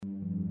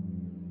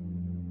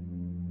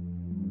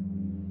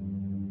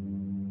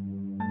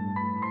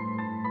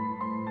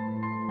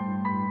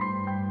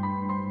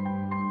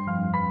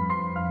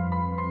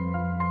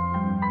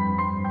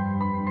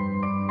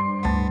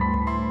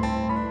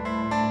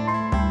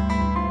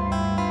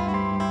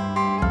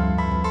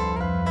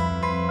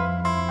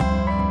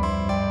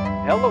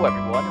Hello,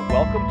 everyone, and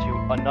welcome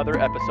to another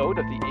episode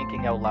of the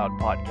Inking Out Loud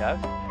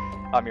podcast.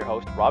 I'm your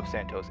host, Rob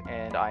Santos,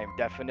 and I am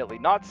definitely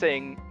not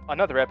saying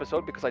another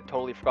episode because I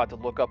totally forgot to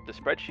look up the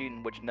spreadsheet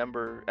and which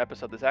number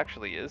episode this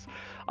actually is.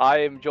 I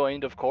am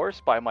joined, of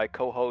course, by my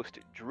co-host,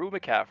 Drew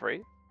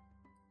McCaffrey.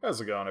 How's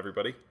it going,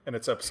 everybody? And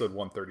it's episode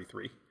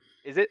 133.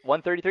 Is it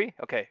 133?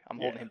 Okay, I'm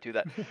holding Yeah. him to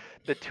that.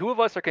 The two of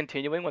us are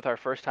continuing with our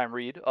first-time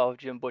read of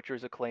Jim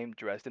Butcher's acclaimed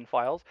Dresden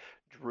Files.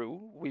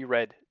 Drew, we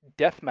read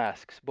Death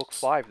Masks, Book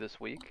 5 this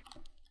week.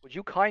 Would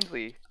you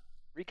kindly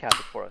recap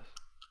it for us?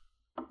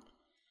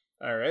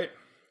 All right.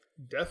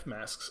 Death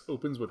Masks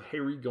opens with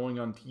Harry going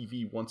on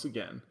TV once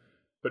again,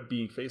 but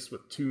being faced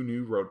with two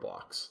new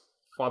roadblocks.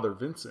 Father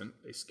Vincent,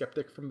 a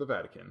skeptic from the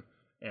Vatican,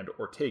 and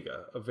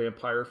Ortega, a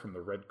vampire from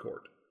the Red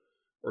Court.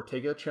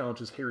 Ortega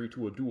challenges Harry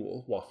to a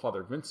duel, while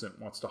Father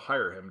Vincent wants to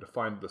hire him to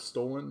find the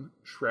stolen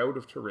Shroud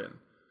of Turin.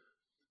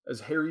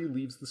 As Harry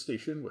leaves the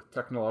station with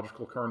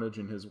technological carnage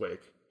in his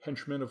wake,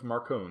 henchmen of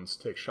Marcone's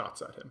take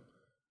shots at him.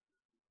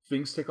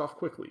 Things take off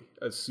quickly,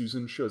 as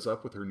Susan shows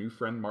up with her new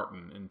friend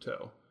Martin in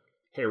tow.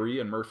 Harry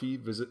and Murphy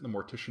visit the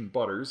mortician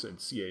Butters and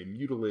see a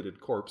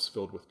mutilated corpse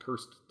filled with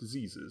cursed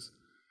diseases,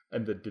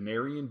 and the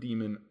Denarian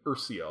demon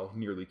Ursiel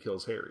nearly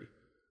kills Harry.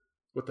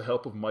 With the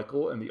help of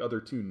Michael and the other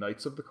two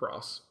Knights of the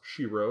Cross,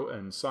 Shiro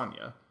and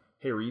Sanya,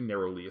 Harry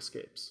narrowly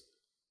escapes.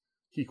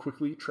 He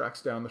quickly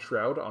tracks down the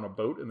Shroud on a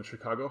boat in the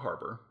Chicago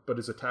harbor, but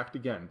is attacked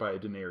again by a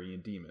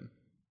Denarian demon.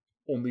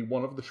 Only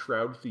one of the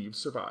Shroud thieves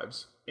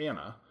survives,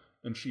 Anna,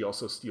 and she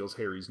also steals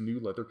Harry's new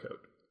leather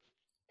coat.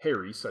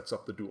 Harry sets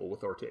up the duel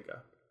with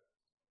Ortega.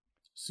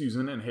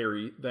 Susan and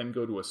Harry then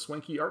go to a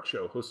swanky art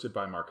show hosted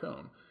by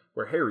Marcone,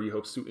 where Harry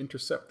hopes to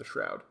intercept the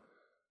Shroud.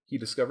 He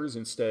discovers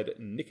instead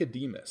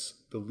Nicodemus,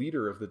 the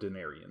leader of the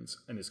Denarians,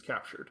 and is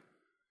captured.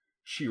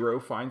 Shiro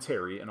finds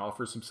Harry and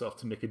offers himself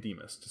to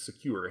Nicodemus to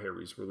secure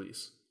Harry's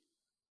release.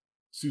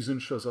 Susan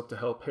shows up to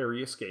help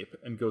Harry escape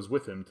and goes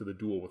with him to the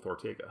duel with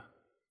Ortega.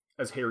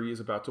 As Harry is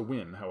about to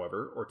win,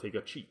 however,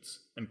 Ortega cheats,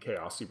 and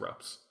chaos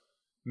erupts.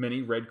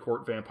 Many Red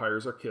Court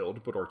vampires are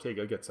killed, but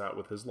Ortega gets out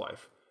with his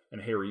life,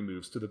 and Harry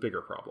moves to the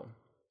bigger problem,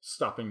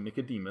 stopping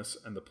Nicodemus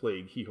and the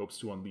plague he hopes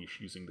to unleash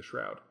using the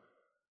Shroud.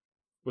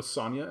 With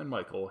Sanya and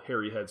Michael,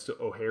 Harry heads to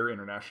O'Hare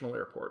International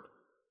Airport.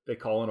 They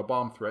call in a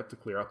bomb threat to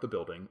clear out the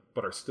building,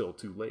 but are still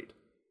too late.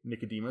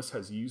 Nicodemus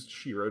has used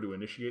Shiro to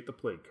initiate the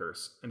plague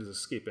curse and is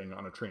escaping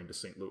on a train to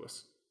St.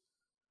 Louis.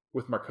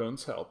 With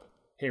Marcone's help,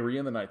 Harry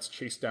and the Knights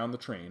chase down the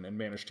train and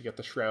manage to get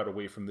the Shroud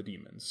away from the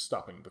demons,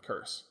 stopping the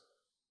curse.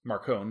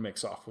 Marcone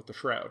makes off with the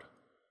Shroud.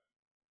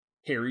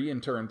 Harry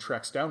in turn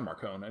tracks down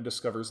Marcone and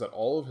discovers that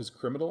all of his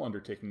criminal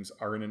undertakings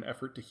are in an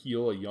effort to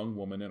heal a young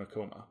woman in a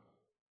coma.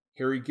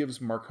 Harry gives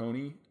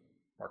Marcone,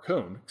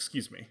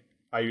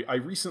 I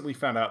recently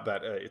found out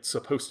that it's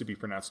supposed to be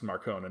pronounced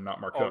Marcone and not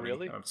Marconi. Oh,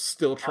 really? I'm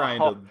still trying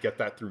to get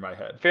that through my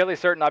head. Fairly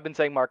certain I've been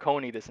saying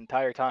Marconi this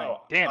entire time.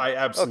 Oh, Damn. I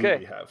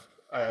absolutely have.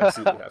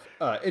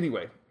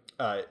 Anyway,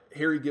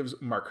 Harry gives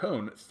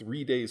Marcone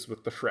 3 days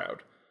with the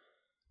Shroud.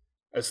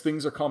 As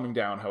things are calming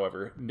down,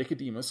 however,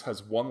 Nicodemus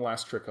has one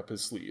last trick up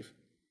his sleeve.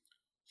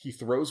 He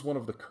throws one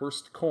of the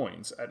cursed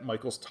coins at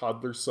Michael's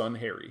toddler son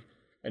Harry,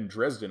 and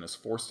Dresden is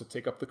forced to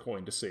take up the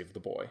coin to save the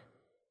boy.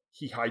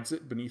 He hides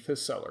it beneath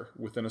his cellar,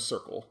 within a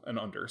circle, and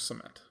under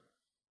cement.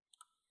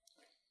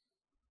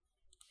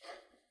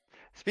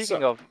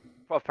 Speaking of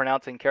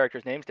pronouncing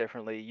characters' names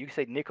differently, you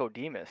say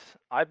Nicodemus.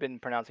 I've been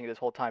pronouncing it this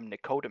whole time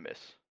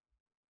Nicodemus.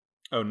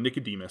 Oh,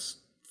 Nicodemus,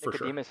 for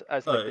Nicodemus sure.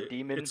 as like the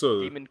demon,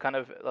 demon kind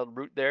of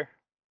root there.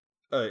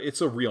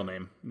 It's a real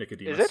name,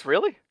 Nicodemus. Is it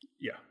really?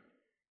 Yeah.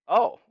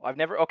 Oh, I've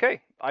never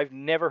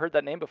heard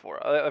that name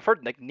before. I've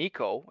heard like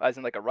Nico, as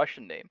in like a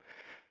Russian name.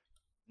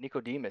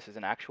 Nicodemus is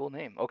an actual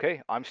name.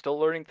 Okay, I'm still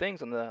learning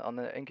things on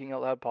the Inking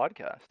Out Loud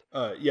podcast.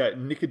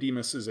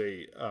 Nicodemus is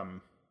a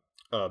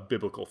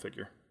biblical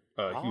figure.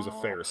 He was a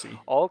Pharisee.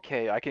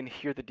 Okay, I can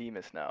hear the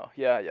Demus now.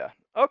 Yeah.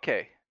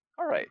 Okay,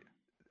 all right.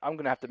 I'm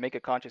gonna have to make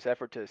a conscious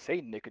effort to say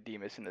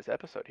Nicodemus in this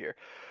episode here.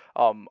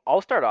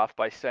 I'll start off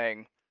by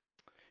saying.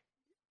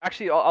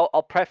 Actually,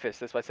 I'll preface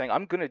this by saying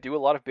I'm going to do a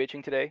lot of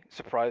bitching today.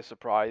 Surprise,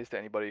 surprise to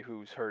anybody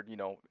who's heard,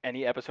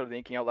 any episode of the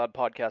Inking Out Loud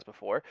podcast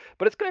before.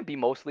 But it's going to be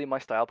mostly my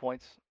style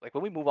points. Like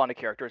when we move on to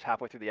characters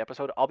halfway through the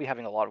episode, I'll be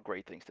having a lot of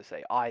great things to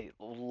say. I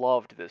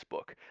loved this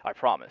book, I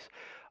promise.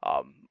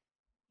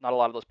 Not a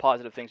lot of those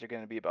positive things are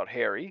going to be about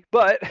Harry,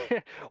 but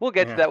we'll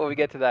get to that when we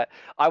get to that.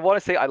 I want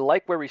to say I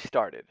like where we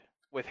started,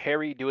 with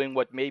Harry doing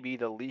what may be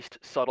the least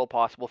subtle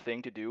possible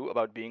thing to do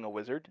about being a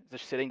wizard,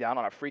 just sitting down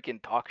on a freaking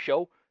talk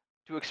show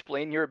to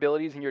explain your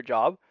abilities and your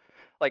job.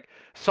 Like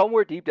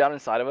somewhere deep down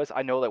inside of us,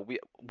 I know that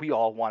we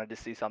all wanted to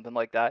see something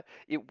like that.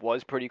 It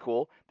was pretty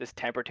cool. This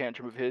temper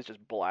tantrum of his,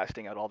 just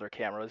blasting out all their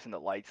cameras and the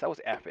lights, that was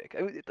epic.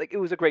 It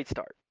was a great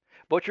start.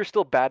 But you're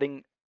still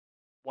batting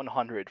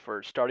 100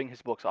 for starting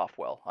his books off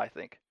well, I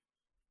think.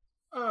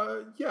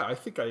 Yeah, I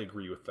think I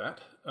agree with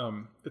that.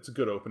 It's a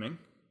good opening.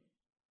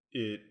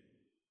 It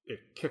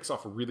kicks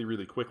off really,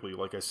 really quickly,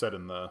 like I said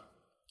in the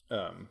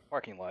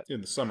parking lot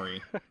in the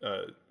summary.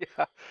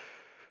 Yeah.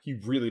 he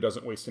really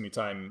doesn't waste any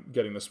time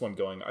getting this one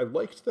going. I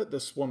liked that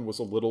this one was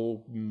a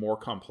little more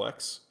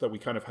complex, that we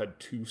kind of had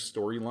two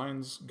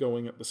storylines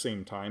going at the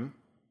same time. Mhm.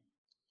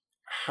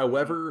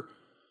 However,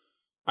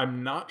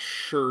 I'm not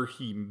sure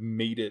he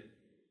made it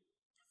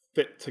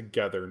fit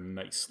together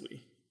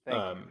nicely. Thank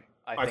you.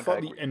 I I think I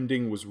thought the agree.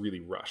 ending was really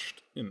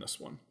rushed in this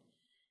one.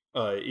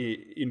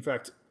 In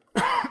fact,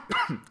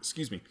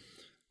 excuse me.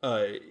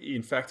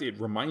 In fact, it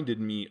reminded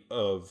me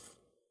of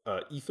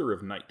Ether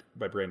of Night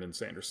by Brandon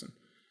Sanderson.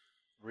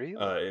 Really?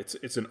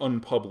 It's an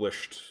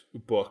unpublished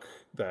book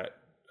that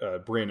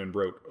Brandon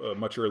wrote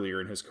much earlier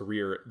in his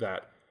career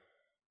that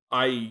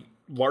I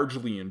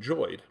largely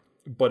enjoyed,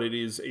 but it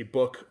is a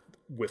book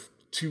with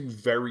two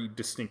very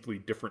distinctly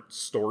different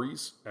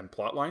stories and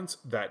plot lines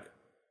that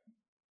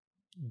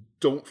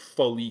don't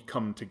fully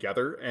come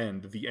together,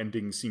 and the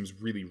ending seems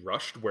really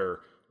rushed, where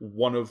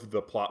one of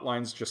the plot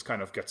lines just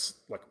kind of gets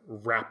like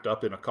wrapped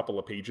up in a couple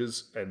of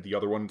pages and the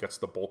other one gets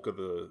the bulk of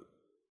the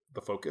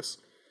focus.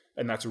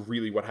 And that's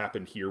really what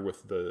happened here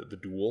with the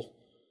duel.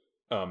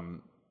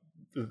 um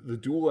the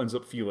duel ends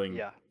up feeling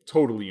Yeah.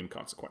 totally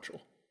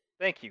inconsequential.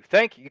 Thank you.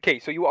 Thank you. Okay,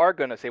 so you are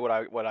gonna say what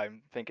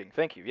I'm thinking.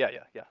 Thank you. Yeah,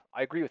 yeah, yeah.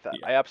 I agree with that.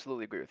 Yeah. I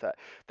absolutely agree with that.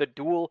 The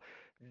duel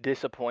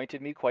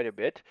disappointed me quite a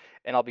bit,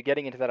 and I'll be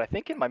getting into that I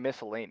think in my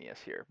miscellaneous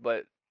here.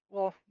 But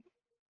well,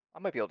 I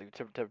might be able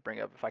to bring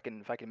up if I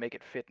can make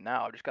it fit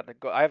now. I just got to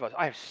go. I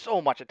have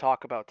so much to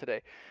talk about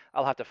today.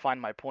 I'll have to find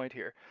my point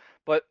here.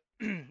 But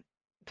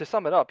to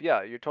sum it up,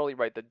 yeah, you're totally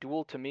right. The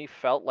duel to me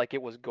felt like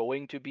it was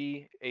going to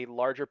be a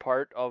larger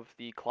part of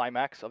the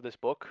climax of this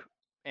book,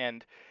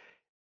 and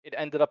it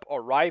ended up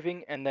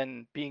arriving and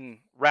then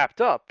being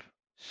wrapped up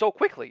so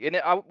quickly. And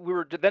we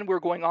were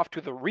going off to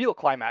the real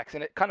climax,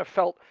 and it kind of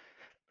felt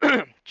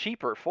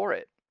cheaper for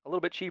it, a little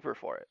bit cheaper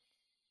for it.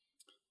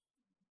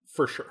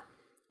 For sure.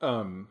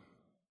 um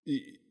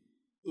i-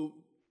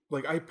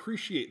 like, I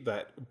appreciate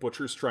that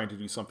Butcher's trying to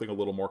do something a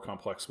little more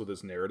complex with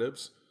his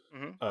narratives,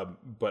 Hmm.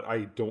 but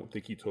I don't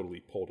think he totally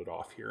pulled it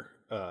off here.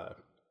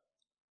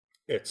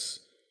 It's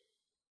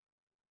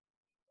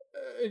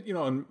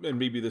and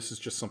maybe this is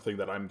just something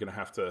that I'm gonna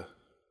have to,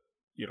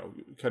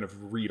 kind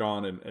of read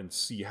on and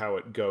see how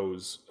it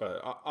goes.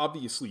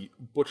 Obviously,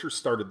 Butcher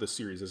started this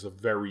series as a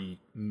very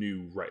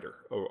new writer,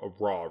 a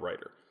raw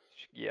writer,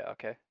 Yeah.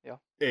 Okay. Yeah.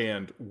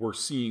 and we're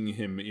seeing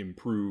him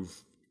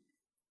improve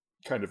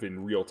kind of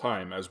in real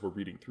time as we're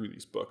reading through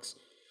these books.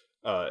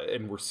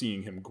 And we're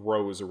seeing him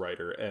grow as a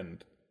writer,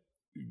 and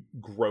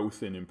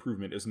growth and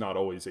improvement is not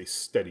always a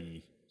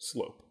steady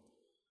slope.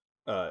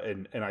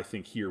 And I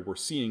think here we're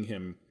seeing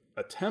him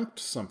attempt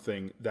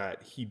something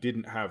that he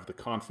didn't have the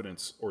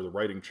confidence or the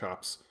writing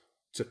chops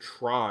to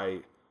try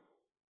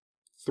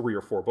 3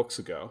 or 4 books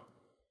ago,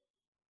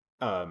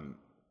 um,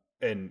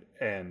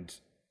 and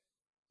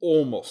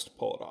almost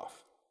pull it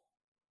off.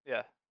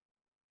 Yeah.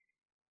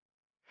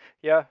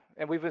 Yeah,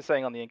 and we've been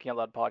saying on the Inking Out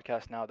Loud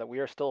podcast now that we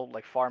are still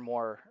like far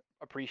more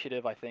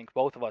appreciative, I think,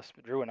 both of us,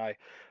 Drew and I,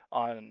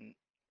 on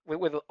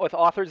with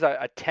authors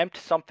that attempt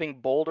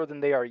something bolder than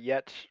they are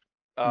yet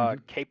Hmm.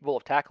 capable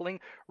of tackling,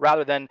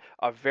 rather than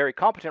a very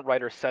competent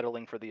writer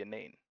settling for the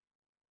inane.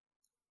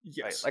 Right?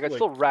 Yes, Like I'd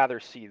still like rather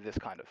see this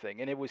kind of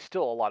thing, and it was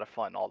still a lot of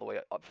fun all the way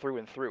up through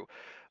and through.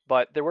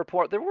 But there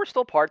were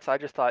still parts I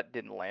just thought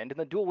didn't land, and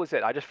the duel was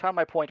it. I just found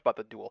my point about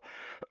the duel.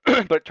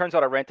 But it turns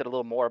out I ranted a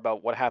little more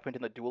about what happened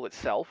in the duel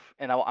itself,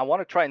 and I want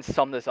to try and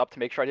sum this up to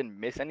make sure I didn't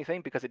miss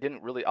anything because it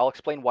didn't really. I'll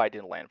explain why it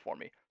didn't land for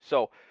me.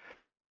 So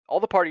all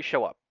the parties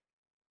show up.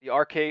 The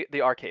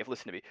archive.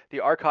 Listen to me.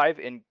 The archive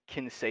in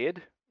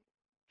Kinsaid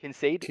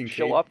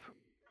show Kincaid. up,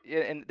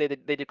 and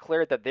they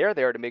declare that they're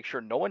there to make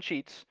sure no one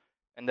cheats,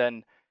 and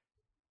then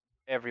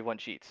everyone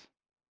cheats.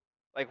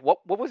 Like what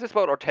was this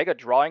about Ortega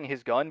drawing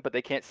his gun, but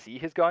they can't see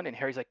his gun? And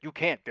Harry's like, you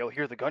can't, they'll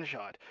hear the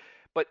gunshot.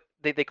 But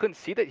they couldn't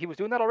see that he was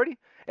doing that already?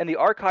 And the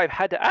archive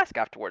had to ask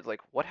afterwards,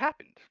 like, what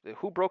happened?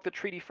 Who broke the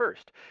treaty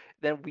first?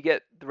 Then we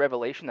get the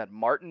revelation that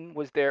Martin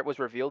was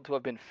revealed to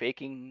have been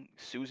faking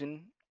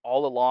Susan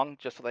all along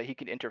just so that he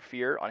could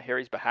interfere on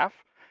Harry's behalf.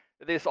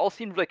 This all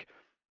seemed like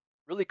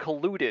really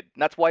colluded.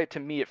 And that's why to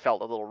me it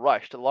felt a little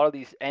rushed. A lot of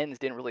these ends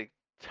didn't really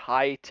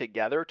tie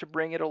together to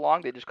bring it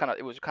along. They just kind of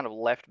it was kind of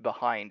left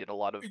behind in a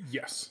lot of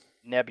Yes, that's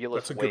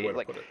nebulous a good way ways. to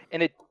Like, put it.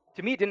 and it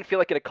to me it didn't feel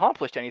like it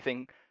accomplished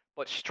anything,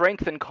 but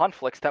strengthened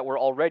conflicts that were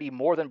already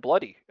more than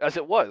bloody as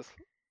it was.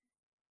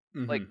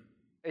 Like, Hmm.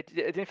 it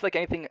didn't feel like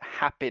anything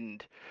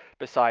happened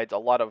besides a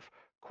lot of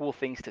cool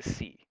things to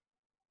see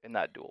in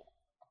that duel.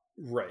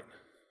 Right.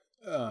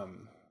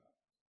 Um,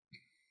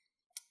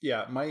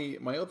 yeah, my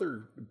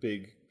other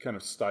big kind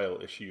of style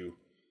issue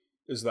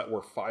is that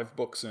we're 5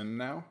 books in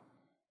now,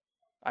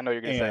 I know what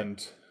you're gonna say.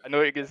 and I know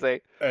what you're gonna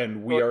say.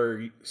 we Well,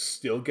 are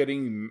still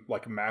getting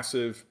like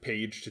massive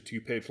page to 2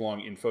 page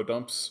long info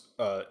dumps,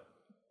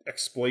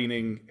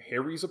 explaining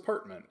Harry's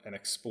apartment and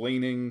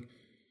explaining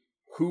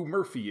who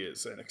Murphy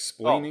is and oh,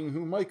 explaining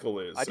who Michael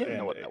I is, didn't know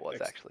and what that was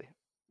actually.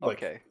 like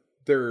Okay.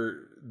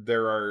 there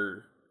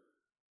are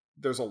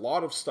there's a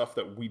lot of stuff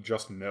that we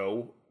just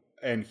know,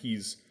 and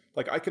he's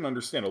like, I can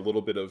understand a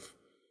little bit of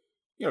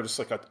just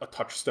like a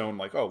touchstone,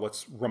 like, oh,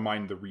 let's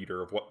remind the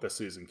reader of what this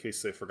is in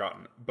case they've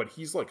forgotten. But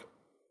he's got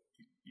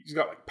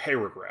like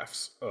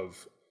paragraphs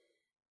of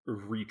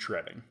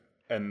retreading,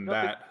 and No,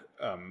 that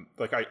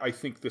like I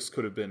think this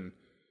could have been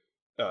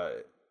uh,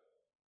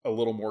 a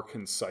little more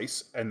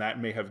concise, and that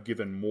may have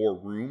given more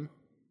room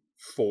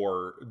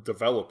for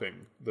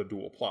developing the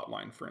dual plot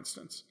line, for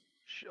instance.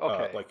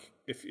 okay. Like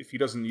if he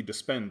doesn't need to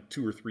spend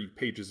 2 or 3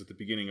 pages at the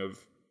beginning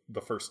of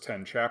the first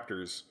 10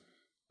 chapters,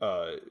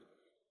 uh,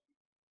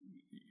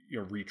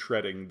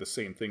 retreading the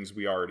same things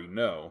we already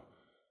know,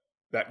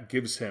 that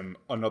gives him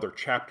another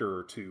chapter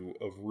or two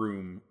of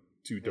room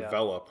to Yeah.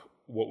 develop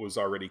what was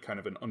already kind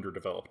of an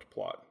underdeveloped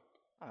plot.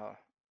 Uh,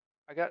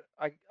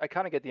 I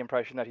kind of get the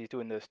impression that he's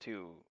doing this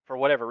to, for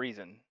whatever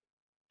reason,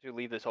 to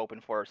leave this open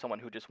for someone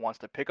who just wants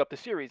to pick up the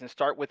series and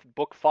start with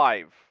book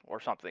 5 or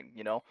something,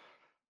 you know?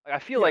 Like, I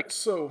feel Yeah, like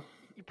so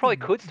you probably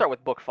could start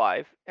with book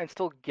 5 and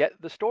still get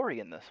the story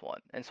in this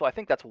one. And so I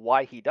think that's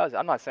why he does it.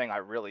 I'm not saying I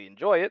really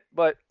enjoy it,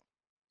 but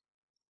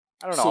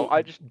I don't know. so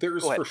I just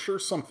there's go ahead. for sure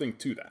something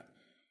to that.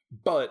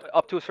 But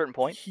Up to a certain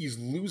point. he's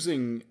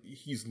losing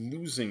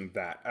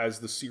that as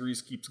the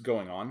series keeps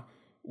going on,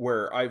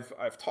 where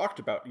I've talked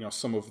about,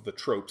 some of the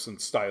tropes and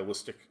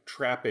stylistic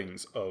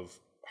trappings of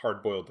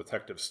hard-boiled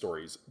detective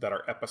stories that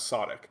are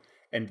episodic,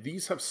 and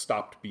these have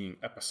stopped being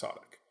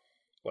episodic.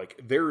 Like,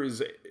 there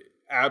is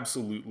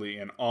absolutely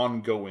an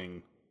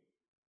ongoing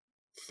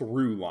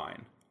through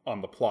line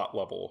on the plot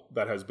level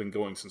that has been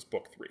going since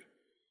book 3.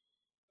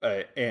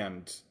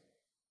 And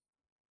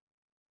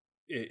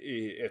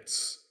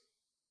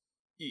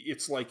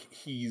it's like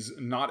he's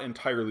not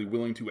entirely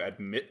willing to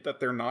admit that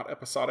they're not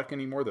episodic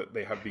anymore, that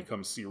they have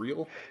become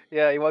serial.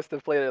 Yeah, he wants to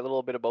play it a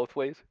little bit of both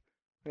ways.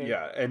 Yeah,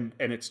 Yeah, and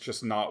it's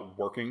just not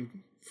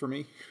working for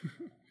me.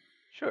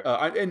 sure.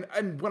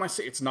 And when I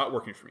say it's not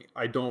working for me,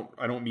 I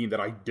don't mean that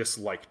I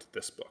disliked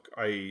this book.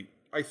 I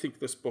think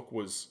this book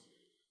was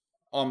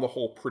on the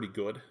whole pretty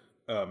good.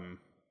 Um,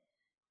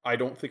 I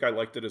don't think I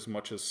liked it as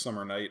much as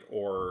Summer Night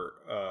or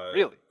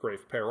Really?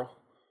 Grave Peril,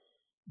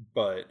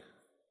 but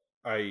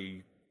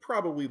I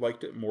probably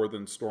liked it more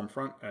than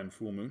Stormfront and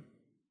Full Moon.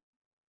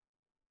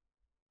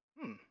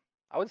 Hmm.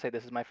 I would say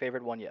this is my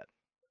favorite one yet.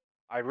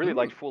 I really Hmm.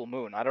 liked Full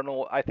Moon. I don't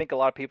know. I think a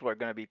lot of people are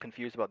going to be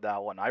confused about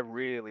that one. I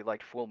really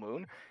liked Full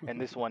Moon, and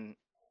this one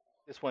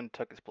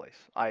took its place.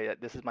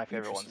 This is my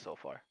favorite one Interesting. so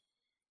far.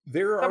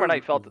 There Summer are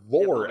Night felt a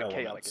little lore bit chaotic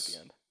at the elements.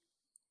 end.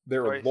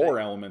 There are Sorry, say. lore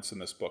elements in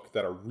this book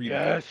that are really good.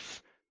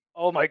 Yes.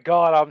 Oh my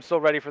God, I'm so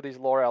ready for these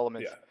lore Yeah,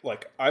 elements.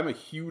 like I'm a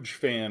huge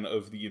fan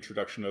of the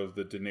introduction of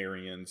the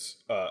Daenerys.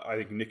 I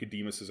think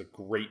Nicodemus is a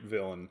great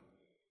villain.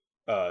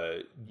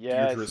 Deirdre's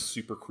Yes.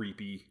 super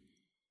creepy.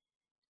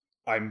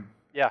 I'm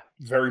Yeah.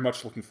 very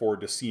much looking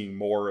forward to seeing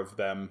more of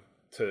them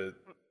to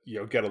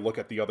get a look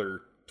at the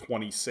other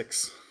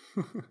 26.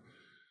 Yeah.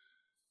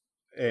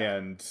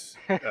 And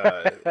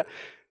uh,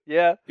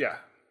 Yeah. yeah,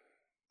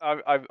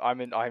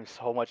 I'm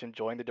so much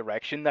enjoying the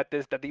direction that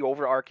the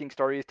overarching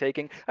story is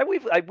taking.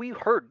 We've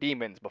heard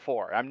demons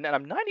before. I'm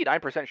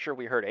 99% sure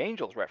we heard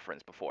angels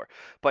reference before,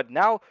 but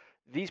now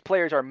these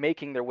players are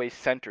making their way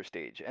center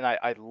stage, and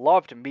I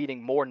loved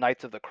meeting more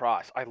Knights of the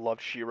Cross. I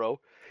loved Shiro,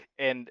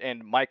 and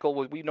Michael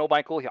was we know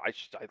Michael. I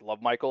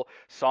love Michael.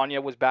 Sonya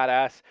was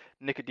badass.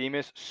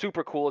 Nicodemus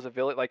super cool as a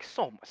villain, like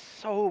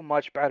so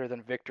much better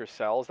than Victor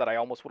Sells. That I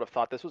almost would have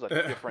thought this was a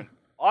different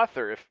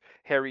author if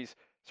Harry's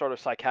sort of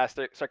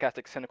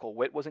sarcastic, cynical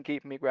wit wasn't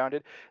keeping me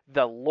grounded.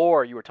 The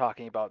lore you were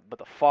talking about, but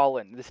the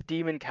Fallen, this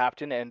demon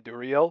captain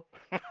Anduriel,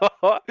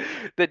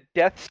 the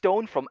Death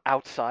Stone from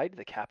outside,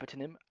 the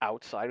Capitanim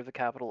outside of the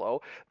capital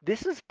O.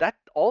 This is that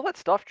all that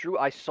stuff, Drew.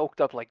 I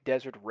soaked up like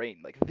desert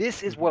rain. Like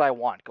this is Mhm. what I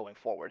want going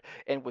forward.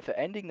 And with the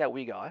ending that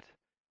we got,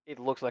 it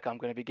looks like I'm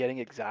going to be getting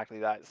exactly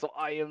that. So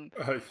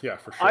Yeah,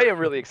 for I sure. am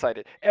really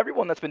excited.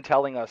 Everyone that's been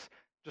telling us,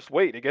 just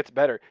wait, it gets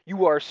better.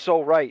 You are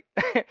so right.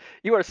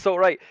 You are so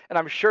right. And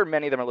I'm sure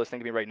many of them are listening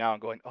to me right now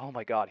and going, oh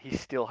my God, he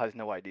still has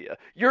no idea.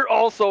 You're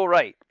also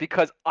right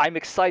because I'm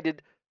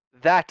excited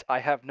that I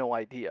have no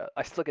idea.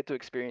 I still get to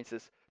experience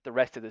the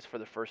rest of this for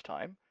the first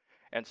time.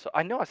 And so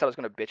I know I said I was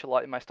going to bitch a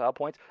lot in my style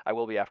points. I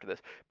will be after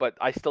this. But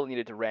I still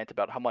needed to rant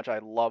about how much I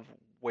love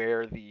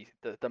where the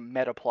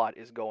meta plot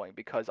is going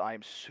because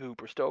I'm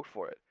super stoked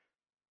for it.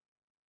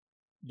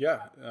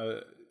 Yeah,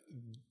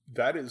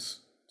 that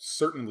is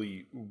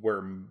certainly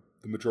where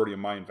the majority of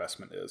my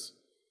investment is.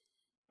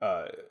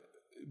 Uh,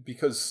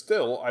 because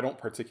still, I don't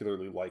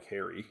particularly like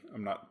Harry.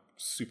 I'm not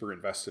super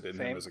invested in him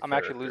Same. as a I'm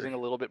actually character. losing a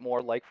little bit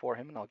more like for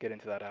him, and I'll get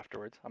into that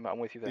afterwards. I'm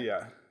with you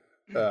there.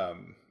 Yeah,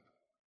 um,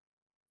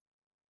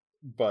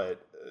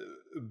 but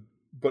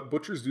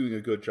Butcher's doing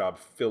a good job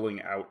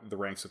filling out the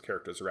ranks of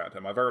characters around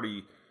him. I've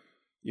already,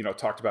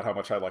 talked about how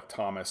much I like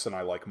Thomas and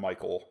I like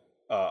Michael.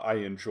 I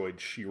enjoyed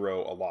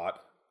Shiro a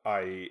lot.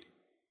 I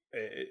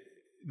uh,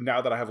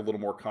 Now that I have a little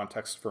more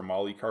context for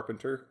Molly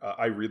Carpenter,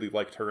 I really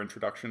liked her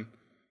introduction.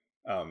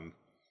 Um,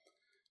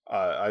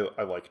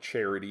 I like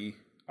Charity.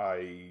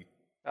 I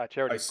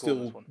Charity's cool in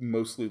this still one.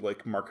 mostly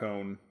like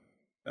Marcone.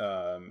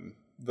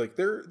 Like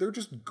they're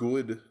just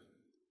good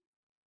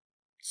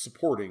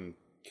supporting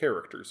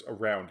characters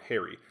around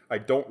Harry. I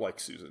don't like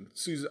Susan.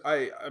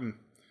 I'm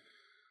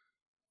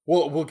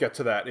we'll get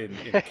to that in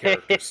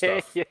character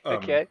stuff. Yeah,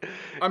 okay.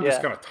 I'm just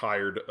Yeah. kind of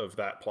tired of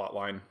that plot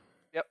line.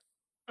 Yep.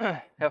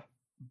 Yep.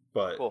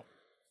 But Cool.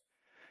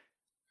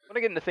 Want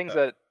to get into things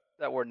uh,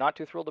 that we're not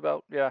too thrilled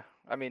about? Yeah.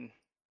 I mean,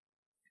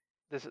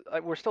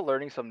 we're still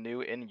learning some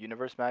new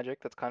in-universe magic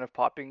that's kind of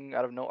popping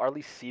out of or at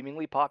least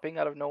seemingly popping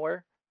out of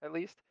nowhere. At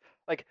least,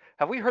 like,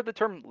 have we heard the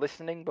term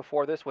listening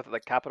before this with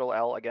like capital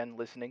L again?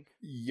 Listening.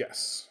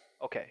 yes.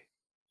 Okay.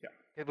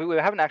 Yeah. We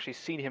haven't actually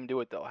seen him do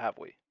it though, have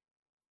we?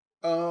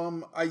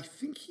 I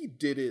think he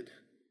did it.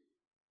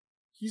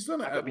 He's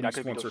done it I at mean, I least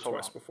could be once or so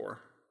twice wrong.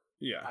 before.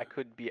 Yeah. I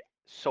could be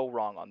so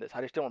wrong on this.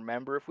 I just don't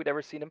remember if we'd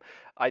ever seen him.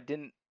 I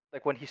didn't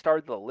like when he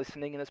started the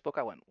listening in this book.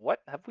 I went,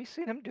 "What? Have we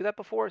seen him do that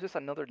before? Is this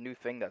another new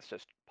thing that's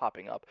just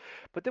popping up?"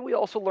 But then we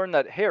also learned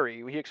that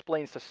Harry, he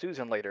explains to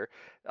Susan later,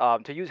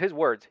 to use his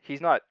words,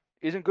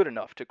 isn't good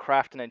enough to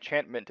craft an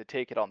enchantment to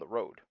take it on the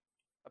road.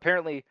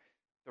 Apparently,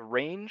 the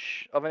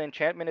range of an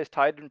enchantment is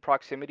tied in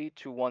proximity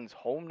to one's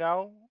home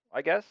now.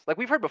 I guess, like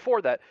we've heard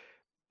before that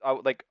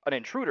like an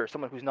intruder,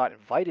 someone who's not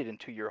invited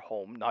into your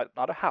home, not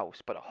a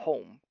house, but a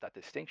home. That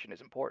distinction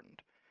is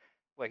important.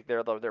 Like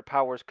their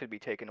powers could be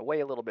taken away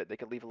a little bit. They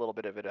could leave a little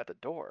bit of it at the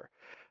door.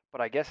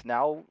 But I guess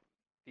now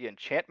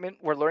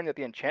we're learning that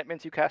the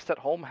enchantments you cast at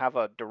home have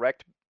a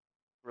direct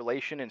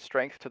relation and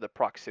strength to the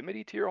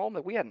proximity to your home.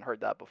 Like we hadn't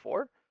heard that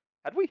before,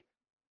 had we?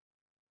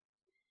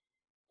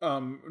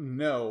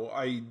 No,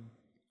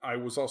 I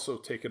was also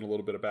taken a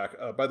little bit aback.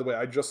 By the way,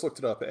 I just looked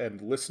it up,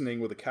 and listening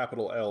with a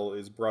capital L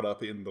is brought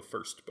up in the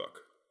first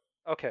book.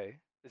 Okay.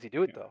 Does he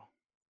do it Yeah.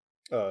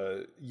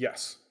 though?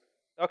 Yes.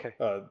 Okay.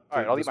 All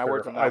right. I'll eat This my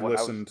word paragraph. from I that one.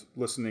 listened.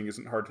 Listening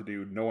isn't hard to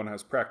do. No one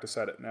has practice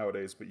at it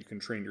nowadays, but you can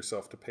train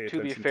yourself to pay To be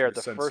attention to fair, your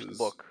the first senses.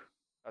 book,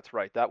 that's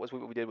right. That was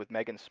what we did with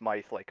Megan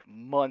Smythe like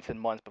months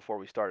and months before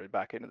we started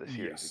back into the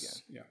series again.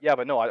 Yes. Yeah. Yeah,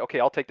 but no, okay,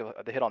 I'll take the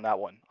hit on that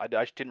one. I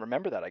just didn't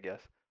remember that, I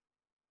guess.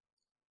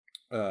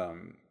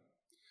 Um,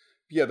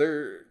 yeah.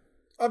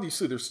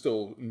 There's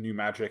still new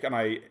magic, and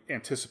I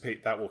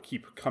anticipate that will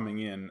keep coming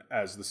in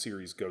as the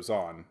series goes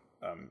on.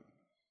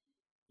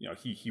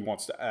 He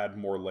wants to add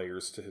more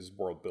layers to his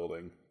world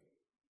building.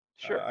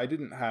 Sure. I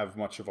didn't have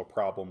much of a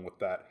problem with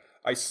that.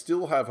 I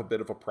still have a bit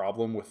of a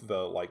problem with the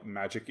like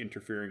magic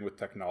interfering with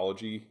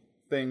technology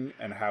thing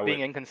and how Being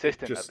it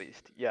inconsistent at just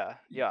least. Yeah,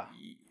 yeah.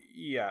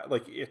 yeah,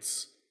 like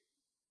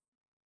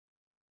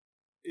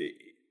it,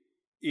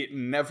 it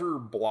never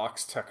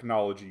blocks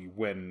technology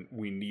when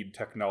we need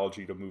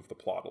technology to move the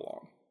plot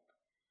along.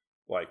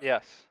 Like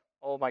Yes.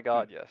 Oh my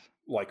god, yes.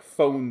 like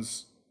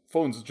phones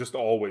just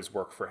always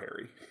work for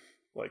Harry.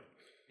 Like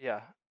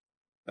Yeah.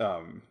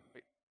 um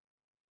Wait,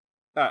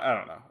 I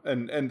don't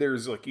know, and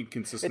there's like It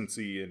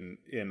inconsistency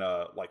in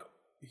like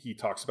he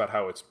talks about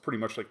how it's pretty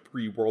much like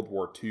pre World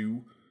War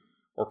II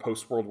or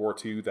post World War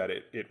II that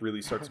it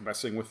really starts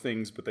messing with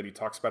things, but then he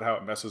talks about how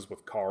it messes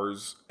with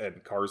cars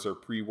and cars are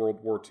pre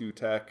World War II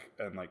tech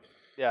and like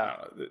I yeah.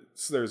 don't know,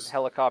 there's just a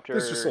Helicopter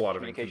lot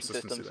of communication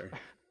inconsistency systems. there.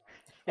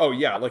 Oh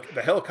yeah, like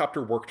the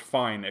helicopter worked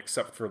fine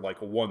except for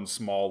like one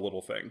small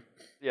little thing.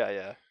 Yeah,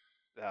 yeah.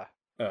 Yeah.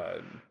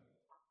 Uh,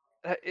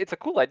 It's a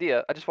cool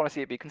idea. I just want to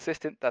see it be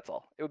consistent, that's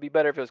all. It would be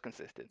better if it was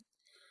consistent.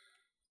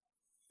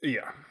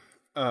 yeah,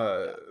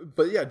 Yeah.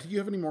 but yeah, do you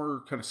have any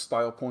more kind of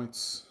style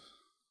points?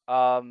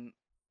 Um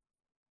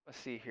let's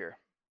see here.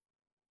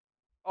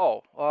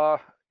 Oh,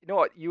 you know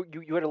what? You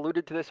had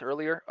alluded to this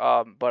earlier,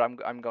 but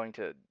I'm going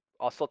to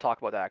I'll still talk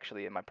about that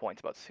actually in my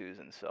points about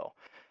Susan. So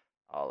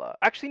I'll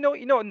actually no,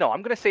 no,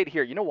 I'm gonna say it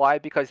here. You know why?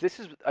 Because this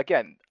is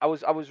again, I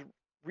was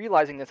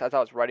realizing this as I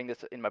was writing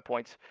this in my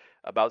points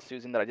about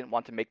Susan that I didn't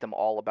want to make them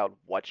all about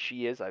what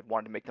she is. I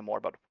wanted to make them more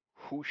about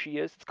who she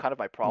is. It's kind of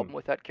my Hmm. problem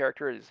with that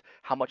character is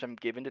how much I'm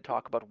given to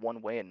talk about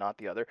one way and not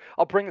the other.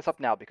 I'll bring this up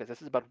now because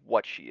this is about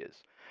what she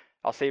is.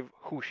 I'll save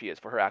who she is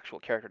for her actual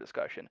character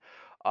discussion.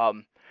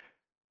 Um,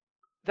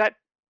 that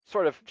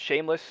sort of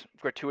shameless,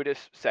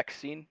 gratuitous sex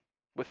scene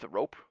with the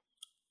rope,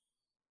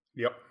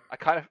 Yep. I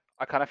kind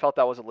of felt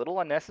that was a little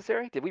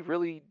unnecessary. Did we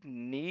really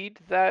need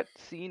that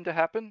scene to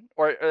happen?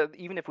 Or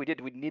even if we did,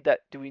 do we need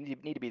that? Do we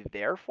need to be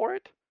there for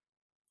it?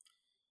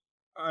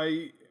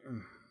 I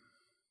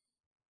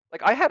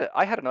Like I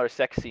had another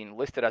sex scene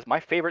listed as my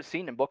favorite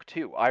scene in book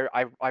two.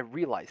 I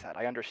realize that.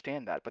 I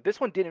understand that. But this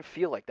one didn't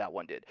feel like that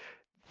one did.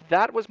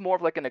 That was more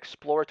of like an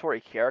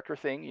exploratory character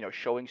thing,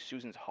 showing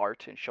Susan's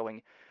heart and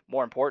showing,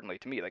 more importantly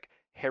to me, like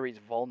Harry's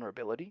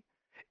vulnerability.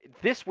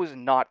 This was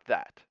not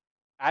that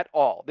at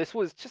all. This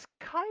was just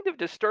kind of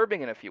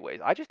disturbing in a few ways.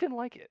 I just didn't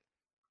like it.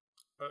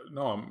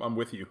 no, I'm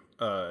with you.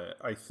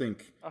 I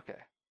think Okay.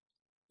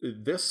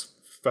 this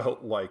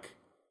felt like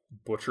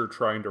Butcher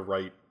trying to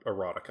write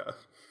erotica,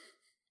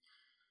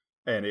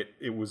 and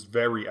it was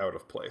very out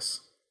of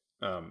place.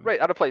 Um, Right,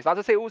 out of place. Not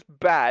to say it was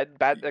bad,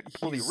 like,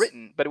 poorly he's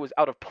written, but it was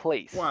out of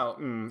place. well,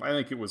 I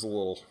think it was a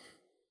little.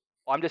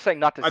 I'm just saying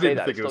not to I say didn't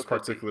that. It think it still was could be.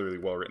 particularly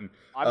well written.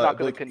 I'm not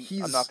gonna Like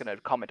I'm not gonna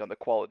comment on the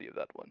quality of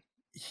that one.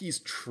 he's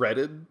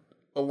treaded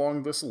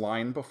along this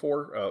line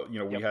before. We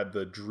Yep. had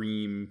the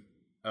dream.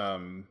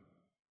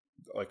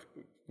 like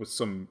with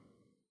some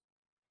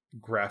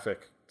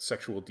graphic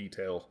sexual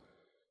detail.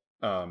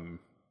 Um,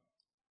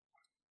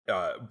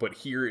 but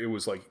here it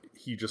was like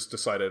he just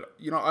decided,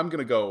 I'm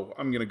gonna go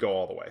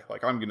all the way.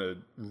 Like I'm gonna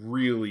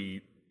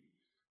really,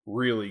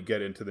 really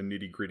get into the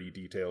nitty gritty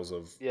details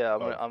Yeah,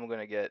 of I'm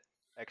gonna get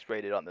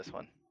X-rated on this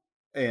one.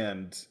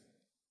 and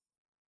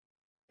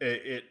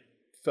it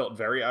felt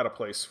very out of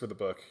place for the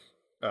book.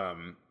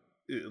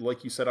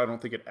 Like you said, I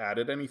don't think it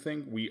added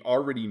anything. We've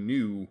already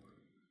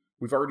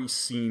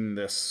seen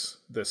this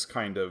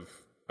kind of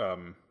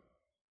um,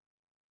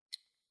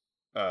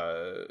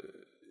 uh,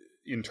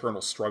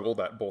 internal struggle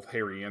that both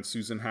Harry and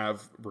Susan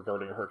have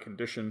regarding her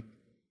condition.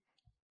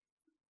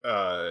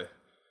 Uh,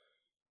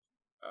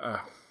 uh,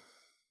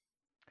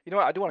 You know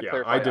what? I do want to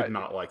yeah, I clarify. did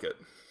not like it.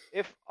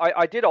 If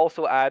I did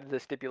also add the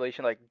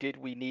stipulation, like, did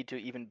we need to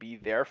even be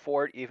there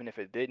for it, even if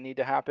it did need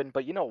to happen?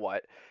 But you know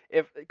what?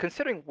 If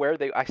considering where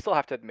they, I still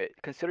have to admit,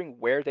 considering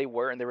where they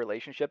were in their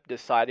relationship,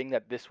 deciding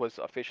that this was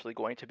officially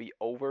going to be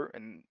over,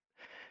 and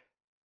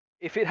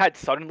if it had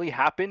suddenly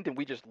happened and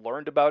we just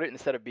learned about it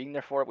instead of being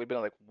there for it, we'd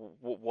been like,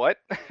 what?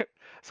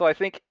 So I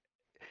think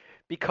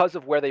because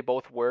of where they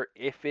both were,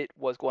 if it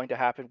was going to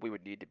happen, we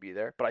would need to be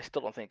there. But I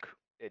still don't think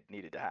it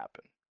needed to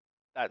happen.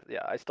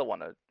 Yeah, I still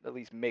want to at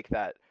least make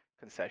that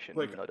concession,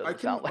 Like even though it I doesn't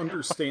can sound like one.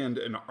 understand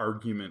an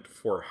argument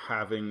for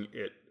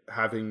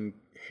having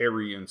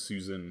Harry and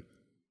Susan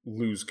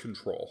lose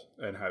control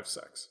and have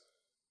sex.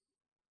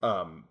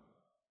 Um,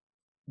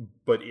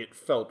 but it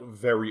felt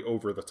very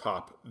over the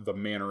top the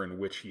manner in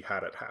which he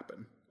had it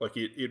happen. Like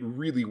it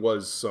really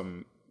was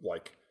some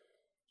like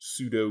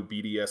pseudo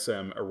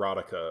BDSM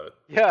erotica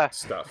Yeah,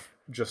 stuff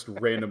just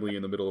randomly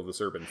in the middle of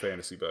this urban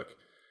fantasy book.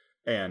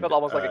 felt And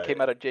almost like it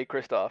came out of Jay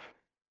Kristoff.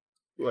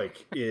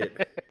 like it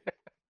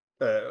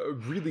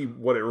really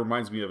what it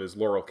reminds me of is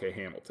Laurel K.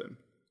 Hamilton.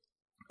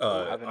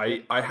 Oh, I haven't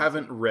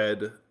haven't seen.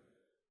 read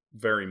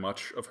very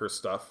much of her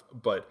stuff,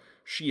 but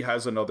she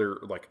has another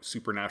like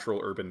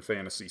supernatural urban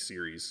fantasy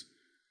series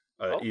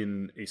Oh,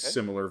 in a okay.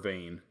 similar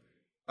vein,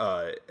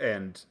 uh,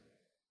 and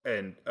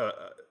and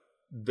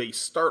they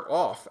start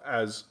off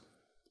as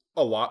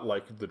a lot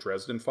like the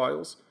Dresden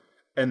Files,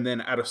 and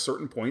then at a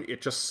certain point,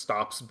 it just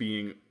stops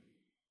being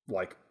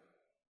like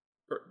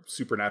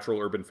supernatural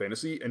urban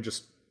fantasy and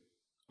just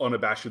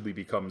unabashedly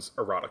becomes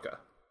erotica,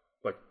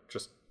 like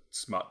just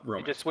smut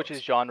It just romance switches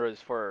books.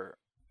 genres for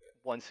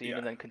one scene Yeah,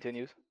 and then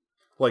continues.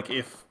 like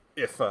if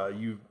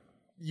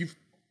you've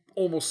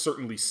almost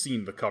certainly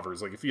seen the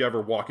covers. Like if you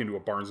ever walk into a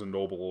Barnes and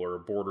Noble or a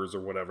Borders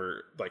or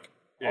whatever, like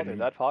Oh, they're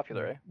and that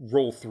popular, eh?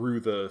 roll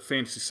through the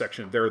fantasy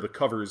section, there are the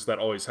covers that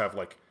always have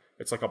like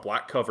it's like a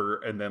black cover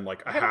and then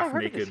like a I haven't half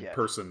heard of this naked yet.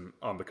 person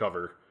on the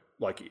cover,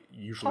 like Huh.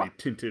 usually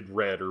tinted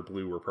red or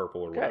blue or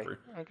purple or Okay. whatever.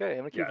 Okay. I'm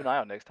gonna keep Yeah. an eye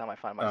out next time I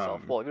find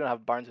myself. Um Well, we don't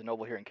have Barnes and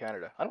Noble here in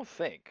Canada. I don't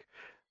think.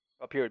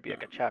 Up here would be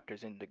like a no.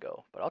 Chapters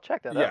Indigo, but I'll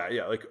check that out.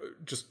 Yeah, like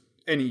just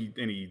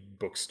any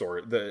bookstore.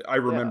 I Yeah.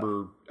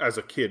 remember as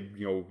a kid,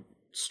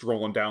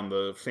 strolling down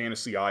the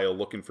fantasy aisle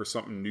looking for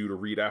something new to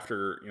read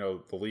after,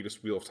 the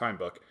latest Wheel of Time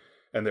book,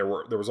 and there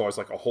was always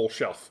like a whole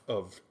shelf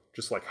of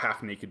just like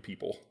half naked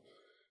people.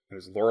 And it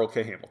was Laurel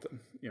K. Hamilton.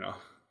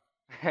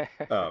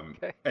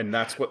 Okay. And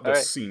that's what All this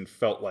right. scene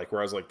felt like, where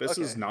I was like, Okay.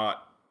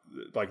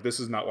 this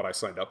is not what I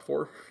signed up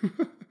for.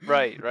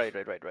 Right.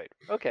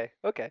 Okay.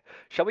 Okay.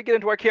 Shall we get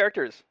into our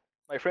characters,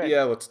 my friend?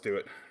 Yeah, let's do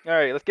it. All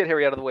right, let's get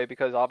Harry out of the way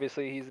because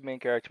obviously he's the main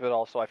character, but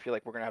also I feel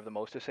like we're gonna have the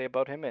most to say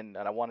about him, and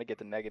I want to get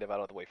the negative out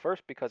of the way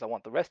first because I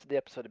want the rest of the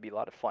episode to be a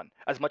lot of fun,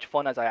 as much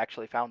fun as I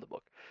actually found the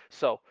book.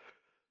 So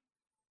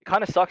it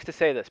kind of sucks to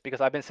say this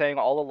because I've been saying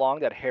all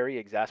along that Harry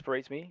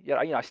exasperates me. Yet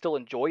I still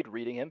enjoyed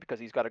reading him because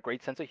he's got a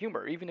great sense of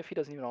humor, even if he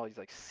doesn't even always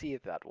like see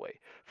it that way.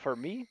 For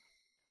me,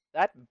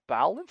 that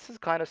balance has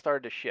kind of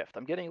started to shift.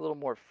 I'm getting a little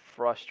more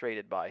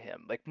frustrated by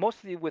him, like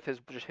mostly with his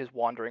just his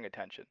wandering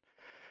attention.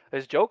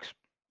 His jokes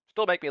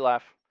still make me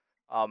laugh,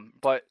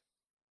 but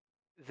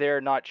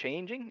they're not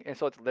changing, and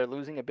so they're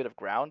losing a bit of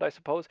ground, I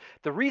suppose.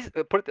 The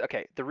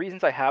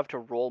reasons I have to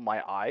roll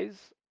my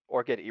eyes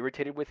or get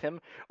irritated with him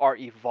are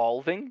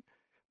evolving,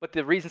 but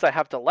the reasons I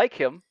have to like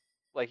him,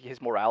 like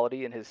his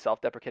morality and his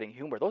self-deprecating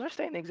humor, those are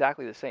staying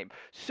exactly the same.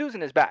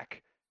 Susan is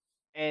back,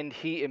 and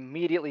he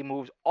immediately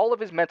moves all of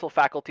his mental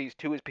faculties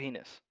to his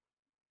penis.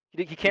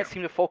 He can't Yeah.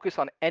 seem to focus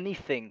on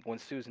anything when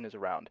Susan is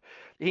around.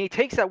 He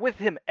takes that with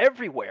him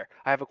everywhere.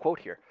 I have a quote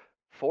here.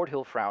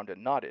 Fordhill frowned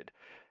and nodded.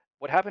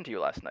 What happened to you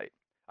last night?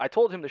 I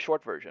told him the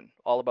short version,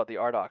 all about the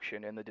art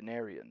auction and the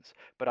denarians,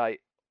 but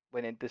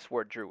when in this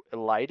word drew, I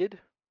Delighted.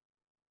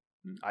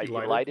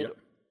 elided Yeah.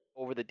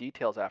 over the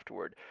details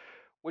afterward,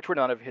 which were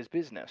none of his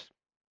business.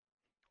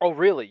 Oh,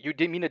 really? You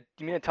mean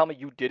to tell me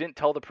you didn't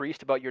tell the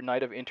priest about your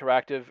night of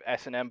interactive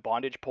S&M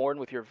bondage porn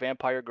with your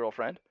vampire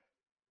girlfriend?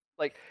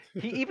 Like,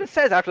 he even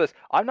says after this,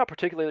 I'm not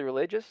particularly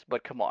religious,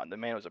 but come on, the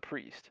man was a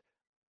priest.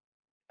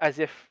 As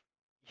if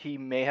he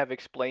may have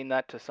explained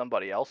that to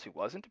somebody else who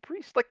wasn't a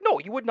priest. Like, no,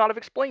 you would not have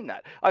explained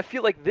that. I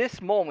feel like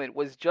this moment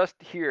was just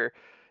here.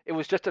 It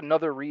was just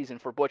another reason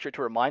for Butcher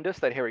to remind us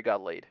that Harry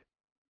got laid.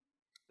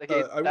 Like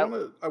it I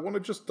that wanna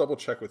just double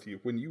check with you.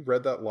 When you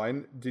read that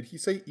line, did he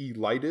say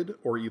elided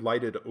or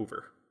elided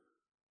over?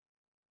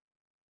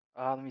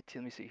 let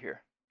me see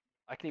here.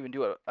 I can even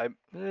do it. I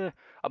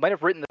might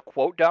have written the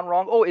quote down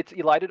wrong. Oh, it's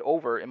elided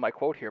over in my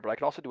quote here, but I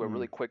can also do a Hmm.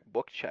 really quick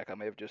book check. I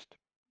may have just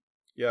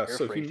Yeah, so he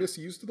paraphrased it.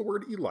 misused the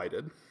word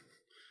elided.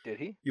 Did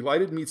he?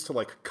 Elided means to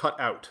like cut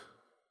out,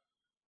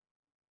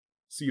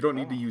 so you don't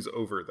need to Oh, use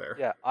over there.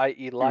 yeah. I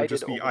It would elided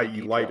just be over I the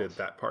elided details.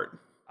 that part.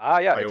 Ah,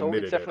 yeah. I It's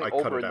omitted it. definitely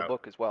I cut over it in the out.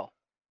 book as well.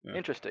 Yeah.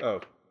 Interesting.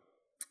 Oh.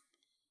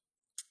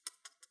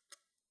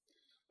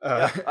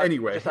 Yeah.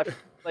 Anyway,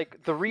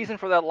 Like the reason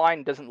for that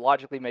line doesn't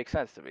logically make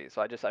sense to me.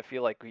 So I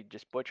feel like we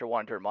just Butcher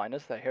wanted to remind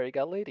us that Harry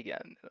got laid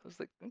again. I was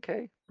like,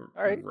 okay,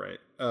 all right. right.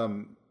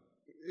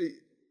 It,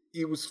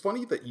 it was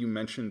funny that you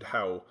mentioned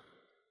how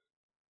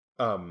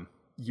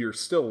you're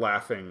still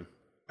laughing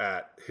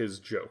at his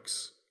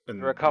jokes There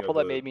were a and couple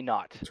that the made me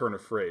not. turn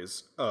of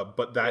phrase,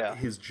 but that Yeah.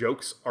 his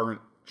jokes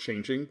aren't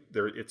changing.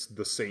 It's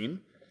the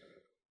same.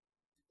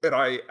 And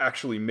I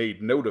actually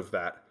made note of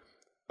that.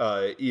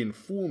 In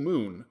Full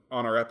Moon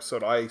on our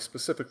episode, I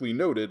specifically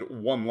noted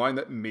one line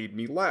that made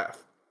me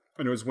laugh,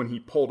 and it was when he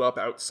pulled up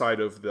outside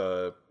of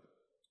the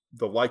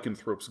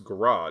lycanthrope's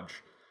garage,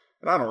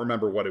 and I don't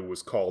remember what it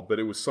was called, but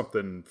it was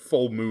something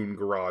Full Moon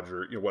Garage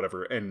or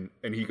whatever. And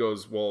he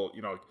goes, well,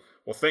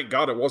 well, thank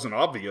God it wasn't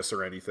obvious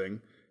or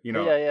anything. You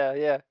know, Yeah, yeah,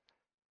 yeah.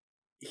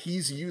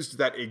 he's used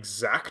that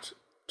exact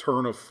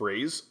turn of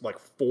phrase like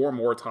four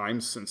more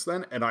times since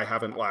then, and I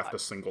haven't laughed I- a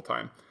single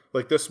time.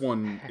 Like this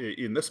one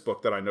in this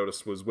book that I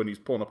noticed was when he's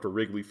pulling up to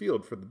Wrigley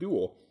Field for the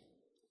duel.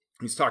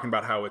 He's talking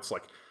about how it's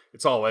like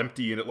it's all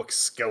empty and it looks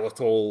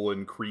skeletal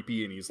and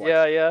creepy, and he's like,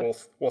 yeah, yeah.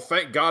 well,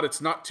 thank God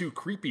it's not too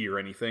creepy or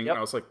anything." And Yep.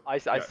 I was like,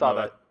 I "Yeah, saw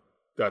no, that.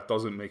 that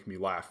doesn't make me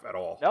laugh at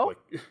all." No? Like,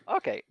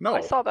 Okay. I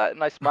no, saw that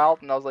and I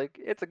smiled and I was like,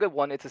 it's a good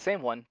one. It's the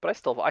same one, but I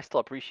still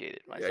appreciate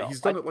it yeah, myself.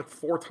 he's done it like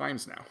four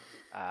times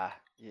now.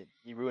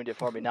 You ruined it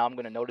for me. Now I'm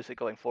gonna notice it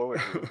going forward,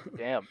 Drew.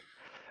 Damn.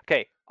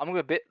 Okay, I'm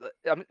gonna bit.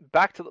 I'm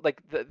back to like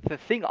the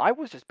thing I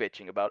was just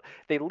bitching about.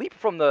 They leap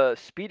from the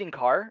speeding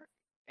car,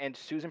 and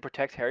Susan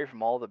protects Harry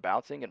from all the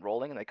bouncing and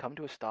rolling, and they come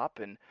to a stop,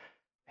 and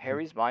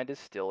Harry's mind is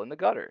still in the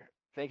gutter,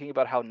 thinking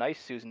about how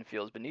nice Susan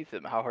feels beneath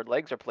him, how her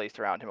legs are placed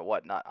around him and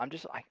whatnot.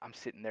 I'm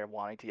sitting there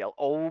wanting to yell,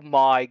 "Oh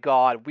my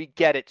God, we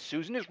get it!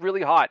 Susan is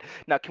really hot."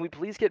 Now, can we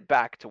please get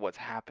back to what's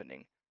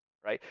happening,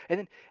 right? And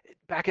then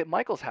back at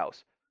Michael's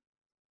house,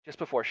 just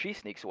before she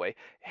sneaks away,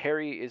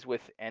 Harry is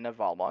with Anna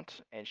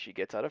Valmont, and she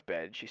gets out of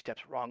bed. She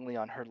steps wrongly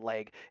on her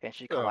leg, and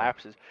she Oh,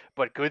 collapses.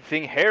 But good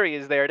thing Harry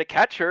is there to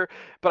catch her.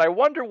 But I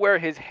wonder where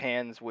his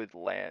hands would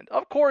land.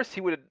 Of course, he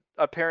would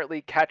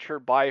apparently catch her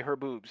by her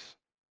boobs.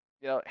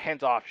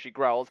 Hands off, she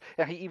growls.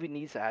 And he even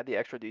needs to add the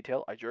extra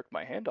detail. I jerked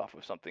my hand off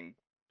of something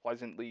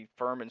pleasantly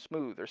firm and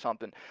smooth or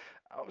something.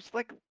 I was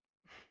like,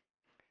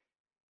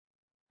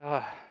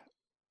 uh,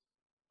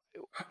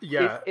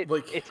 yeah,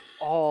 like it's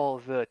all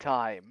the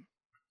time.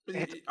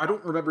 It's I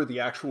don't remember the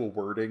actual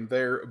wording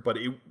there, but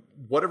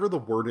whatever the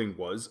wording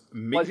was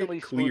made pleasantly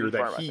it smooth clear and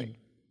that firm, I think.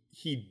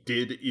 he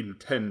did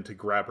intend to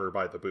grab her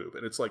by the boob,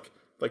 and it's like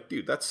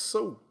dude, that's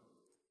so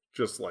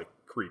just like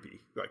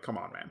creepy. Like, come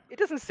on, man. It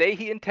doesn't say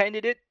he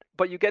intended it,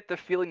 but you get the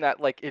feeling that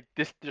like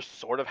this just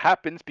sort of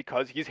happens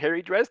because he's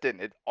Harry Dresden.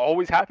 It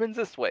always happens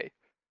this way.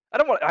 I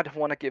don't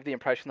want to give the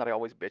impression that I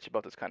always bitch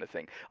about this kind of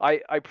thing.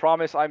 I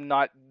promise I'm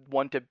not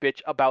one to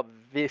bitch about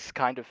this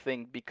kind of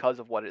thing because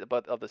of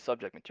about of the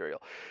subject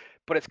material.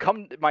 But it's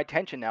come to my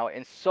attention now,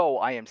 and so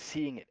I am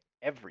seeing it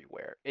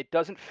everywhere. It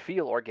doesn't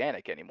feel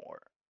organic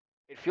anymore.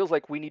 It feels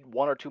like we need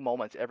one or two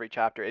moments every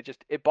chapter.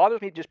 It bothers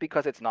me just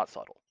because it's not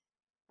subtle.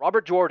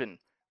 Robert Jordan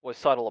was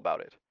subtle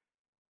about it.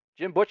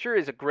 Jim Butcher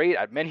is a great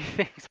at many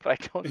things, but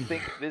I don't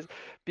think this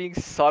being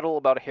subtle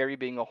about Harry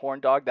being a horn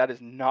dog, that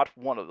is not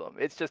one of them.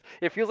 It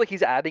feels like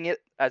he's adding it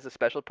as a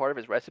special part of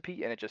his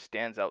recipe, and it just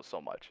stands out so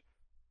much.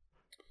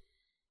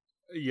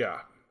 Yeah,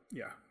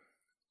 yeah.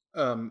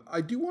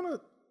 I do want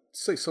to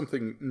say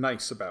something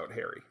nice about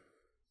Harry.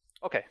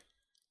 Okay,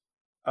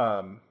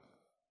 Um,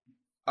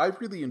 I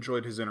really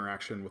enjoyed his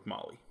interaction with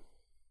Molly.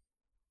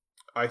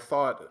 I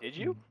thought did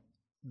you?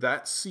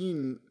 that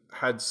scene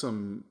had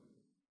some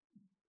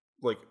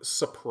like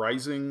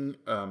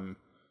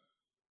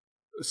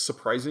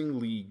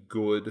surprisingly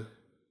good,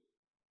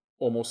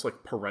 almost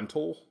like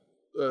parental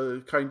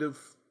kind of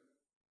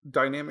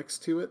dynamics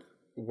to it,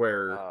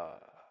 where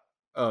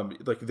Uh,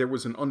 like there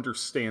was an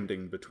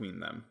understanding between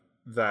them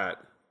that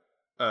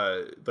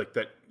like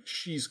that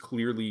she's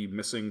clearly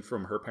missing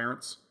from her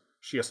parents.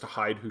 She has to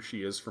hide who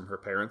she is from her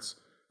parents,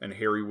 and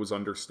Harry was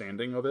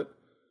understanding of it.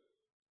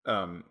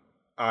 um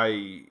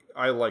I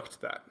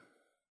liked that.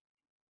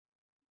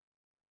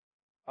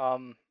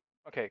 um,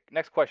 okay.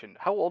 Next question.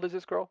 How old is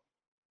this girl?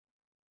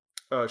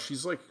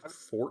 She's like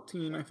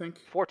 14, I think.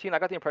 14. I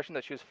got the impression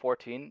that she was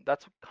 14.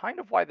 That's kind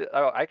of why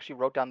I actually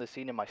wrote down the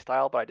scene in my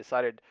style, but I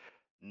decided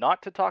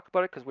not to talk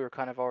about it because we were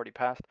kind of already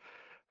past.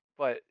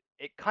 But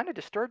it kind of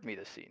disturbed me,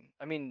 this scene.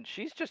 I mean,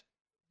 she's just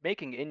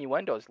making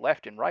innuendos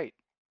left and right,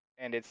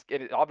 and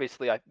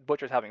obviously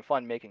Butcher's having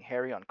fun making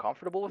Harry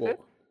uncomfortable with Well, it.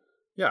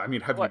 Yeah, I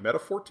mean, have you What? met a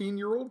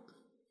 14-year-old?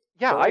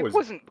 Yeah, They're I always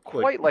wasn't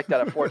like, quite like that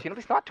at 14, at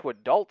least not to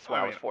adults when I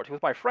I was mean, 14.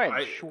 With my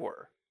friends, I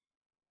sure.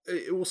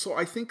 well, so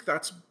I think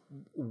that's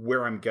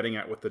where I'm getting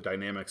at with the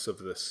dynamics of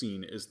this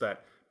scene is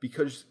that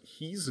because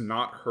he's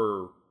not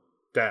her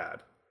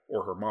dad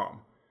or her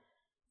mom,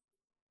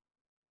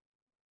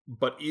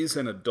 but is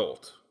an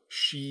adult,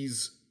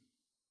 she's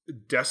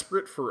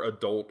desperate for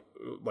adult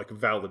like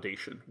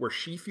validation, where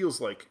she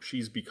feels like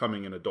she's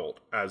becoming an adult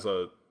as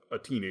a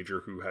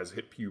teenager who has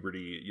hit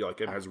puberty,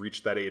 like, and Yeah, has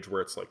reached that age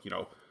where it's like,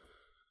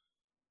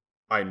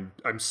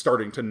 I'm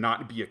starting to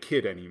not be a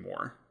kid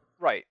anymore.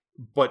 right.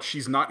 But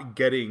she's not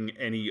getting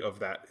any of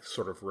that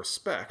sort of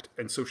respect,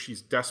 and so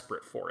she's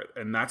desperate for it,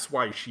 and that's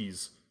why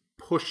she's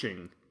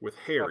pushing with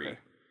Okay. Harry,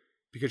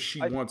 because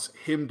she I wants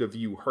him to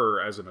view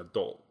her as an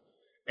adult,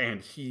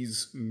 and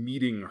he's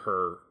meeting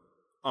her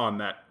on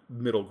that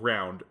middle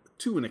ground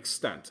to an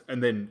extent,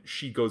 and then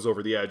she goes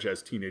over the edge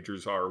as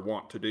teenagers are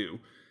wont to do,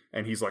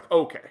 and he's like,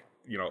 okay,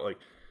 like,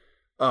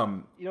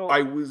 um you know,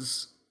 I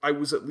was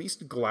at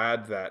least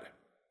glad that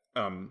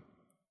um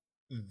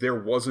there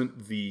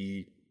wasn't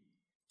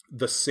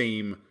the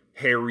same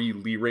Harry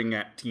leering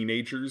at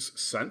teenagers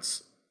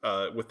sense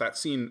with that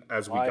scene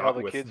as we why all got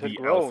the with kids had the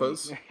grown.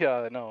 alphas.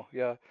 Yeah, I know.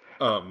 Yeah.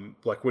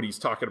 Like when he's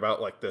talking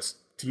about like this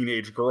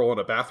teenage girl in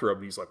a bathrobe,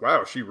 and he's like,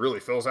 "Wow, she really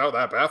fills out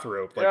that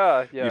bathrobe." Like,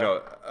 Yeah, you yeah.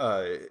 know,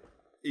 uh,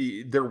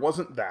 there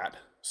wasn't that,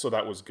 so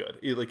that was good.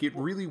 It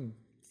Well, really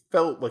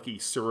felt like a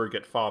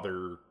surrogate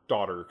father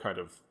daughter kind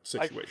of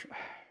I situation.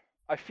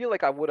 I feel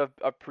like I would have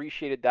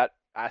appreciated that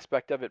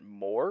aspect of it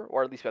more,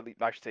 or at least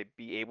I should say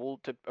be able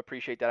to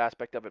appreciate that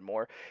aspect of it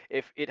more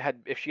if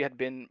she had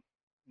been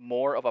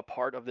more of a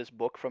part of this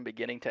book from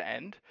beginning to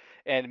end,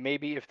 and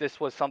maybe if this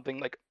was something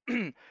like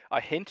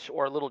a hint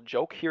or a little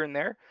joke here and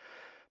there,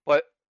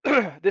 but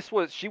this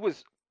was she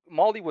was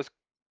Molly was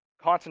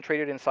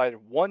concentrated inside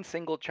one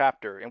single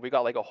chapter, and we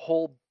got like a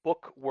whole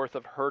book worth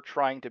of her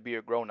trying to be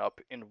a grown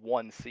up in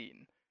one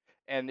scene,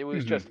 and it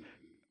was Hmm. just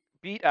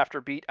beat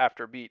after beat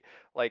after beat.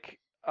 Like,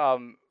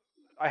 um,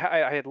 I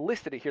had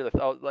listed it here.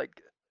 That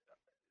like,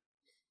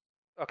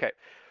 okay,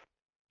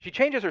 she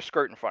changes her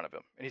skirt in front of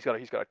him, and he's got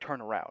to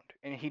turn around,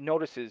 and he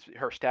notices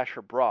her stash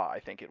her bra, I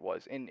think it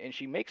was, and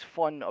she makes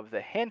fun of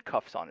the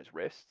handcuffs on his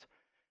wrists.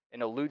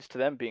 And alludes to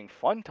them being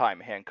fun time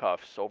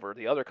handcuffs over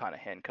the other kind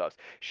of handcuffs.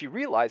 She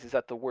realizes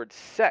that the word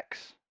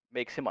sex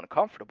makes him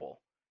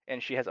uncomfortable,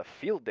 and she has a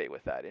field day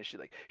with that. And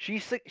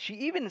she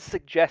even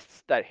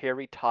suggests that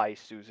Harry tie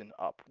Susan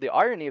up. The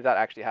irony of that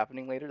actually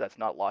happening later, that's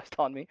not lost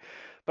on me.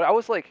 But I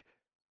was like,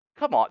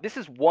 come on, this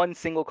is one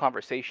single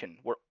conversation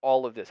where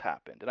all of this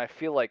happened, and I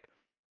feel like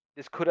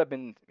this could have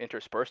been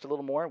interspersed a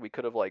little more. We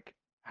could have like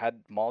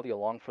had Molly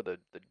along for the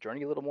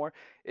journey a little more.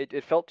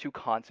 It felt too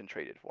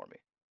concentrated for me.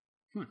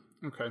 Hmm.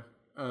 Okay.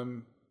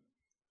 Um,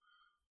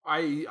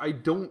 I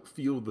don't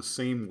feel the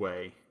same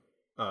way,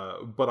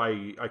 but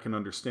I can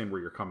understand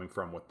where you're coming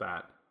from with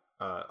that.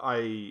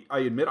 I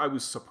admit I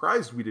was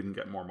surprised we didn't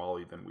get more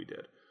Molly than we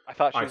did. I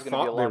thought she I was going to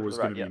be thought there along for the was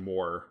going ride. to be Yeah.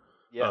 more,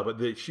 Yeah.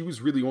 but she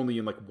was really only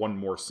in like one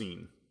more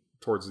scene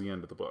towards the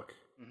end of the book,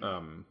 Hmm.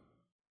 um,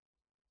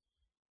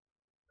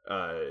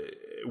 uh,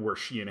 where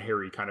she and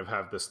Harry kind of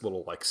have this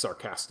little like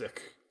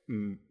sarcastic,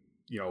 you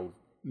know,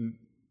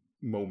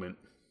 moment.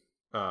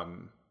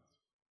 Um,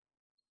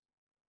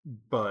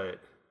 but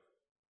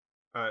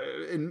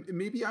and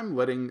maybe I'm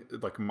letting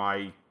like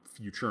my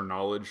future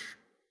knowledge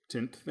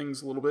tint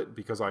things a little bit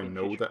because I I mean,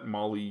 know future. that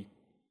Molly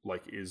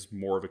like is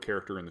more of a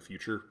character in the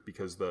future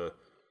because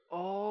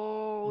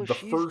Oh, the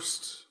she's.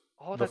 first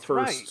Oh, the that's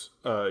right. first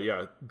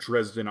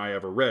Dresden I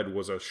ever read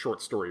was a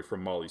short story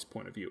from Molly's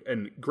point of view.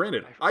 And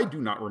granted, I, I do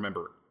not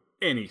remember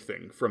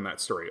anything from that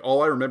story.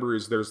 All I remember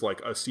is there's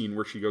like a scene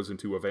where she goes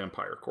into a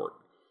vampire court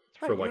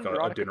that's for right. You like and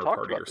a Veronica dinner talked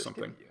party about or this, something.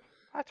 didn't you?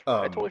 That's right.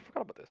 I totally Um,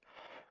 forgot about this.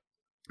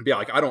 yeah,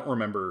 like I don't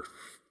remember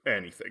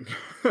anything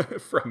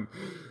from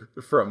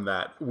from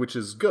that, which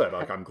is good.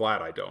 Like I'm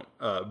glad I don't,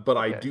 but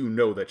I Okay. do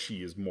know that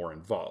she is more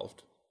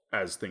involved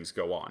as things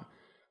go on,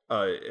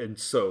 and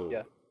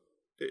Yeah. so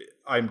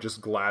I'm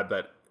just glad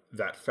that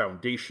that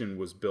foundation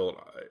was built.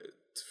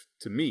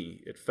 To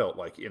me, it felt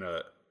like in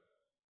a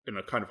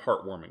kind of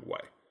heartwarming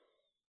way.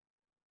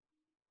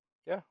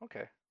 Yeah.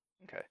 Okay.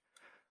 Okay.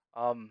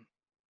 Um,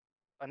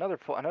 another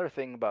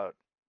thing about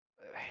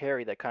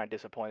Harry that kind of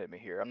disappointed me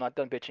here. I'm not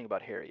done bitching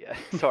about Harry yet.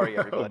 Sorry,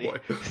 Oh everybody. boy,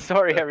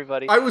 Sorry,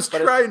 everybody. I was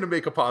But it's trying to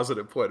make a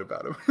positive point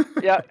about him.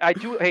 yeah, I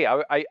do. Hey,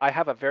 I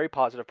have a very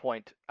positive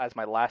point as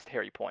my last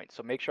Harry point,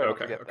 so make sure I don't Okay,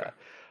 forget okay. that.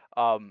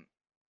 Um,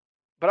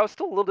 but I was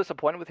still a little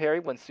disappointed with Harry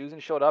when Susan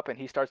showed up and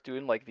he starts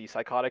doing like the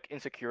psychotic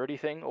insecurity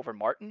thing over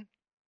Martin.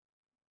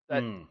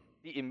 That Mm.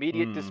 the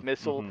immediate Mm.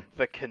 dismissal, Hmm.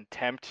 the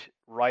contempt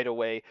right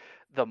away,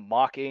 the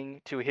mocking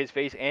to his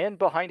face and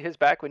behind his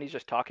back when he's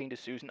just talking to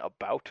Susan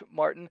about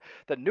Martin,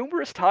 the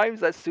numerous times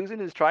that Susan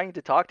is trying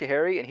to talk to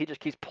Harry and he just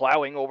keeps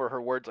plowing over her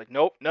words like,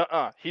 nope,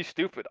 nuh-uh, he's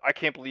stupid. I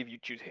can't believe you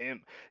choose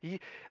him. He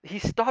he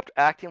stopped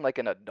acting like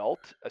an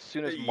adult as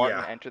soon as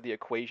Martin Yeah. entered the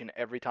equation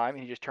every time,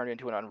 and he just turned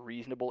into an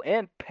unreasonable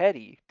and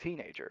petty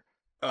teenager.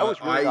 I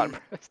was really not I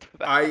impressed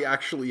with I that.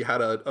 actually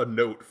had a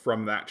note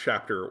from that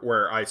chapter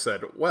where I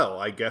said, "Well,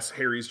 I guess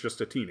Harry's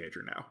just a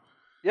teenager now."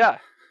 Yeah,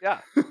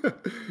 yeah.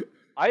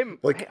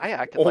 Like I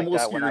acted like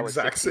that almost when your I was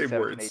exact 16, same 17,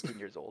 words. 18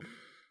 years old.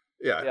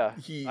 Yeah, Yeah.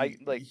 I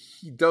like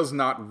he does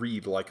not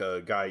read like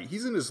a guy.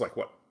 He's in his like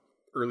what,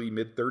 early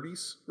mid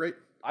 30s, right?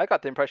 I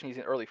got the impression he's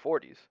in early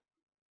 40s,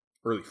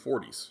 Early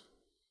 40s.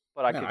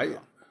 but I Man, could be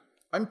wrong.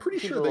 I'm He pretty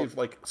seems sure a little they've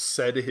like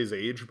said his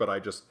age, but I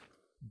just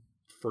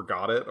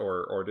forgot it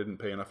or didn't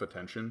pay enough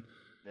attention.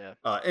 yeah.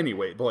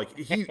 Anyway, but like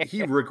he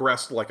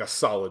regressed like a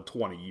solid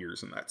 20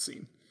 years in that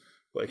scene.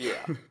 Like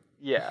Yeah.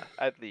 Yeah,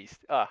 at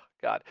least. Oh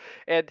god.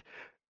 And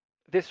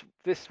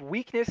this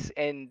weakness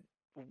and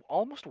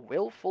almost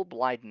willful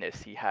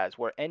blindness he has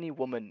where any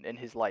woman in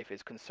his life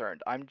is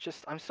concerned. I'm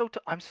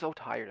so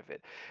tired of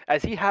it.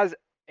 As he has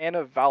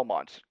Anna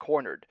Valmont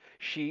cornered,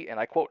 she, and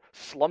I quote,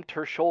 slumped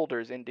her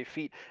shoulders in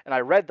defeat. And I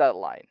read that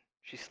line.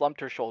 She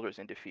slumped her shoulders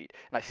in defeat.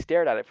 And I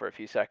stared at it for a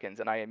few seconds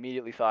and I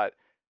immediately thought,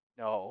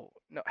 no,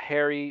 no,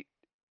 Harry,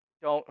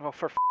 don't, oh,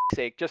 for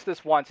sake, just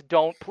this once,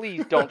 don't,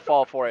 please don't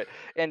fall for it.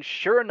 And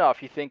sure enough,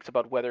 he thinks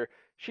about whether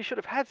she should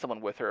have had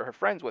someone with her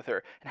friends with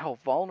her, and how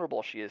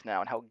vulnerable she is now,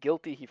 and how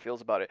guilty he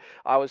feels about it.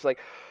 I was like,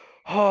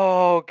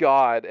 oh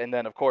God. And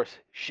then, of course,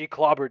 she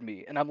clobbered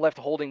me, and I'm left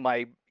holding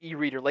my e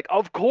reader, like,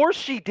 of course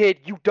she did,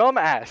 you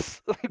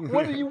dumbass. Like,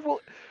 what are you,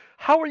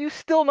 how are you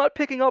still not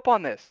picking up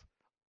on this?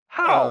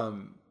 How?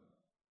 um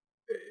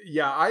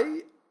yeah,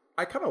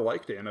 I kind of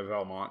liked Anna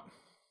Valmont.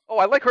 Oh,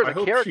 I like her as I a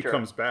hope she character.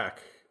 comes back.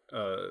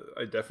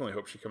 I definitely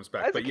hope she comes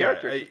back. As a But yeah,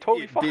 character, she's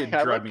totally it fine. did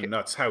I drive like me it.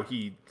 nuts how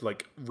he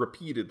like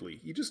repeatedly.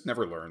 He just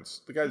never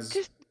learns. He just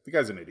The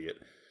guy's an idiot.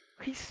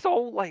 He's so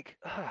like.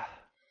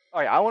 All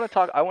right, I want to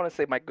talk. I want to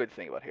say my good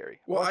thing about Harry.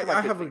 I Well, want to say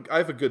my good thing. I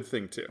have a good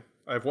thing too.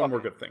 I have one more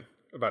Okay, good thing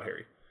about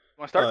Harry.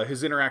 want to start?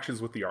 His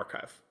interactions with the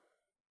archive.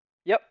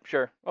 Yep,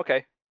 sure.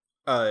 Okay.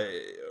 Uh,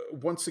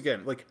 Once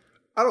again, like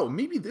I don't know,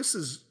 maybe this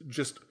is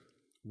just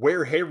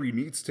where Harry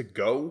needs to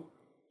go.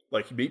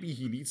 Like maybe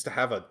he needs to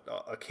have a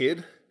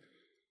kid,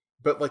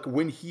 but like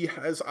when he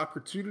has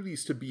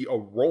opportunities to be a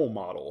role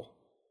model,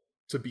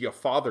 to be a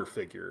father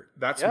figure,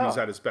 that's when he's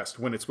Yeah. at his best.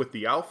 When it's with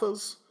the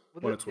alphas,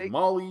 Well, when it's with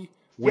Molly,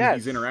 when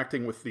he's yes.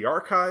 interacting with the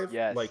archive,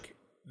 Yes. like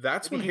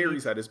that's Maybe when he Harry's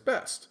needs. at his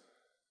best.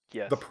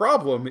 Yes. The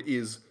problem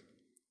is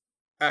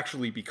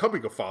actually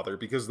becoming a father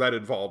because that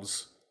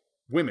involves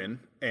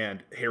women,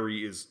 and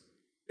Harry is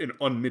an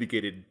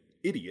unmitigated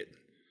idiot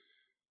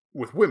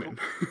with women.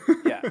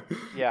 Yeah.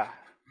 Yeah.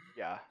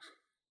 Yeah.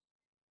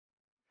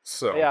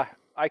 So, Yeah.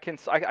 I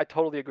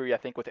totally agree. I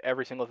think with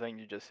every single thing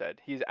you just said,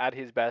 he's at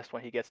his best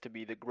when he gets to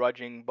be the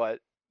grudging but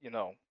you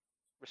know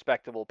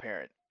respectable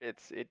parent.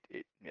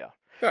 Yeah.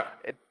 yeah.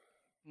 It,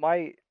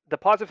 the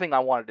positive thing I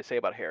wanted to say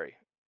about Harry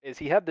is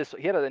he had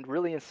a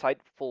really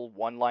insightful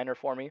one liner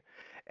for me,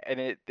 and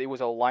it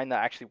was a line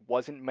that actually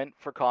wasn't meant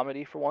for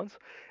comedy for once,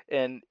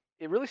 and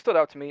it really stood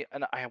out to me.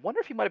 And I wonder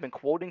if he might have been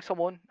quoting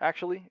someone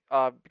actually,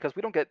 because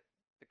we don't get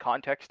the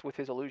context with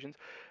his allusions,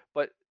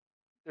 but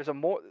there's a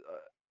more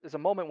there's a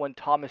moment when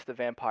Thomas the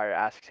vampire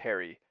asks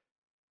Harry,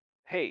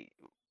 "Hey,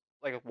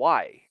 like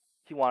why?"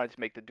 He wanted to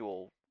make the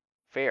duel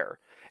fair,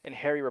 and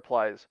Harry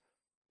replies,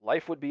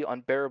 "Life would be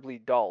unbearably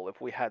dull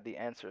if we had the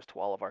answers to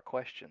all of our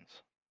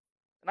questions."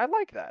 And I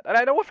like that. And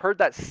I know I've heard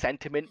that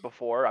sentiment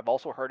before. I've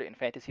also heard it in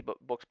fantasy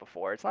books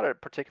before. It's not a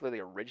particularly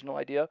original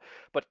idea,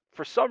 but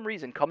for some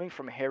reason, coming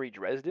from Harry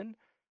Dresden,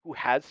 who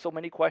has so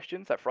many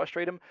questions that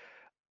frustrate him,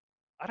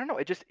 I don't know.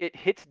 It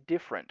hits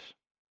different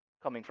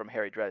coming from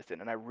Harry Dresden,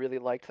 and I really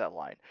liked that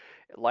line.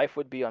 Life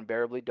would be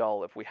unbearably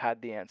dull if we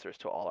had the answers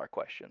to all our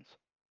questions.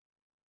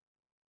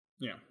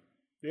 Yeah.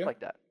 I Yeah. like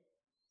that.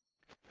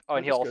 Oh,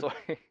 and That he is good. also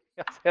he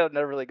had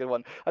another really good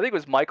one. I think it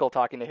was Michael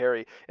talking to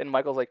Harry, and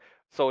Michael's like,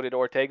 "So did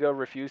Ortega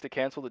refuse to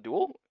cancel the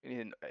duel?"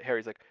 And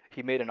Harry's like,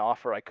 "He made an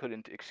offer I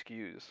couldn't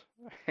excuse."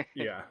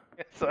 Yeah.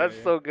 So Yeah, that's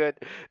yeah. so good.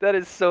 That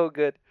is so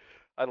good.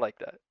 I like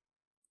that.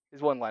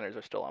 His one-liners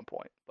are still on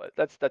point, but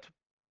that's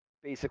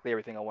basically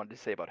everything I wanted to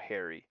say about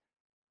Harry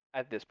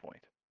at this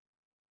point.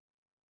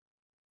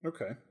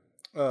 Okay.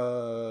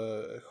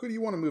 Who do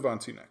you want to move on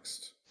to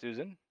next?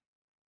 Susan,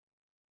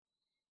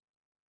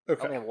 I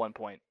Okay. only have one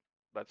point.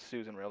 That's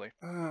Susan, really.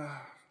 Uh,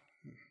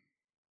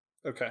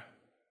 okay.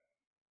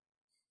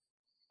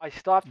 I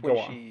stopped Go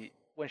on.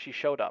 when she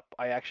showed up.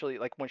 I actually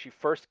like when she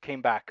first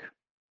came back.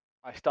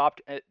 I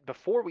stopped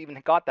before we even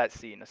got that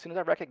scene. As soon as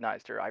I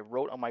recognized her, I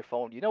wrote on my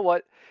phone, "You know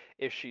what?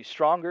 If she's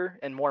stronger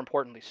and more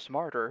importantly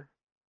smarter,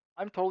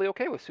 I'm totally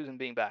okay with Susan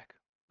being back."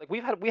 Like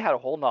we had a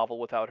whole novel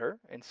without her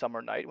in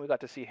Summer Night. We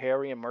got to see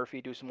Harry and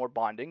Murphy do some more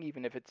bonding,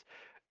 even if it's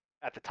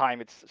at the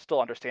time it's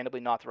still understandably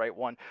not the right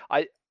one.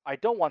 I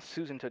don't want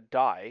Susan to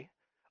die.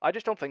 I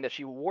just don't think that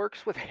she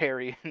works with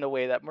Harry in the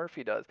way that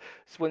Murphy does.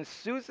 So when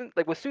Susan,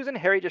 like with Susan,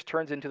 Harry just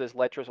turns into this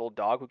lecherous old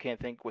dog who can't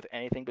think with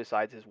anything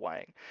besides his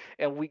wang,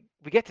 and we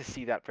get to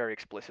see that very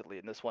explicitly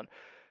in this one.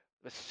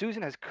 But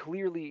Susan has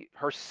clearly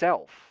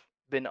herself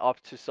been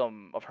up to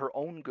some of her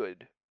own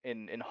good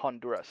in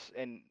Honduras,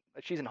 and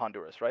she's in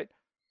Honduras, right?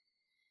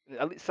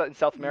 At least in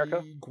South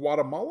America.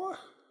 Guatemala?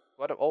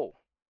 What? Oh.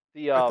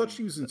 The I thought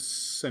she was in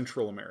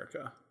Central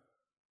America.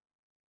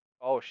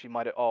 oh, she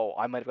might have. Oh,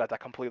 I might have got that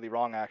completely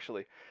wrong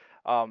actually.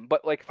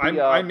 But like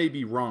I may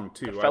be wrong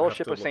the too. I'd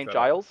have Fellowship to of look Saint that up.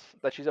 Giles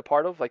that she's a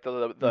part of, like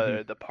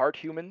Hmm. the part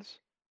humans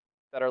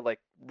that are like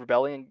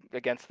rebelling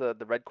against the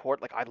Red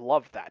Court. Like I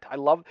love that.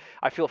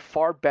 I feel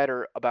far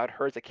better about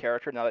her as a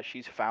character now that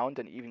she's found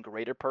an even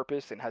greater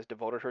purpose and has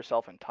devoted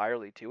herself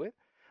entirely to it.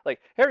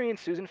 Like Harry and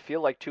Susan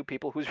feel like two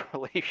people whose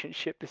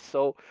relationship is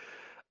so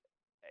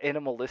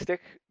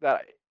animalistic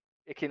that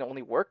it can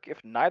only work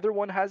if neither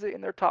one has it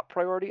in their top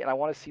priority, and I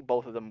want to see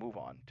both of them move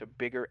on to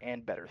bigger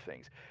and better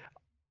things.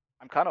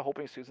 I'm kind of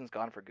hoping Susan's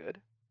gone for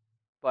good,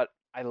 but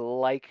I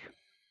like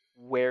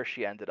where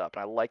she ended up,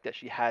 and I like that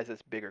she has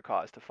this bigger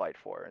cause to fight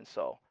for, and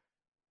so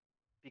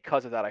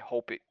because of that, I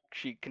hope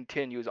she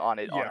continues on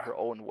it on Yeah. her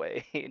own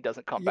way and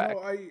doesn't come You know, back.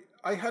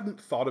 I hadn't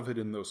thought of it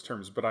in those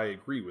terms, but I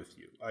agree with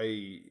you.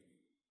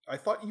 I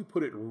thought you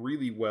put it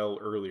really well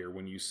earlier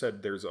when you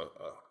said there's a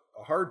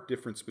hard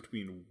difference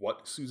between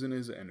what Susan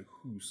is and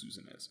who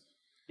Susan is.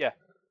 Yeah,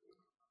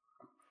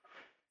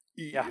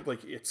 yeah.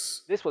 Like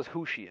it's This was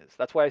who she is.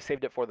 That's why I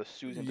saved it for the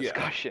Susan yeah.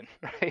 discussion,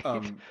 right?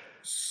 Um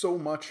so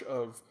much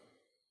of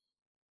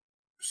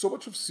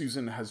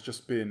Susan has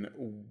just been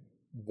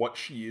what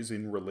she is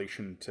in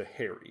relation to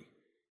Harry.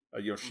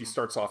 She Mhm.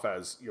 starts off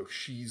as,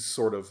 she's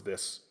sort of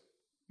this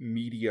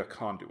media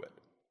conduit.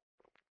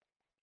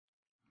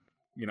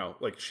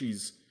 Like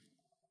she's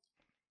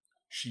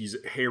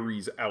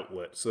Harry's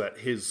outlet so that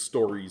his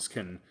stories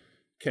can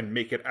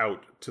make it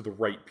out to the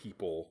right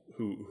people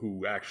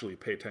who actually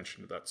pay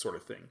attention to that sort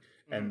of thing.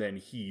 And Mhm. then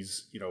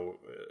he's,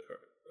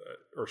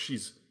 or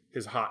she's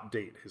his hot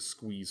date, his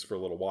squeeze for a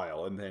little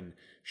while, and then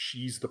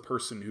she's the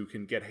person who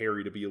can get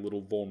Harry to be a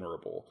little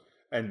vulnerable.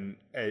 And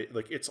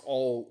like it's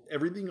all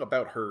everything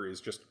about her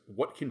is just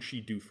what can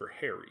she do for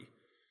Harry?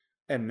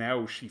 And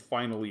now she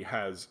finally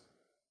has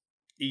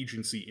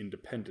agency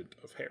independent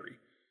of Harry.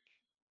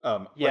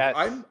 Like Yes,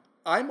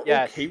 I'm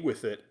okay yes.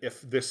 with it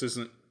if this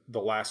isn't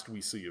the last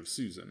we see of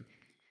Susan,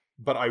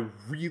 but I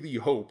really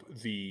hope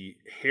the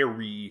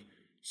Harry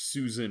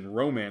Susan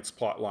romance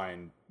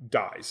plotline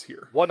dies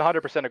here.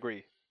 100%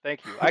 agree.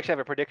 Thank you. I actually have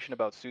a prediction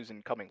about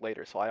Susan coming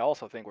later, so I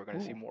also think we're going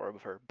to see Ooh, more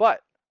of her.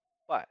 But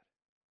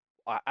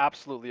I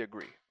absolutely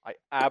agree. I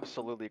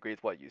absolutely agree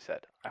with what you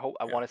said. I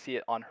yeah, want to see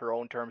it on her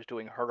own terms,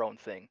 doing her own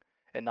thing,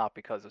 and not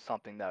because of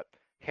something that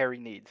Harry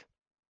needs.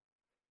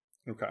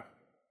 okay.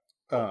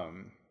 Cool.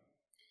 Um,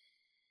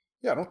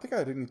 yeah, I don't think I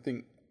had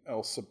anything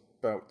else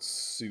about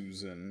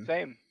Susan.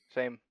 Same.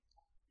 Same.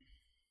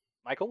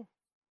 Michael.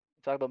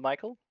 Talk about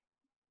Michael,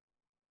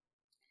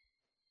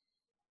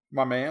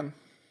 My man.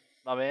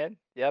 my man.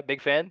 Yeah,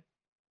 big fan.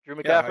 Drew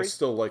Yeah, McCaffrey.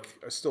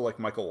 I still like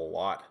Michael a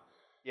lot.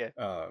 Yeah.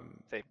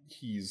 Um, Same.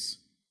 he's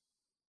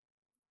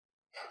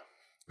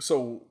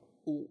so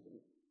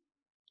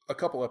a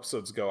couple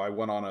episodes ago, I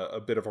went on a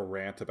bit of a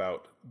rant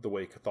about the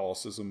way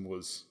Catholicism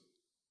was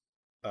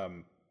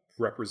um,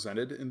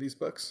 represented in these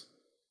books,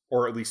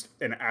 or at least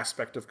an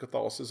aspect of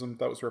Catholicism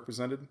that was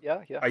represented.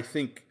 Yeah. Yeah. I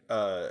think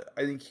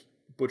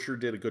Butcher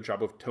did a good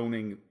job of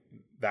toning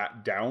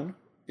that down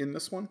in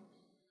this one,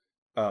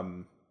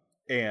 um,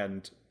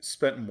 and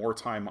spent more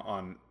time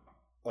on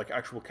like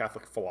actual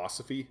Catholic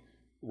philosophy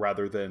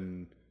rather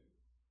than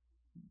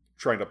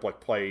trying to like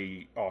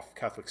play off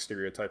Catholic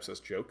stereotypes as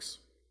jokes.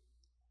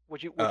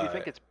 Would you Uh,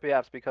 think it's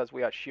perhaps because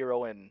we got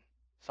Shiro and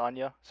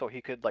Sanya, so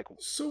he could like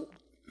so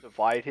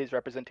divide his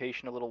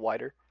representation a little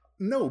wider?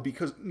 no,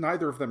 because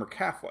neither of them are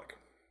Catholic.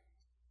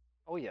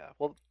 Oh yeah.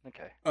 Well,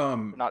 okay. They're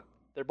Um, not.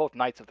 They're both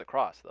Knights of the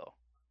Cross, though.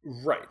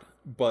 right,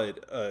 but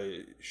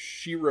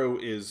Shiro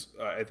is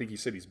I think he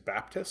said he's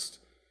Baptist.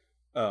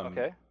 Um,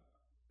 Okay.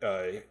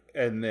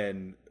 and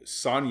then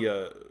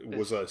Sanya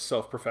was Is a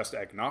self-professed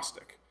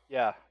agnostic,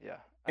 Yeah, yeah.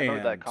 I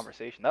remember that and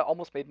conversation. That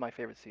almost made my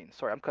favorite scene.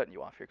 Sorry, I'm cutting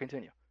you off here.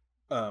 Continue.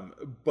 um,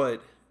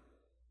 but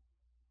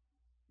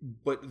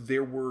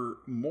there were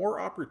more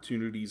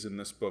opportunities in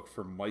this book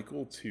for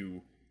Michael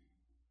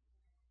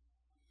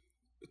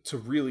to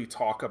really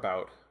talk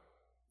about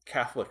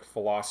Catholic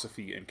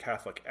philosophy and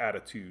Catholic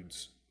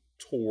attitudes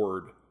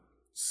toward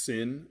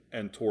sin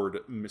and toward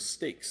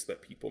mistakes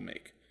that people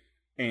make,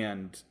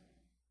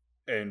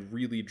 and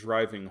really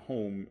driving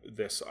home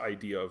this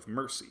idea of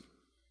mercy,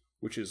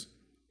 which is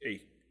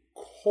a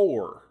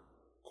core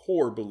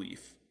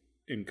belief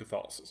in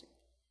Catholicism.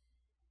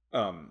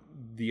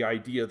 The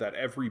idea that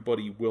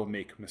everybody will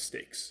make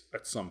mistakes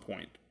at some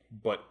point,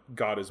 but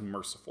God is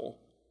merciful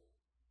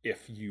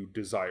if you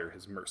desire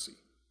His mercy,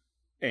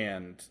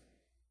 and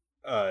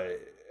uh,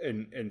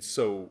 and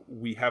so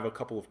we have a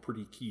couple of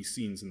pretty key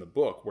scenes in the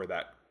book where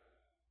that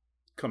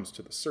comes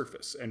to the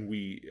surface, and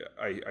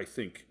I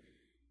think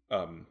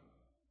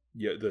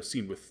yeah, the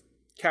scene with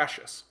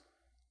Cassius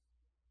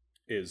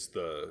is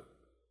the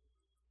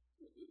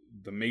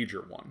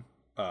major one.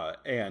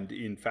 And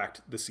in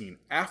fact, the scene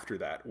after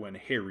that, when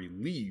Harry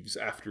leaves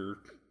after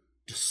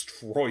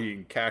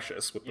destroying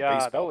Cassius with the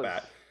Yeah, that baseball was.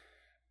 bat,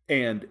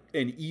 and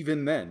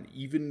even then,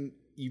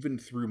 even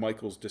through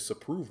Michael's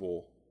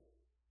disapproval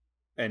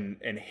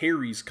and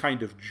Harry's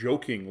kind of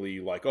jokingly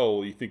like,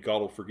 "Oh, you think God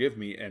will forgive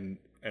me?" And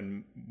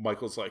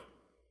Michael's like,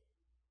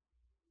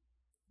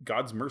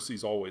 "God's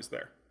mercy's always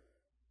there,"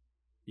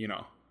 you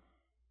know.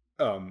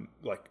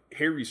 Like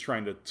Harry's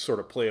trying to sort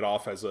of play it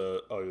off as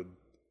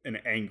an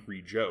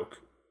angry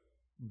joke,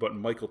 but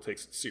Michael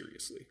takes it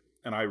seriously,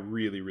 and I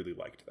really really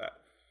liked that.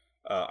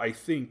 I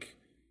think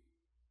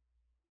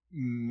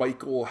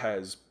Michael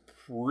has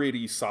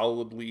pretty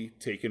solidly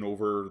taken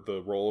over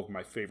the role of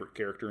my favorite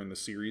character in the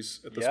series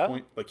at this Yeah,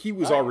 point. Like he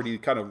was nice. already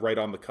kind of right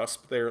on the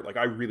cusp there. Like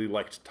I really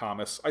liked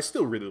Thomas. I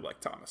still really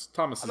like Thomas.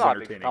 Thomas I'm is not a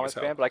big entertaining as Thomas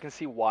hell. fan, but I can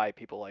see why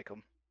people like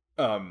him.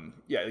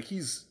 Yeah, like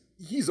he's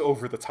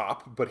over the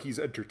top, but he's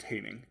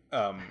entertaining.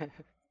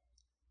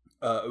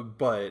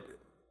 But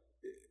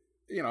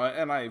you know,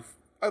 and I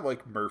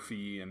like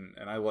Murphy, and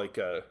I like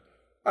I, don't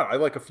know, I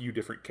like a few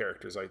different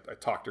characters. I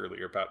talked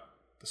earlier about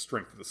the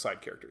strength of the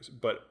side characters,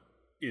 but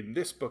in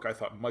this book, I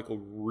thought Michael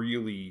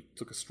really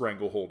took a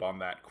stranglehold on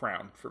that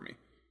crown for me.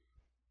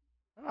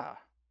 Ah,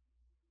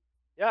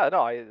 yeah,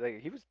 no,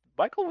 he was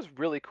Michael was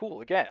really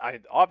cool. Again, I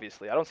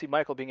don't see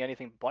Michael being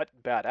anything but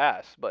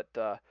badass, but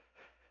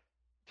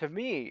to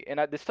me, and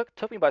this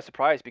took me by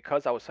surprise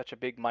because I was such a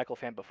big Michael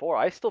fan before.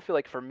 I still feel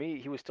like for me,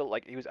 he was still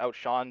like he was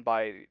outshone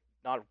by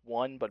not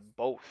one but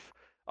both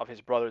of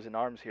his brothers in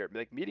arms here.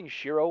 Like meeting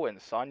Shiro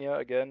and Sonya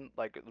again,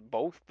 like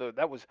both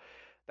that was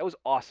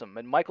awesome.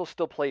 And Michael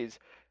still plays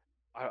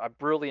a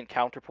brilliant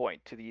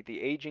counterpoint to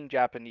the aging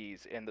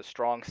Japanese and the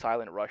strong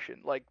silent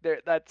Russian. Like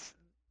that's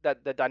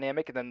that the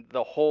dynamic, and then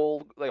the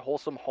whole like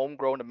wholesome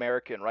homegrown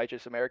American,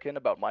 righteous American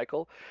about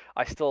Michael.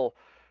 I still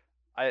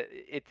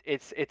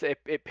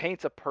it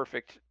paints a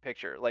perfect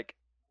picture. Like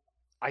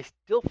I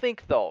still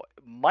think though,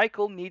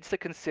 Michael needs to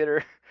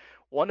consider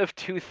one of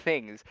two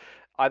things: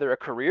 either a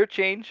career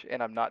change,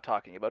 and I'm not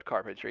talking about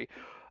carpentry,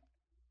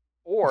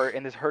 or,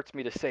 and this hurts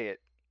me to say it,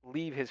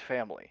 leave his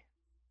family.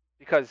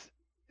 Because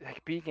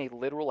like being a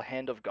literal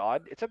hand of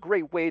God, it's a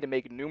great way to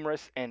make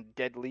numerous and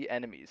deadly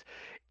enemies.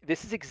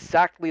 This is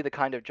exactly the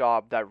kind of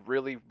job that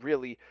really,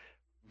 really,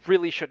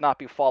 really should not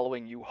be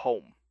following you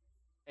home.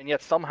 And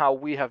yet somehow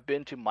we have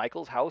been to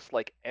Michael's house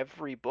like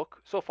every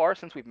book so far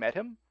since we've met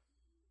him.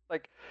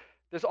 Like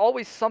there's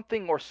always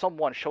something or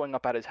someone showing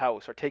up at his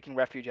house or taking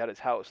refuge at his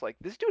house. Like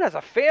this dude has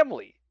a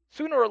family.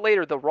 Sooner or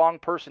later, the wrong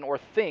person or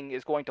thing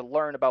is going to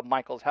learn about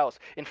Michael's house.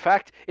 In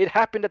fact, it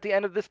happened at the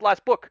end of this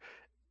last book.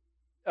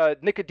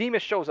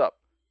 Nicodemus shows up.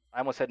 I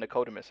almost said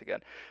Nicodemus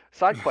again.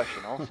 Side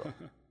question also,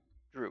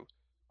 Drew.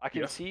 I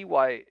can Yes. see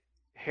why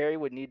Harry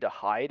would need to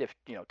hide if,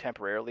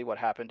 temporarily what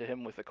happened to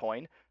him with the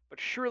coin, but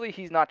surely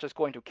he's not just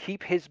going to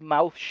keep his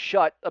mouth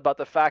shut about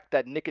the fact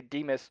that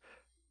Nicodemus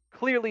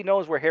clearly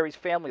knows where Harry's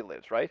family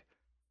lives, right?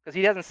 Because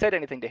he hasn't said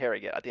anything to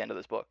Harry yet at the end of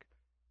this book.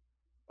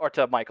 Or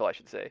to Michael, I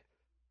should say.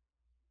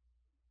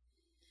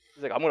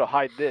 He's like, I'm going to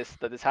hide this,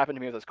 that this happened to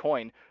me with this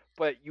coin,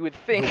 but you would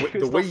think he would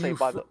The still way say,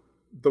 by the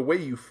the way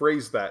you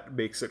phrase that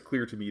makes it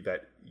clear to me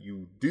that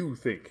you do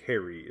think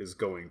Harry is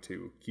going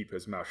to keep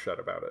his mouth shut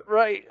about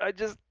right,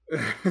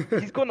 it.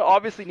 he's going to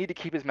obviously need to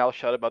keep his mouth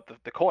shut about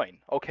the coin.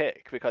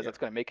 Okay, because Yeah. that's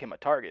going to make him a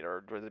target,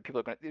 or the people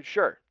are going to.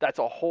 Sure, that's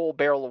a whole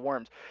barrel of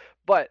worms,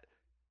 but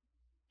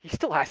he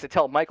still has to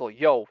tell Michael,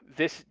 "Yo,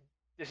 this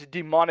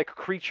demonic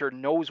creature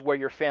knows where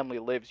your family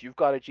lives. You've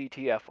got a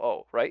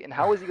GTFO, right?" And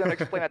how is he going to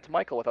explain that to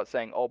Michael without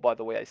saying, "Oh, by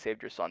the way, I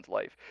saved your son's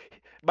life"?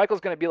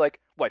 Michael's going to be like,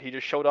 "What? He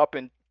just showed up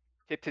and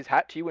tipped his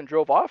hat to you and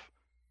drove off?"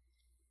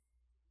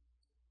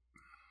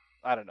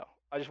 I don't know.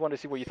 I just wanted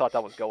to see where you thought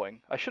that was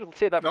going. I should have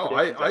saved that for No,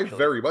 predictions, I actually.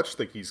 very much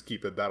think he's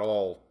keeping that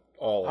all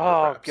under Oh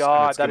wraps,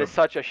 and God, it's that gonna is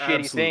such a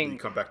shitty absolutely thing.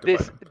 come back to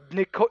bite This him.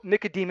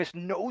 Nicodemus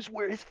knows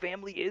where his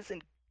family is,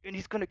 and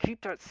he's gonna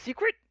keep that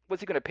secret. Was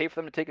he gonna pay for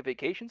them to take a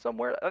vacation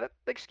somewhere? That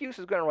excuse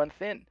is gonna run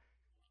thin.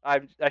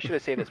 I should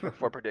have saved this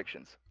for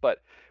predictions,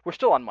 but we're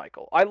still on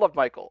Michael. I love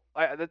Michael.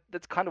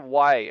 That's kind of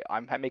why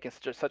I'm making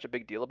such a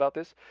big deal about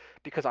this,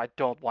 because I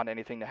don't want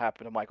anything to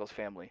happen to Michael's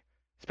family,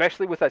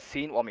 especially with that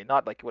scene. Well, I mean,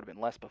 not like it would have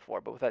been less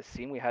before, but with that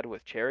scene we had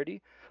with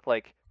Charity,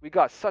 like we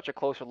got such a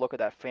closer look at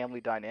that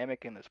family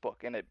dynamic in this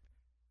book, and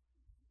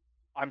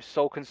I'm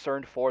so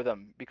concerned for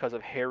them because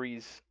of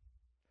Harry's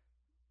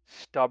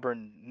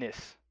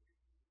stubbornness.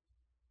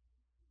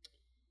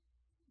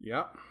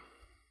 Yeah,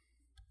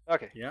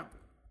 Okay, yeah.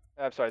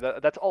 I'm sorry.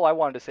 That's all I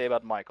wanted to say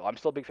about Michael. I'm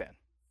still a big fan.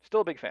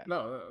 Still a big fan.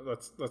 No,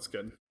 that's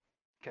good.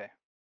 Okay.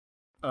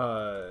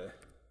 Uh,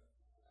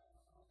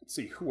 let's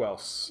see who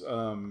else.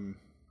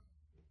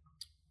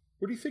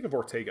 What do you think of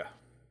Ortega?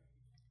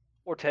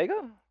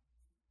 Ortega?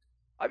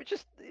 I was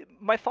just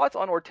my thoughts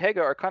on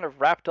Ortega are kind of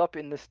wrapped up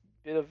in this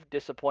bit of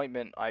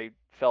disappointment I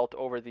felt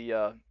over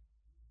the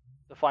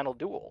final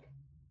duel.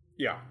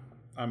 Yeah,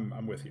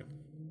 I'm with you.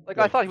 Like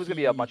I Like thought he was gonna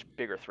be a much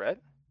bigger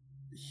threat.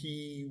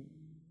 he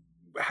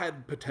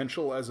had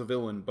potential as a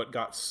villain, but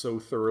got so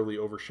thoroughly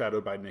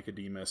overshadowed by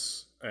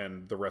Nicodemus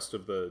and the rest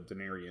of the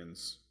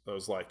Denarians. I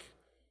was like,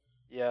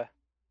 Yeah.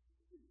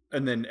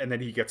 and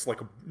then he gets like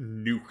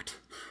nuked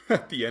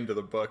at the end of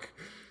the book.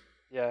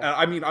 Yeah. And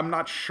I mean, I'm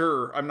not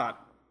sure. I'm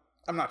not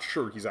I'm not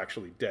sure he's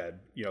actually dead.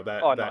 You know,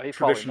 Oh no, that he's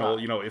probably traditional,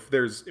 not. you know, if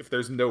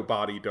there's no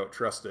body, don't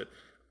trust it.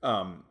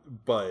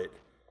 But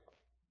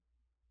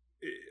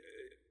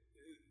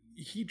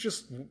he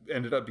just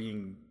ended up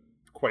being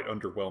quite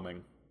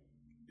underwhelming,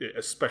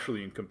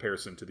 especially in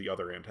comparison to the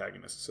other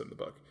antagonists in the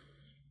book.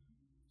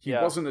 He Yeah.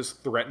 wasn't as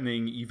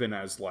threatening even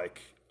as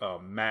like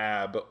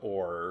Mab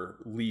or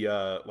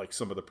Leah, like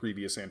some of the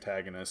previous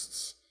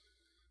antagonists.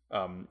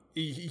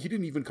 He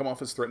didn't even come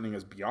off as threatening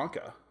as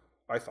Bianca,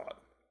 I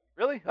thought.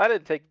 Really? I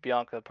didn't take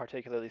Bianca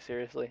particularly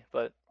seriously,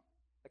 but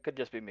it could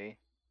just be me.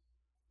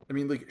 I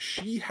mean, like,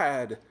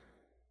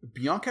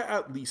 Bianca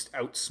at least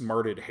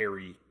outsmarted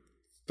Harry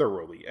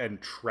thoroughly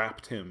and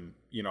trapped him,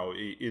 you know,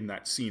 in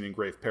that scene in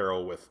Grave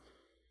Peril with,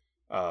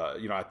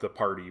 you know, at the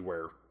party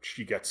where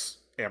she gets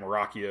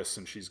Amarachius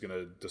and she's going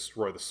to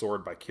destroy the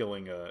sword by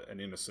killing an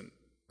innocent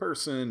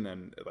person,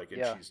 and like,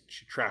 and Yeah.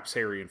 she traps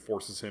Harry and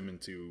forces him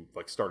into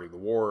like starting the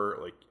war,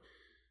 like,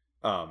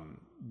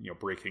 you know,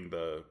 breaking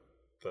the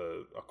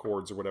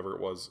accords or whatever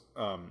it was.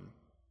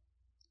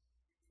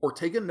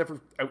 Ortega never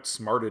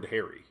outsmarted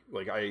Harry.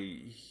 Like,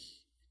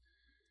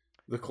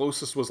 the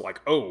closest was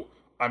like, oh,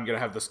 I'm gonna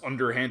have this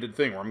underhanded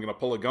thing where I'm gonna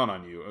pull a gun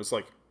on you. It was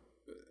like,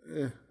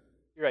 eh.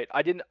 You're right.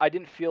 I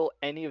didn't feel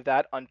any of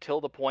that until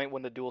the point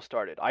when the duel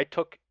started. I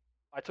took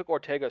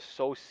Ortega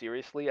so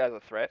seriously as a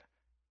threat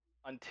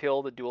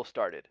until the duel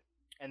started.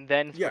 And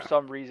then for Yeah,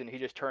 some reason he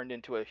just turned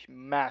into a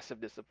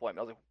massive disappointment.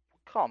 I was like,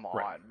 "Come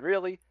right, on,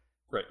 really?"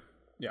 right,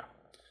 yeah.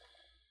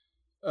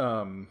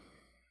 Um,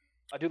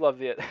 I do love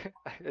the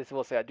I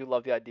will say I do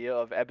love the idea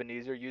of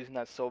Ebenezer using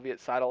that Soviet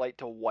satellite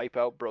to wipe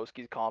out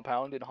Broski's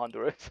compound in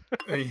Honduras.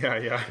 yeah,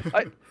 yeah.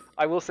 I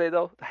I will say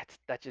though,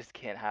 that just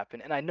can't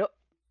happen. And I know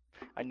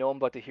I'm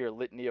about to hear a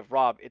litany of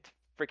Rob. It's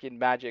freaking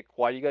magic.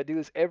 Why do you gotta do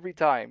this every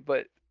time?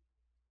 But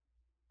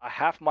a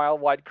half-mile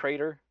wide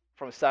crater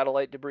from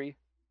satellite debris.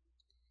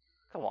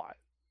 Come on,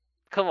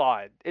 come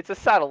on. It's a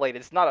satellite.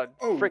 It's not a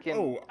Oh, freaking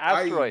oh,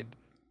 asteroid.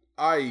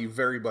 I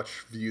very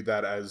much view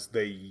that as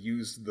they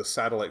used the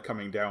satellite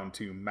coming down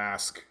to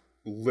mask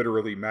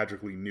literally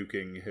magically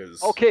nuking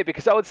his. Okay,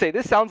 because I would say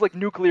this sounds like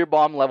nuclear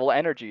bomb level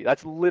energy.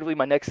 That's literally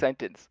my next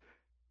sentence.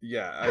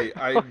 Yeah,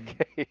 I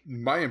Okay.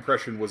 my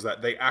impression was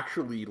that they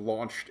actually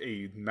launched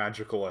a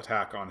magical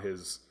attack on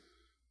his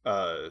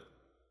uh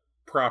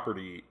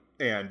property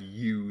and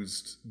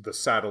used the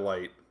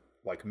satellite,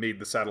 like made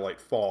the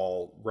satellite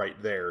fall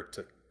right there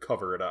to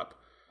cover it up.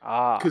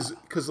 Cuz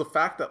Ah. cuz the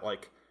fact that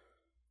like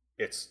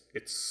it's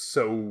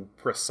so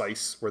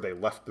precise where they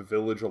left the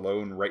village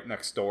alone right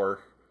next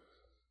door,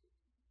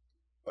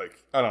 like,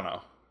 I don't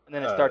know. And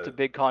then it starts Uh a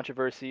big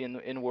controversy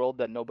in world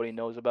that nobody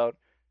knows about.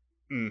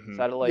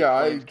 Satellite yeah,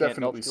 I flames can't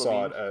melt definitely steel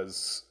saw it beams.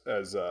 as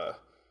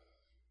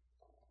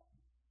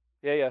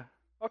Yeah, yeah.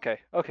 Okay,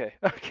 okay,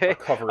 a okay.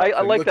 cover I, up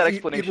I thing. like Like, that it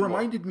explanation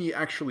more. reminded me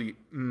actually.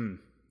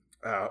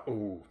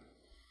 Oh,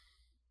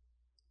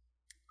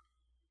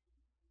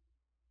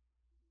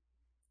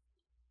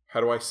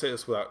 how do I say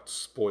this without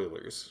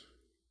spoilers?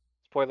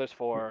 Spoilers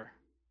for.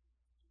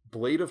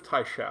 Blade of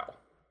Taishal.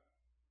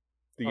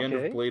 The end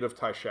of Okay. Blade of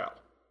Taishal,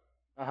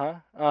 Uh huh.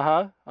 Uh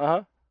huh. Uh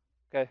huh.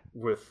 Okay.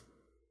 with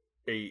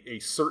a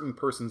certain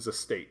person's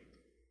estate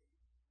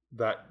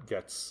that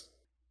gets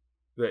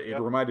that. It Yep.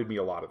 reminded me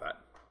a lot of that.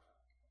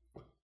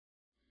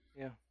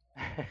 Yeah.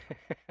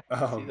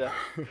 I see Um, that.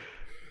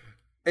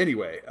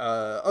 anyway,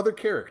 other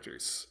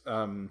characters.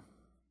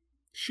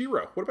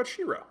 Shiro. What about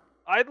Shiro?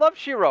 I love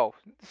Shiro.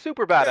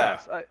 Super Yeah,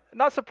 badass.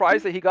 Not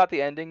surprised he. that he got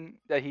the ending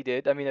that he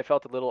did. I mean, it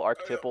felt a little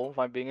archetypal, if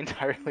I'm being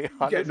entirely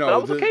Yeah, honest, but I no.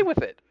 was okay with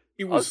it.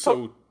 It I was was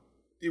so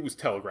it was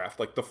telegraphed.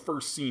 Like, the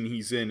first scene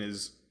he's in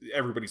is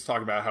everybody's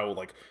talking about how,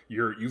 like,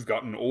 you've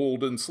gotten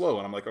old and slow,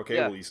 and I'm like, okay,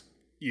 yeah. well,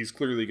 he's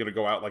clearly gonna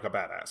go out like a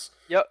badass.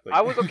 Yep, Like,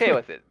 I was okay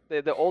with it.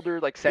 The older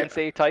like yeah,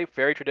 sensei type,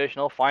 very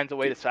traditional, finds a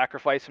way to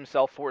sacrifice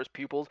himself for his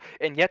pupils,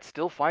 and yet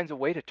still finds a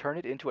way to turn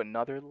it into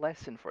another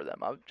lesson for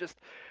them.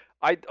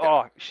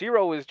 yeah.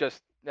 Shiro is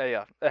just yeah,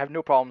 yeah. I have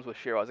no problems with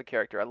Shiro as a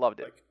character. I loved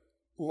it. Like,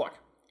 look,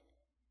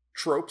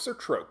 tropes are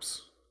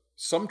tropes.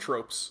 Some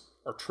tropes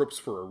are tropes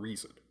for a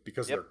reason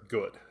because Yep, they're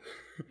good.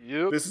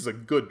 yep. This is a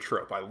good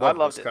trope. I I love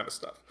loved this it. kind of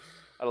stuff.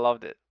 I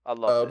loved it. I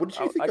loved it. What did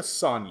you think of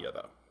Sonya,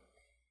 though?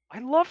 I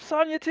love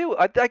Sonya too.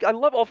 I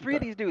love all three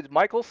of Okay. these dudes: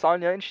 Michael,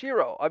 Sonya, and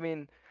Shiro. I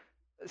mean,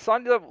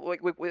 Sonya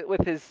like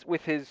with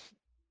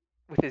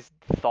his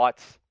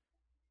thoughts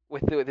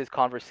with his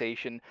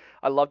conversation.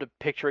 I loved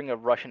picturing a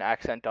Russian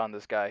accent on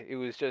this guy. It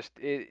was just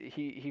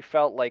he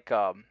felt like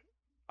a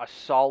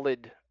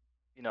solid,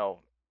 you know,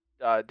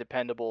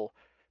 dependable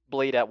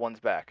blade at one's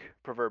back,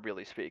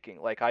 proverbially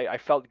speaking. Like I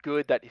felt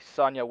good that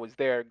Sonya was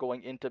there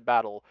going into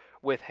battle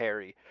with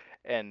Harry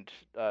and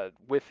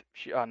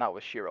not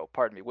with Shiro,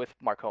 pardon me, with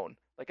Marcone.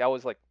 Like I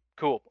was like,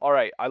 cool, all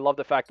right. I love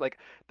the fact like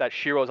that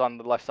Shiro's on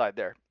the left side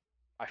there.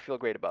 I feel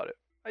great about it.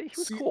 He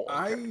was See, cool as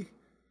a character.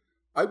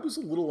 I was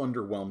a little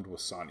underwhelmed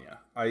with Sonya.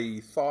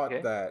 I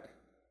thought Okay. that,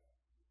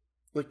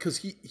 like, because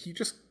he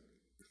just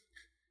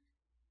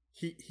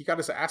he got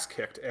his ass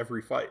kicked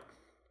every fight.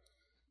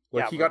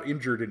 Like, Yeah, he but got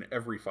injured in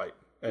every fight.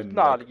 He's And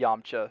not like, a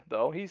Yamcha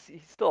though. He's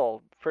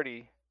still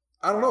pretty.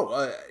 I don't know.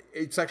 Um,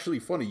 It's actually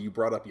funny you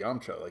brought up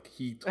Yamcha. Like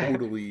he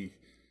totally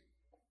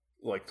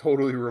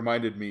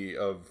reminded me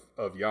of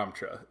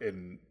Yamcha,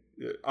 and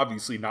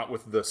obviously not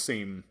with the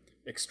same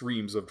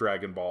extremes of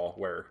Dragon Ball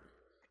where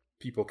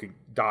people can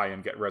die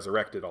and get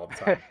resurrected all the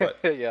time,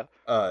 yeah.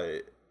 uh,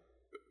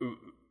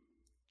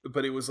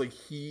 but it was like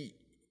he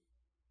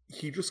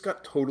just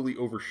got totally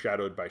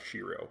overshadowed by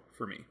Shiro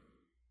for me,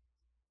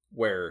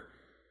 where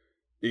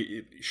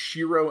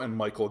Shiro and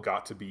Michael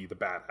got to be the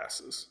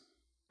badasses,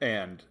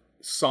 and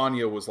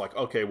Sonya was like,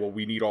 okay, well,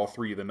 we need all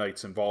three of the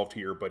knights involved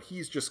here, but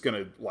he's just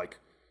gonna like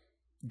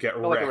get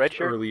Oh, like a red wrecked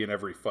shirt. early in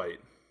every fight,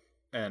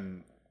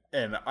 and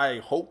I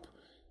hope,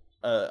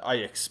 I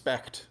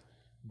expect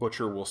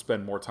Butcher will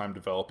spend more time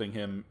developing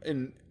him,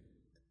 and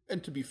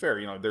to be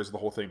fair, there's the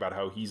whole thing about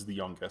how he's the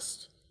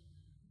youngest.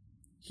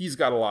 He's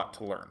got a lot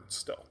to learn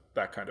still,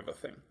 that kind of a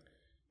thing.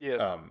 Yeah.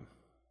 Um,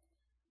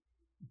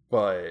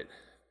 but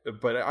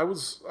I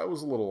was a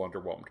little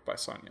underwhelmed by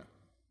Sonya,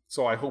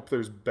 so I hope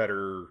there's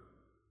better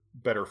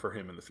for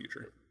him in the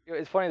future.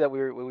 It's funny that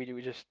we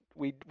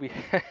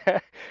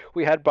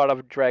we had brought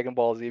up Dragon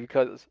Ball Z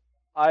because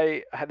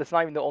that's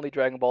not even the only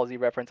Dragon Ball Z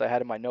reference I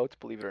had in my notes,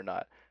 believe it or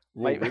not.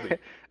 Oh, My really?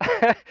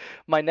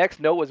 my next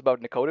note was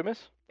about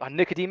Nicodemus.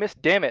 Nicodemus,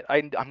 damn it!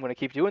 I'm gonna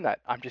keep doing that.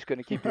 I'm just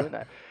gonna keep doing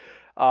that.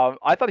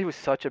 I thought he was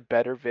such a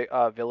better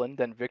villain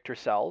than Victor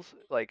Salz.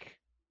 Like,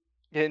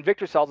 and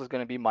Victor Salz is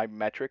going to be my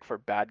metric for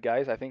bad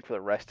guys, I think, for the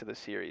rest of the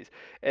series.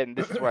 And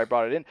this is where I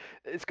brought it in.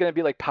 It's going to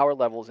be like power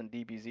levels in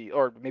DBZ,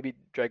 or maybe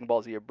Dragon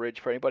Ball Z Abridged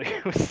for anybody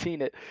who's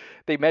seen it.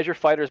 They measure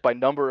fighters by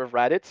number of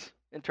Raditz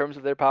in terms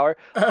of their power.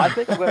 I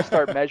think I'm going to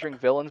start measuring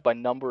villains by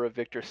number of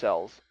Victor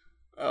Cells.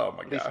 Oh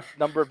my At least gosh.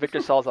 number of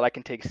Victor Cells that I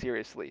can take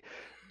seriously.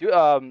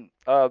 Broski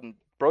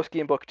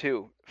in book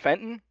 2.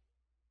 Fenton?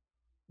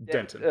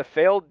 Denton.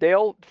 Failed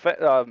Dale?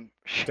 Shit,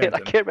 I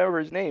Denton. can't remember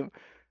his name.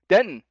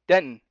 Denton.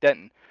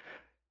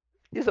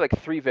 These are like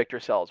 3 Victor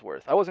Cells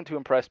worth. I wasn't too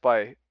impressed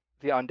by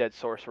the undead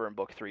sorcerer in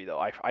book 3 though.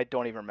 I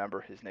don't even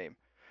remember his name.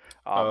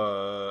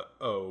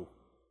 Oh.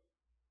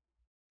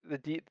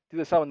 The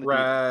summon the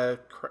demon.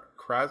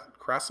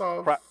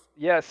 Krasov?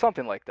 Yeah,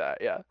 something like that.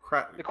 Yeah.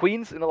 The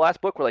queens in the last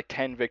book were like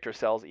 10 Victor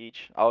Cells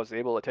each. I was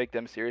able to take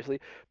them seriously,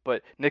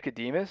 but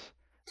Nicodemus,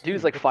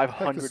 dude's like What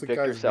the heck is 500 the Victor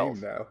guy's name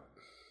Cells. now?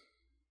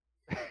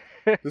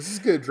 This is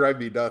gonna drive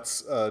me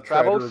nuts. Trying to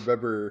Kravos?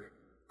 remember.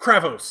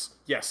 Kravos.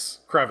 Yes,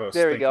 Kravos.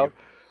 There we Thank go. you.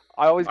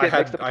 I always get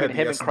mixed up I had between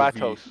the him and S and the V.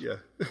 Kratos.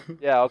 Yeah.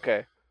 Yeah,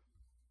 okay.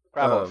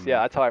 Kravos, yeah,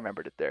 um. that's how I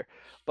remembered it there.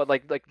 But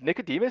like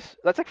Nicodemus,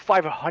 that's like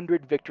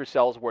 500 Victor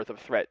Cells worth of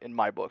threat in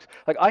my books.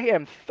 Like I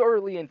am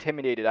thoroughly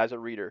intimidated as a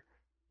reader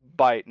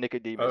by Oh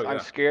Nicodemus. I'm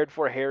yeah. scared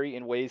for Harry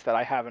in ways that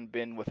I haven't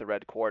been with the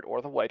Red Court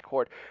or the White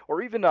Court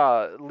or even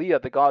Leah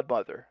the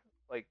Godmother.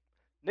 Like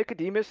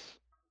Nicodemus,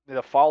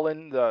 the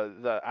Fallen,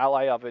 the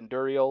ally of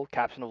Enduriel,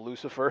 captain of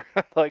Lucifer.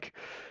 Like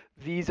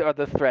these are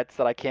the threats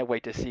that I can't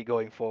wait to see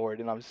going forward,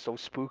 and I'm so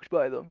spooked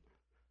by them.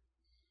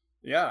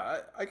 Yeah.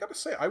 I gotta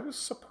say, I was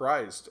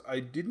surprised. I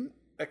didn't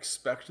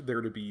expect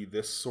there to be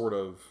this sort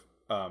of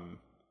um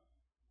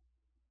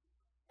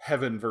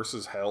heaven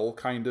versus hell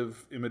kind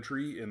of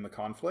imagery in the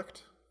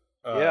conflict.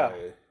 Yeah.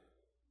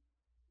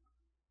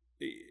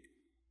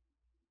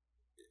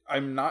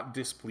 I'm not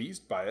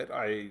displeased by it.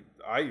 I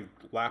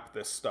lap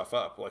this stuff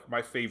up. Like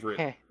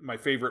Heh. my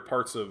favorite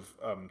parts of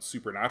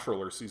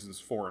Supernatural are seasons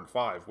 4 and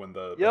 5 when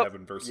the Yep.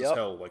 heaven versus Yep.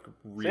 hell like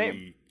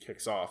really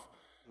kicks off.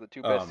 The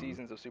 2 best Um,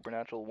 seasons of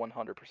Supernatural,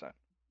 100%.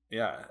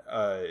 yeah,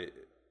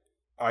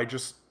 I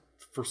just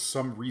for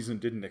some reason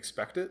didn't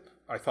expect it.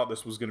 I thought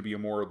this was going to be a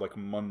more like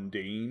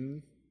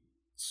mundane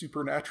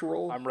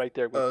Supernatural. I'm right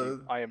there with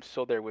you. I am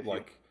so there with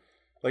you.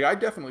 Like I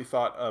definitely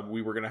thought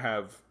we were going to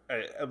have,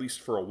 at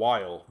least for a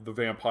while, the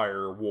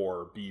Vampire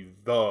War be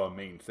the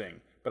main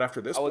thing. But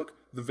after this book,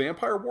 the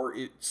Vampire War,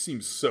 it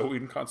seems so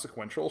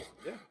inconsequential.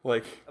 Yeah.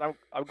 Like, And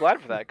I'm glad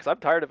for that because I'm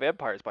tired of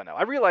vampires by now.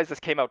 I realized this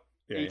came out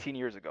yeah, 18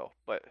 years ago,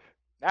 but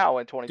now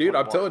in 2021. dude,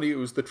 I'm telling you, it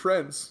was the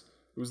trends.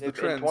 It was the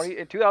trends.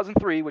 In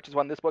 2003, which is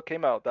when this book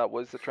came out, that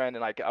was the trend,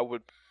 and I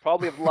would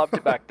probably have loved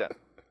it back then.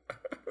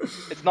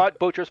 It's not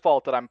Butcher's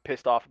fault that I'm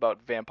pissed off about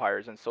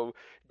vampires and so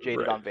jaded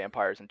Right. on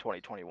vampires in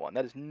 2021.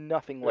 That is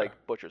nothing like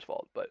Butcher's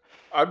fault, but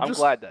I'm I'm just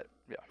glad that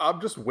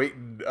I'm just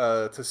waiting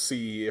to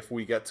see if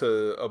we get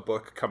to a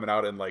book coming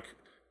out in like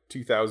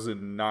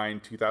 2009,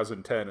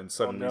 2010, and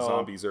suddenly no.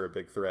 zombies are a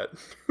big threat.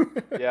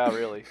 Yeah,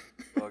 really.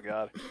 Oh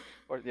god.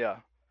 Or yeah.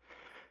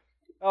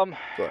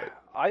 But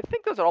I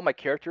think those are all my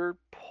character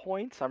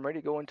points. I'm ready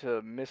to go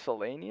into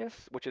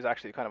miscellaneous, which is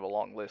actually kind of a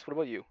long list. What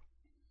about you?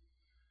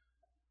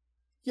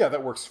 yeah,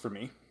 that works for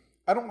me.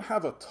 I don't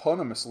have a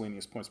ton of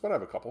miscellaneous points, but I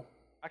have a couple.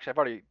 Actually, I've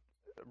already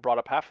brought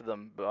up half of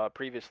them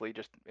previously,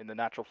 just in the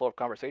natural flow of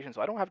conversation,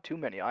 so I don't have too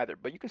many either.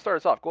 But you can start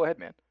us off. Go ahead,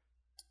 man.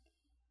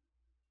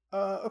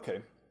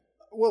 Okay.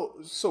 Well,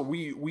 so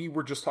we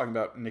were just talking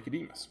about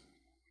Nicodemus,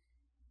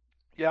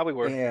 Yeah, we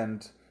were.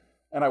 and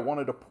I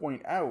wanted to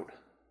point out.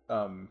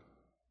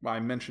 I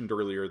mentioned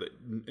earlier that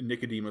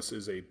Nicodemus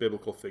is a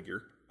biblical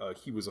figure.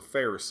 He was a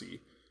Pharisee,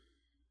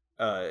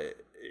 uh,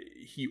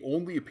 he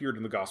only appeared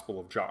in the Gospel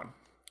of John.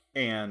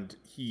 And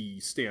he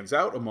stands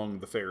out among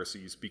the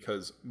Pharisees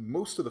because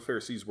most of the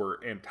Pharisees were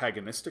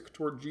antagonistic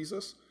toward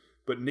Jesus,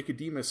 but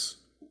Nicodemus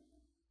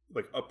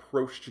like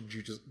approached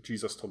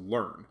Jesus to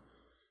learn.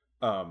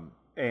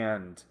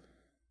 And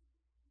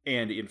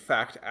in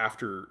fact,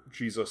 after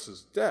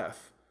Jesus'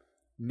 death,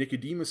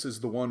 Nicodemus is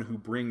the one who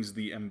brings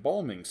the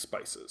embalming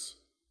spices.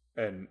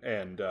 And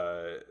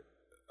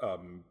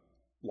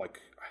like,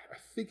 I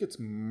think it's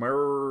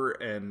myrrh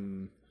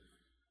and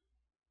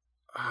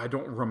I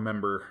don't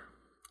remember.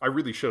 I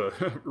really should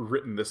have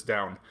written this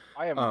down.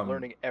 I am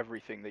learning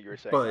everything that you're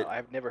saying now. But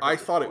I've never heard I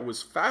this thought before. it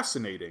was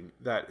fascinating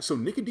that so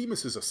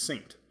Nicodemus is a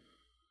saint.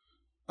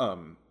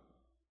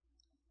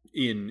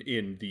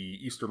 In the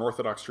Eastern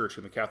Orthodox Church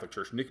and the Catholic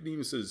Church,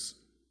 Nicodemus is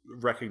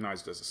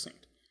recognized as a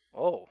saint.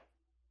 Oh.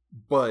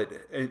 But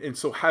and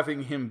so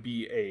having him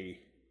be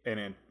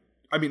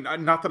I mean,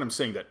 not that I'm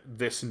saying that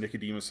this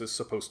Nicodemus is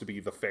supposed to be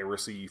the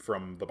Pharisee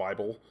from the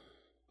Bible,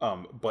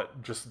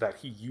 but just that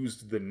he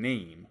used the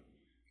name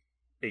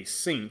a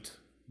saint,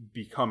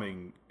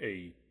 becoming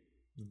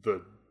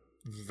the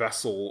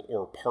vessel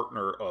or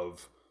partner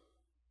of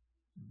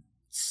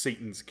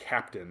Satan's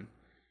captain.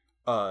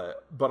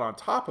 But on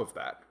top of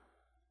that,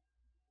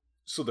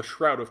 so the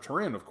Shroud of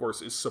Turin, of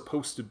course, is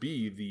supposed to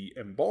be the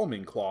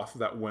embalming cloth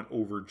that went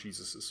over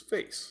Jesus'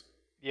 face.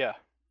 Yeah.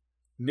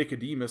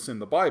 Nicodemus in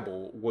the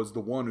Bible was the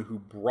one who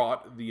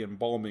brought the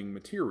embalming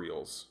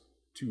materials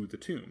to the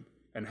tomb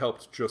and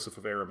helped Joseph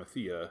of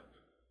Arimathea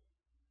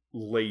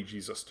lay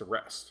Jesus to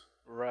rest.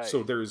 Right.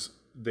 So there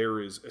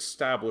is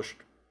established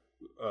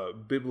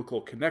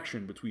biblical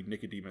connection between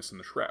Nicodemus and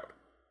the Shroud.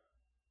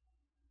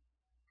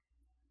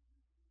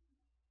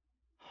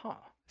 Huh.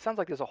 Sounds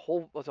like there's a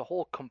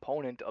whole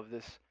component of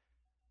this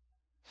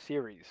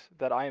series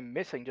that I am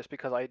missing just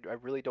because I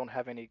really don't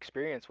have any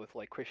experience with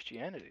like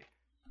Christianity.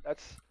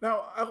 That's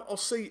Now I'll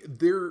say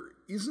there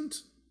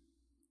isn't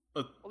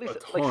at least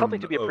a like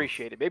something to be ton of-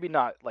 appreciated. Maybe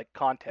not like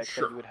context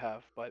Sure. that you would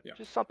have, but Yeah.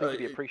 just something to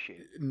be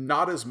appreciated.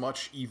 Not as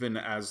much even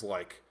as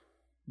like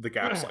the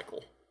Gap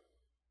Cycle,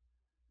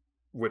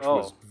 which Oh.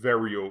 was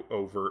very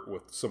overt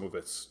with some of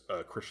its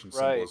Christian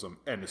symbolism,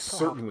 and is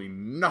certainly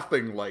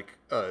nothing like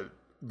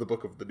the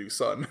Book of the New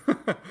Sun,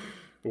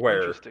 where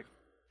Interesting.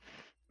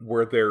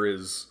 there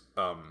is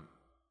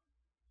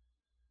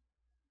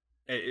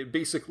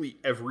basically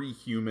every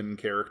human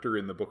character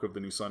in the Book of the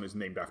New Sun is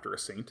named after a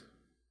saint.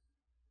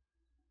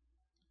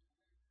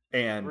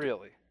 And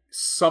Really?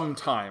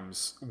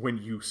 sometimes when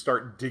you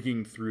start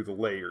digging through the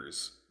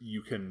layers,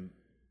 you can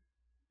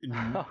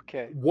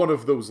Okay. one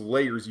of those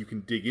layers you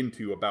can dig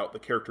into about the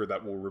character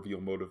that will reveal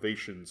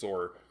motivations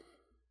or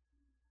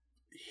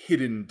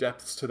hidden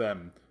depths to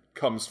them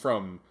comes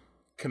from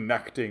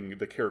connecting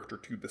the character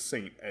to the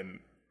saint and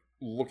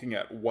looking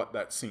at what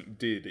that saint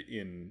did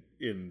in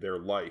their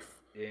life.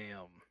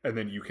 Damn. And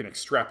then you can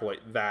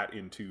extrapolate that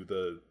into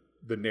the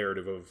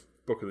narrative of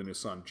Book of the New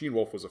Sun. Gene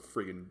Wolfe was a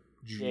friggin'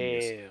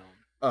 genius.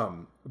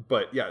 Damn.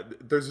 But yeah,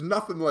 there's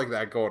nothing like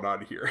that going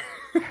on here.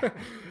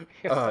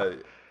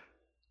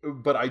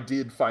 But I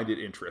did find it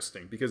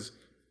interesting because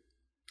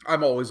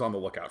I'm always on the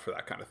lookout for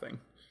that kind of thing.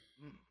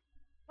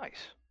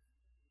 Nice.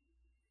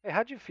 Hey,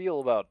 how'd you feel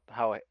about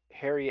how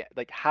Harry,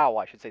 like how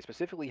I should say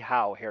specifically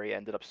how Harry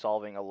ended up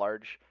solving a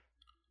large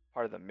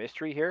part of the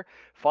mystery here?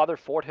 Father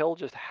Forthill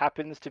just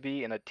happens to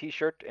be in a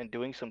t-shirt and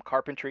doing some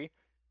carpentry,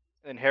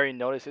 and Harry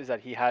notices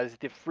that he has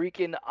the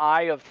freaking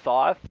Eye of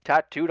Thoth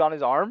tattooed on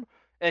his arm,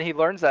 and he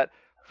learns that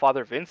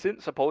Father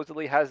Vincent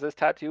supposedly has this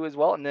tattoo as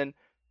well, and then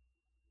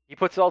he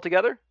puts it all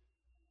together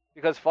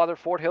because Father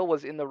Forthill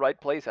was in the right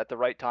place at the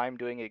right time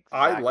doing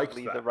I liked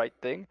exactly that. the right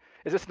thing.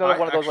 Is this another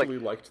one of those like I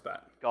actually liked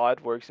that. God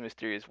works in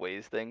mysterious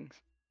ways things?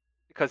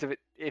 Because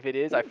if it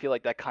is, I feel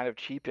like that kind of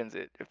cheapens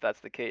it if that's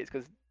the case.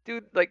 Because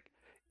dude, like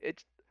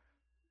it's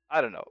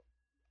I don't know.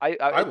 I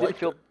didn't liked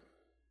feel it.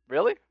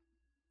 really.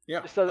 Yeah.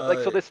 Just so,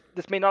 so this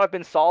may not have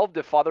been solved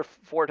if Father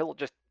Forthill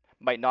just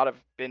might not have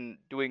been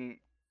doing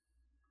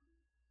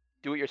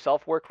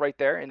do-it-yourself work right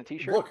there in the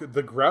t-shirt. Look,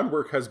 the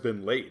groundwork has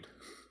been laid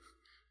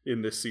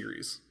in this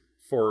series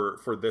for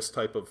this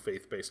type of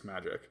faith-based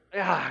magic.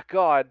 Yeah,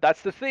 God,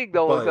 that's the thing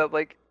though, is But- that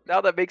like now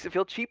that makes it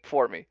feel cheap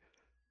for me.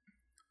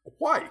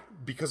 Why?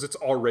 Because it's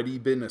already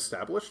been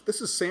established.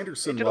 This is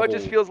Sanderson You know, level it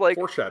just feels like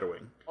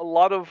foreshadowing. a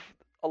lot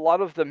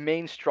of the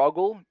main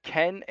struggle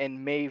can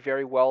and may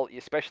very well,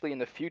 especially in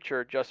the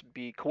future, just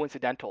be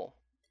coincidental.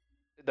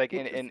 Like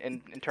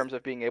in terms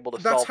of being able to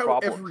That's solve how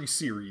problems. every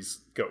series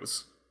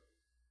goes.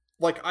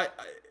 Like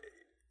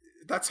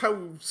that's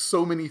how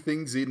so many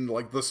things in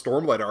like the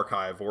Stormlight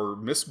Archive or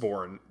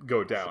Mistborn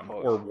go down,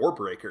 suppose. or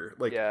Warbreaker,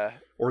 like Yeah.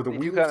 or the They do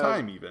Wheel of kinda-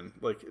 Time. Even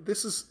like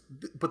this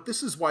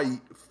is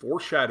why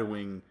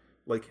foreshadowing,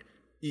 like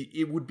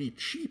it would be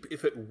cheap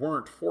if it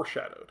weren't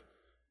foreshadowed,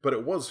 but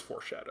it was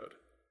foreshadowed,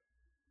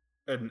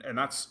 and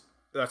that's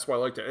why I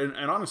liked it.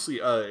 And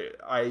honestly,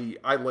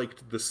 I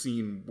liked the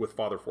scene with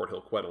Father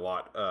Forthill quite a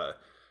lot,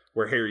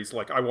 where Harry's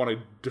like, I want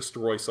to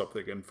destroy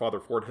something, and Father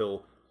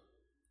Forthill,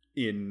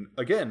 in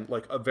again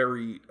like a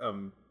very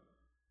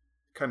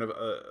kind of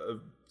a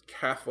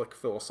Catholic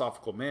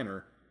philosophical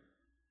manner,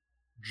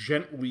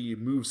 gently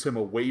moves him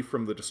away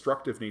from the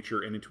destructive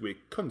nature and into a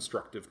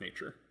constructive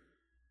nature.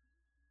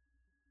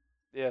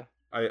 Yeah.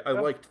 I Yeah.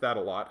 liked that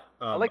a lot.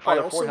 I like I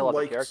Father also Forthill as a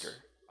liked. character.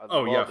 I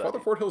Oh yeah, love that Father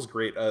dude. Forthill's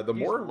great. The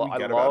more we I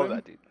get about love him,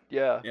 that dude.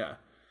 Yeah. yeah,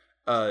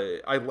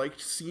 I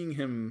liked seeing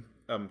him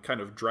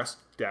kind of dressed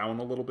down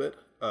a little bit.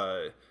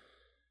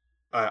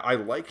 I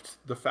liked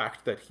the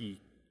fact that he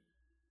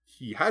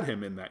had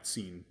him in that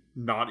scene,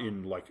 not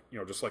in like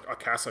just like a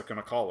cassock and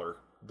a collar,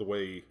 the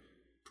way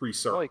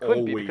priests No, are he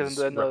couldn't be because always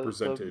then the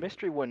represented.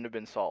 mystery wouldn't have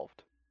been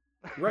solved.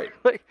 Right.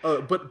 Like,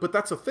 But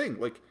that's a thing.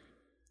 Like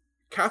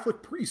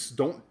Catholic priests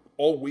don't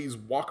always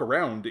walk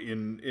around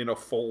in a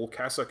full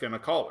cassock and a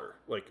collar.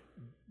 Like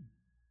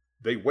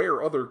they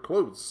wear other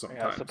clothes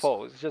yeah, I sometimes.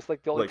 suppose. It's just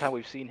like the only Like time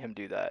we've seen him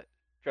do that,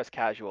 dress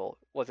casual,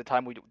 was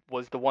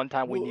the one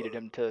time we well, needed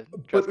him to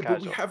dress but we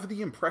casual. have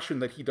the impression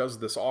that he does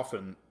this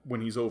often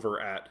when he's over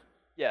at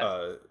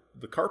Yeah.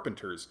 the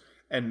Carpenters,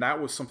 and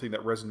that was something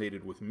that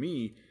resonated with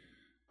me.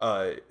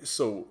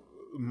 So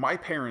my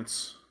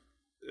parents,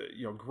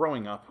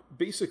 growing up,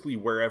 basically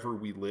wherever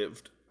we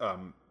lived,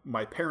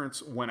 my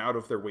parents went out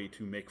of their way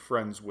to make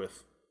friends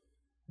with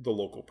the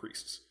local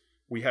priests.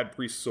 We had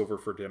priests over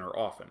for dinner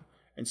often.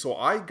 And so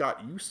I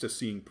got used to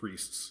seeing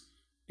priests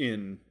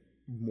in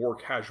more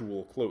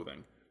casual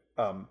clothing.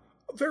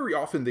 Very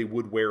often they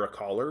would wear a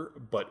collar,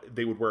 but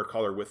they would wear a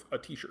collar with a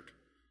t-shirt,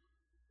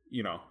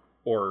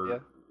 or Yeah.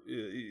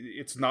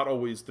 it's not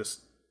always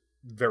this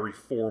very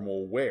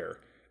formal wear.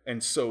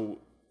 And so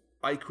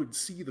I could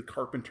see the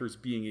Carpenters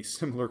being a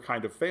similar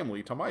kind of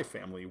family to my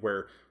family,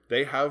 where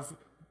they have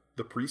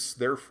the priests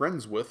they're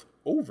friends with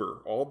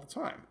over all the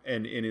time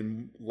and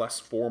in less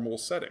formal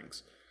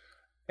settings.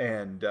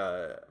 And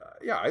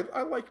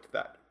I liked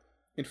that.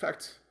 In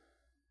fact,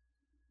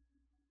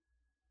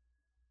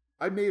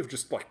 I may have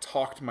just like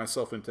talked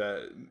myself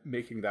into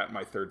making that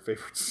my third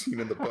favorite scene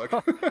in the book.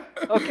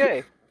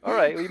 Okay. All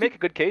right. Well, you make a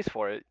good case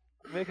for it.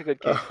 You make a good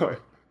case for um,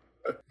 it.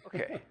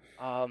 Okay.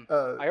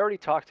 uh, I already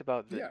talked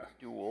about the yeah.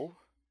 duel.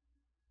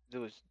 It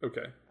was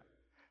Okay.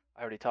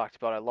 I already talked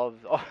about. I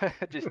love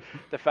just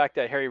the fact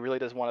that Harry really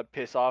does want to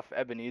piss off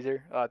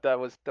Ebenezer. That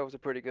was a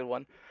pretty good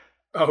one.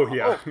 Oh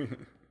yeah.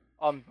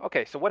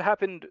 Okay. So what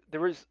happened?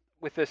 There was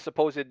with this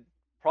supposed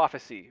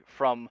prophecy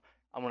from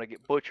I'm gonna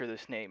get butcher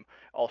this name.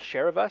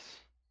 Al-Sharavas.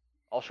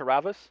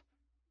 Al-Sharavas.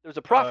 There was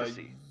a uh,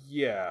 prophecy.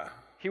 yeah.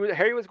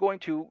 Harry was going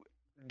to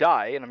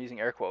die, and I'm using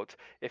air quotes,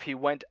 if he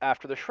went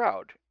after the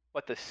shroud.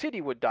 But the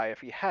city would die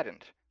if he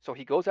hadn't. So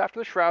he goes after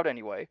the shroud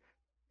anyway,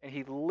 and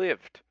he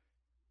lived.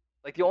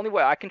 Like the only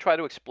way I can try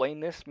to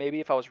explain this, maybe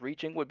if I was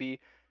reaching, would be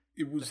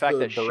It the was fact the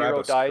that Shiro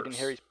Barabbas died in curse.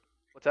 Harry's.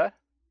 What's that?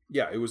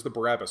 Yeah, it was the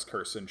Barabbas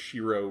curse, and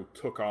Shiro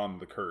took on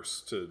the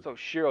curse to. So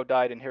Shiro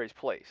died in Harry's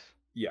place.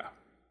 Yeah.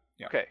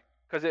 Yeah. Okay,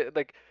 because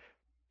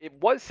it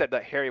was said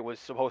that Harry was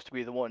supposed to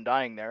be the one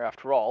dying there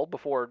after all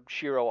before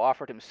Shiro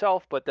offered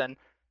himself, but then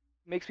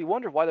makes me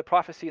wonder why the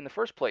prophecy in the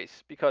first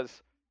place.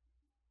 Because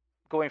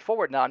going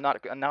forward now, I'm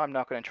not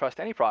going to trust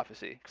any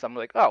prophecy because I'm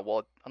like, oh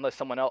well,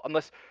 unless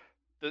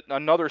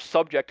another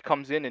subject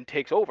comes in and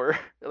takes over.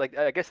 Like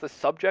I guess the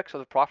subjects of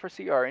the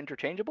prophecy are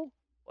interchangeable.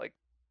 Like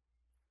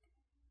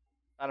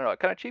I don't know, it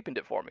kind of cheapened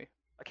it for me.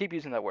 I keep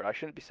using that word. I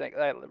shouldn't be saying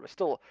that.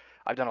 Still,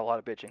 I've done a lot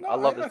of bitching. No, I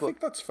love this I book. think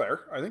that's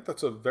fair. I think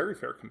that's a very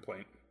fair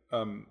complaint.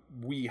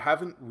 We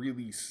haven't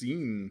really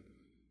seen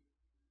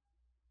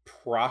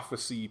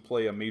prophecy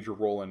play a major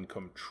role and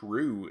come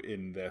true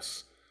in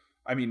this.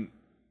 I mean,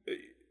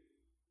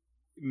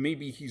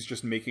 maybe he's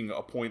just making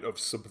a point of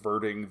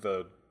subverting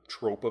the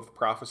trope of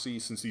prophecy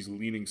since he's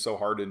leaning so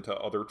hard into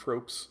other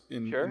tropes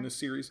in this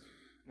series.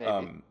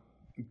 Maybe.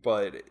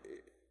 But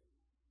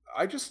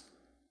I just,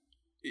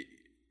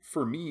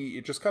 for me,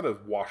 it just kind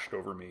of washed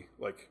over me.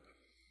 Like,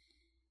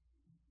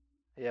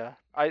 Yeah.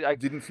 I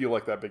didn't feel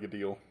like that big a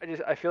deal.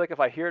 I feel like if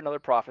I hear another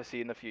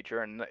prophecy in the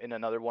future and in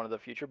another one of the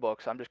future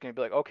books, I'm just gonna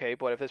be like, okay,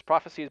 but if this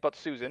prophecy is about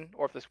Susan,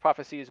 or if this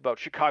prophecy is about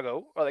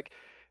Chicago, or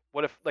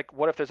what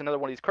if there's another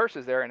one of these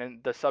curses there, and then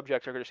the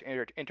subjects are just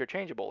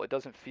interchangeable? It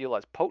doesn't feel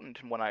as potent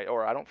when I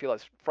don't feel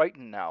as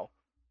frightened now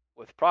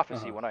with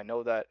prophecy Uh-huh. when I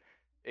know that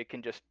it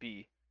can just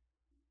be,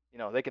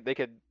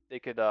 they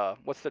could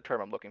what's the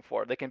term I'm looking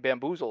for? They can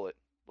bamboozle it.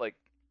 Like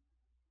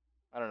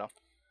I don't know.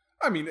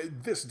 I mean,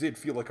 this did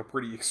feel like a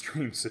pretty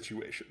extreme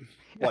situation.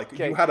 Like,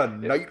 you Okay. had a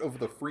Knight of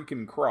the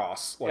freaking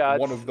Cross, like Yeah,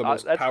 one of the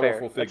most that's fair.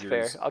 powerful That's fair.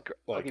 figures. I'll give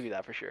Like, you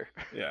that for sure.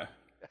 yeah.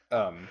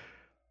 Um,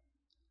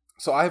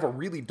 so I have a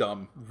really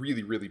dumb,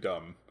 really, really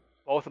dumb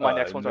Both of my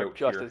next ones are note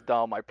just here. as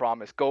dumb, I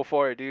promise. Go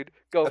for it, dude.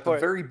 Go At the for it.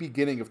 very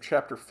beginning of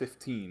chapter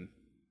 15,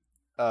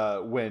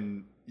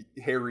 when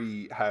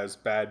Harry has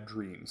bad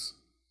dreams,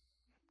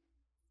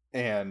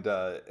 and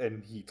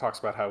he talks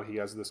about how he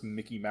has this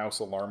Mickey Mouse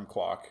alarm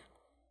clock,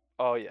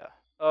 Oh yeah.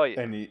 Oh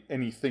yeah. and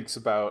he thinks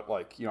about,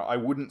 like, I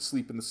wouldn't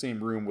sleep in the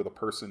same room with a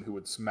person who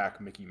would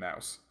smack Mickey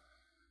Mouse.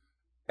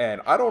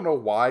 And I don't know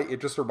why, it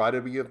just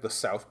reminded me of the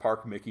South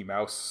Park Mickey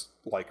Mouse,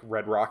 like,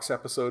 Red Rocks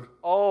episode.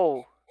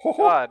 Oh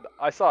God,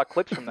 I saw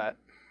clips from that.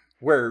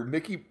 where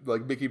Mickey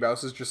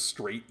Mouse is just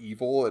straight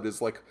evil and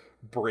is like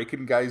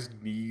breaking guys'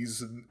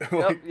 knees and Yep,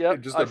 like yep.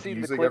 and just I've seen the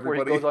abusing clip where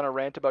he everybody. goes on a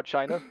rant about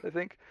China, I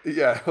think.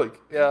 Yeah, like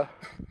Yeah.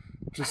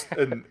 just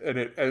and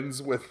it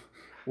ends with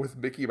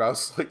Mickey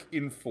Mouse like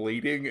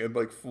inflating and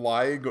like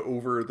flying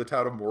over the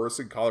town of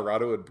Morrison,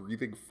 Colorado, and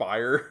breathing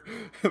fire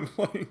and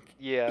like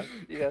Yeah,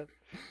 yeah.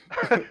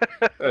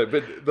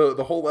 but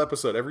the whole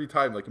episode, every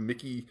time like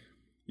Mickey,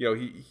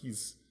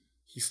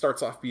 he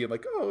starts off being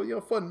like,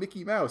 oh, fun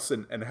Mickey Mouse,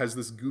 and has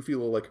this goofy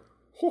little like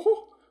ho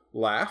ho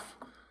laugh,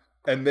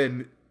 and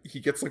then he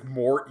gets like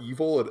more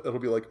evil, and it'll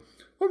be like,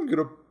 I'm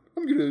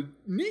gonna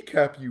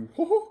kneecap you,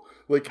 ho ho,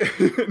 like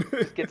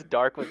Just gets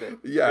dark with it.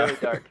 yeah, Really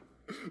dark.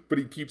 but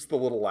he keeps the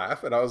little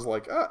laugh, and I was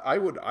like, I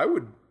would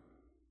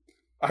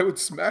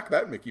smack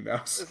that Mickey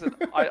Mouse. Listen,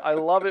 I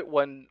love it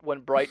when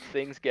bright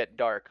things get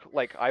dark.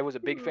 Like, I was a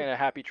big fan of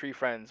Happy Tree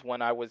Friends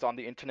when I was on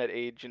the internet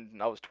age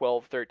and I was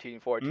 12, 13,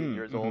 14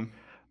 years old. Mm-hmm.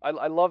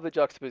 I love the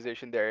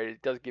juxtaposition there.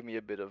 It does give me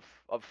a bit of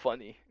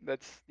funny. That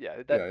Yeah,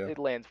 yeah. it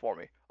lands for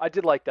me. I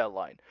did like that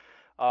line.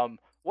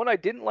 One I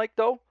didn't like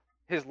though,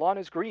 his lawn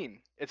is green.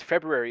 It's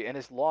February and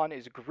his lawn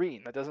is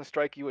green. That doesn't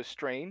strike you as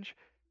strange?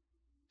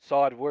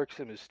 Sod works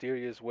in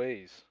mysterious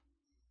ways.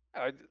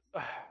 I,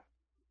 I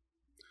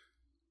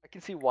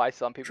can see why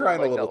some people don't Trying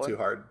a like little that one. too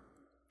hard.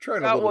 Trying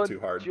a That little one too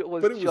hard,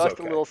 was but it was just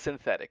a okay. little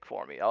synthetic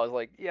for me. I was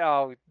like,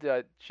 yeah,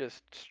 that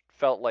just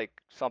felt like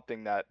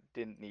something that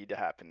didn't need to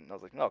happen. I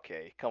was like,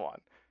 okay, come on.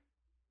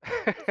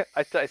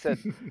 I said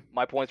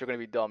my points are going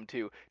to be dumb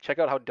too. Check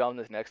out how dumb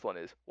this next one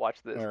is. Watch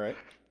this. All right.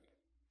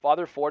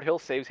 Father Fordhill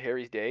saves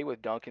Harry's day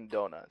with Dunkin'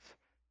 Donuts.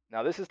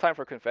 Now this is time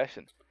for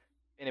confession,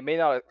 and it may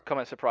not come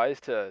as a surprise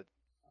to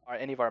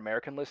any of our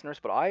American listeners,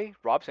 but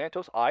Rob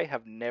Santos, I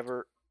have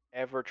never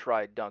ever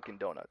tried Dunkin' Of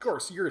Donuts.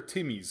 course, you're a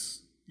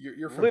Timmy's.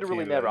 You're from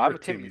Literally Canada. never. You're I'm a a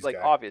Timmy, Timmy's like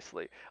guy.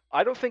 obviously.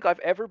 I don't think I've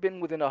ever been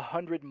within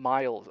 100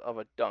 miles of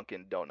a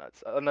Dunkin'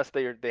 Donuts, unless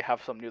they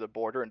have some near the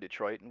border in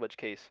Detroit, in which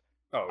case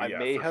Oh I yeah,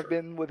 may for have sure.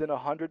 been within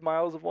 100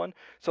 miles of one.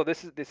 So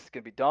this is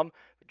gonna be dumb.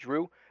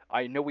 Drew,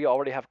 I know we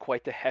already have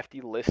quite the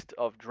hefty list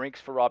of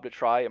drinks for Rob to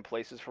try and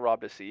places for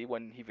Rob to see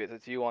when he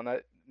visits you on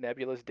that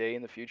nebulous day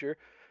in the future.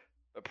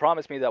 But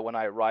promise me that when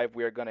I arrive,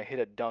 we are gonna hit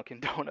a Dunkin'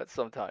 Donuts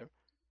sometime.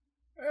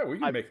 Yeah, we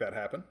can I've make that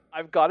happen.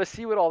 I've got to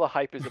see what all the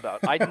hype is about.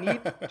 I need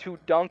to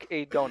dunk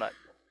a donut.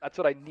 That's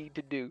what I need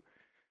to do.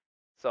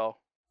 So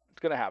it's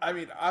gonna I happen.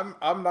 mean,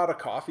 I'm not a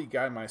coffee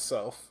guy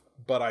myself,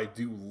 but I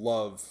do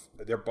love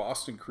their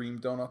Boston cream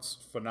donuts.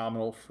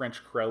 Phenomenal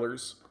French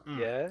Krellers.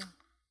 Yeah.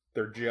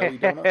 Their jelly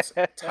donuts,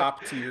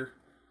 top tier.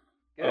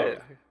 Oh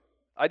Good. yeah.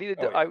 I needed.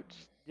 Oh I yeah.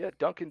 yeah.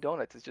 Dunkin'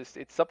 Donuts is just.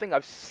 It's something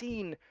I've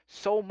seen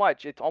so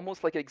much. It's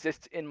almost like it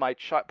exists in my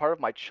part of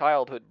my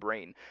childhood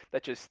brain.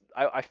 That just.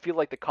 I feel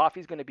like the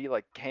coffee's gonna be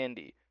like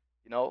candy.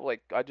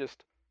 Like I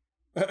just.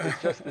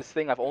 It's just this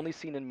thing I've only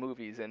seen in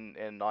movies and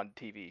on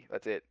TV.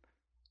 That's it.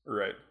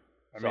 Right.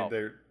 I mean,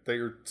 So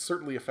they're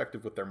certainly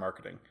effective with their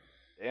marketing.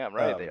 damn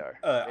right they are.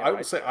 Damn I will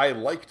right say they are. I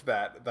liked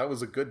that. That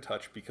was a good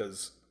touch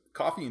because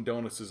coffee and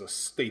donuts is a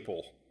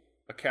staple,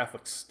 a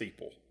Catholic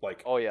staple.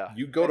 Like Oh yeah.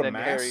 you go And to then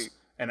mass, Harry.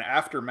 and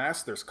after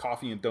mass, there's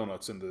coffee and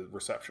donuts in the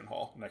reception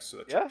hall next to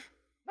the Yeah. church.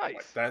 Like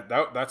Nice.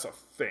 that's a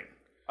thing.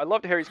 I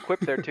loved Harry's quip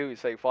there too. He's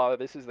saying, "Father,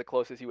 this is the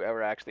closest you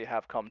ever actually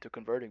have come to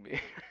converting me."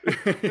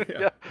 Yeah.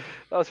 Yeah,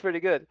 that was pretty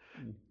good.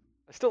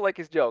 I still like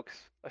his jokes.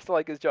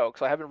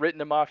 I haven't written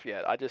him off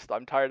yet.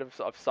 I'm tired of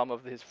some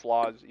of his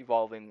flaws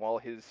evolving while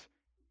his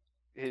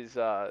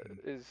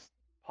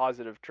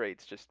positive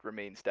traits just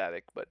remain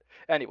static. But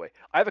anyway,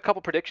 I have a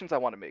couple predictions I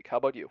want to make. How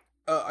about you?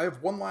 I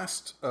have one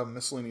last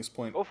miscellaneous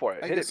point. Go for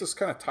it. I Hit guess it. this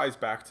kind of ties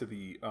back to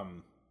the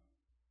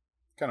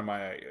kind of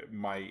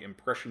my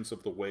impressions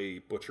of the way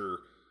Butcher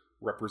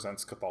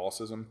represents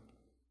Catholicism.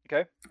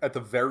 Okay. At the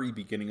very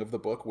beginning of the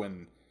book,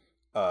 when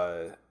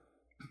uh,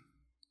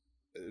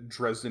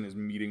 Dresden is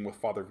meeting with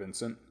Father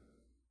Vincent,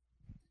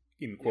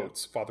 in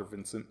quotes, Father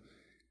Vincent,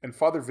 and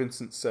Father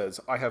Vincent says,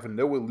 I have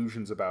no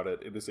illusions about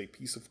it. It is a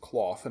piece of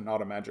cloth and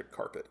not a magic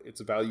carpet.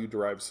 Its value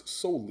derives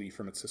solely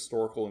from its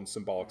historical and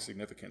symbolic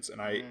significance.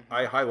 And I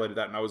highlighted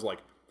that and I was like,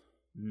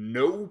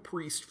 no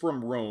priest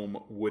from Rome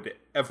would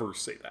ever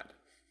say that.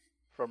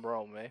 From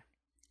Rome, eh?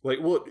 Like,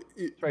 well,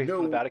 That's right. He's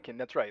from the Vatican.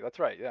 That's right. That's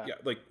right. Yeah. yeah,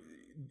 like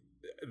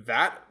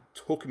that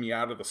took me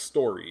out of the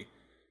story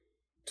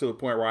to the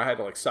point where I had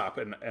to like stop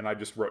and I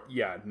just wrote,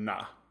 yeah,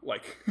 nah.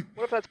 Like,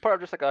 What if that's part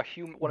of just like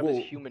one of his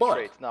well, human but-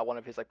 traits, not one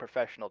of his like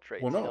professional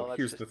traits? well, You no, know, that's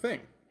here's just the thing.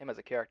 him as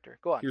a character.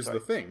 Go on. Here's sorry.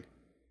 the thing.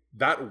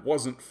 That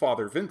wasn't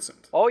Father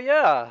Vincent. Oh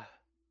yeah,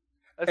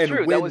 that's And true.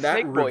 when That was that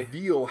Snake Boy.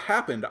 reveal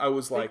happened, I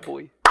was Snake like,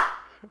 Boy.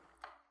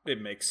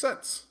 it makes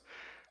sense.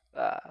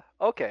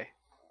 Okay.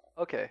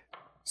 Okay.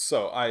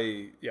 So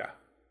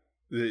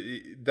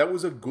that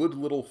was a good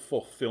little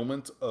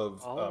fulfillment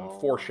of Oh.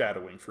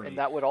 foreshadowing for me. And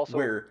that would also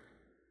where,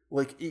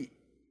 like,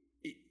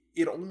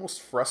 it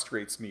almost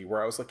frustrates me.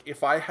 Where I was like,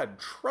 if I had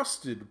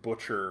trusted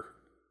Butcher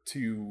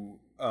to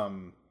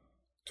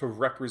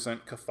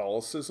represent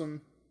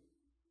Catholicism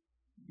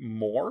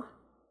more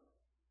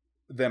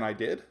than I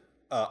did,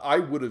 I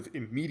would have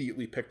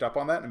immediately picked up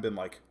on that and been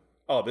like,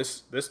 oh,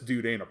 this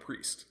dude ain't a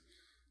priest.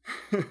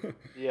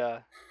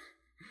 Yeah.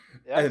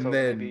 Yeah. And So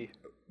then, maybe.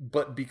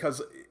 but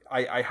because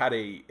I had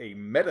a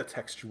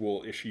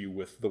metatextual issue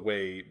with the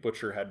way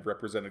Butcher had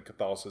represented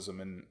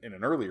Catholicism in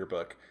an earlier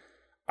book,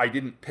 I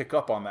didn't pick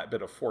up on that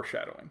bit of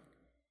foreshadowing.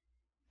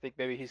 Think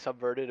maybe he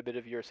subverted a bit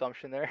of your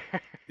assumption there.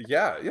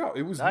 Yeah, yeah,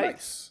 it was Nice.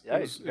 nice. Yeah, it's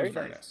It was very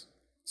very nice. nice.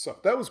 So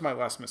that was my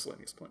last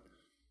miscellaneous point.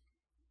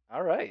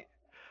 All right.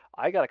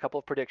 I got a couple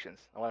of predictions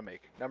I want to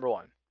make. Number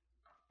one,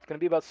 it's going to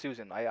be about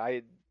Susan.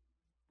 I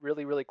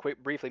really, really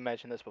quick, briefly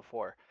mentioned this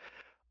before.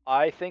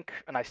 I think,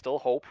 and I still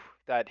hope,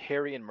 that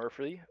Harry and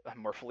Murphy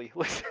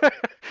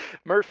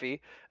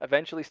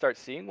eventually start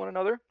seeing one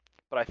another.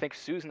 But I think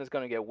Susan is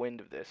going to get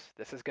wind of this.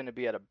 This is going to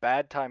be at a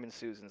bad time in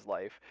Susan's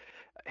life.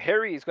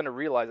 Harry is going to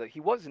realize that he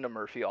wasn't a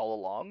Murphy all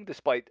along,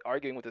 despite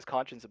arguing with his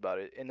conscience about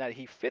it, and that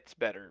he fits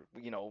better,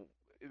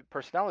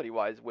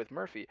 personality-wise, with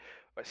Murphy.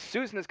 But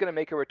Susan is going to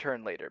make a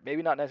return later.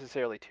 Maybe not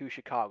necessarily to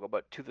Chicago,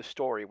 but to the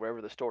story,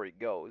 wherever the story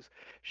goes.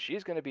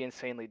 She's going to be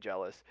insanely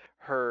jealous.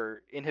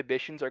 Her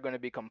inhibitions are going to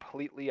be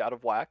completely out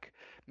of whack.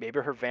 Maybe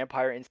her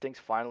vampire instincts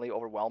finally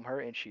overwhelm her,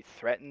 and she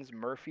threatens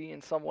Murphy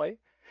in some way.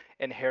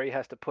 And Harry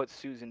has to put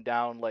Susan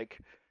down like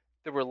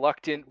the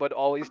reluctant but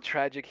always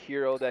tragic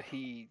hero that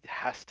he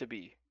has to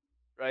be,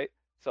 right?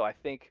 So I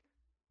think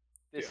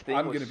Yeah, this thing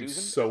I'm with gonna be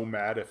Susan, so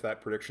mad if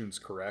that prediction's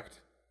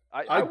correct.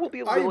 I will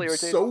be a I little am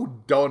irritated. so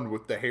done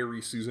with the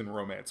Harry Susan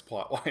romance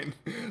plotline.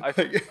 I,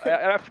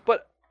 Like,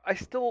 but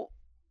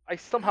I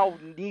somehow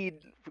need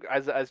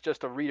as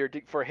just a reader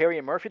for Harry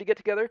and Murphy to get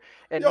together,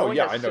 and oh knowing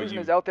yeah, that I know Susan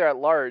you. is out there at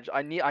large,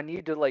 I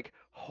need to like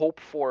hope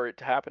for it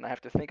to happen. I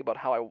have to think about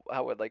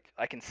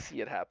I can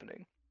see it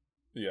happening.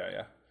 Yeah,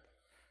 yeah.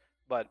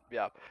 But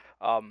yeah,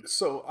 um,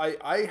 So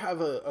I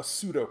have a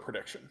pseudo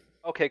prediction,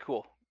 okay,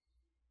 cool.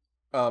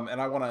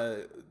 and I want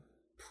to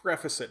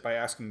preface it by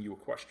asking you a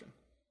question.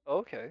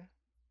 Okay.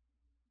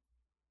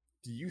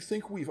 Do you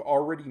think we've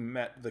already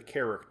met the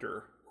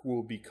character who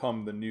will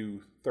become the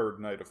new Third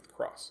Knight of the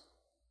Cross?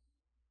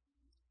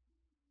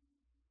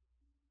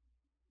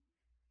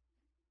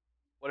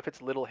 What if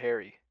it's little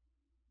Harry?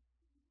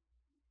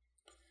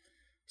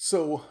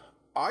 So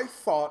I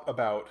thought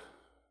about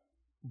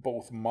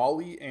both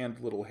Molly and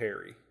Little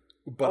Harry,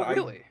 but Oh, I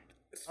really?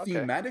 Okay.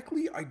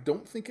 thematically I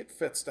don't think it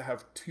fits to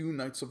have two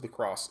Knights of the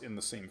Cross in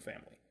the same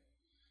family.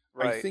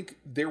 I Right. think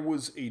there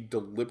was a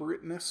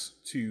deliberateness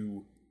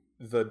to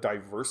the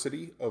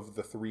diversity of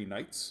the three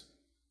knights,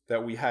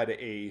 that we had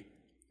a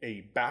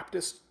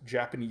Baptist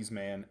Japanese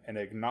man, an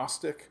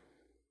agnostic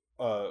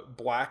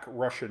black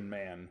Russian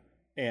man,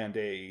 and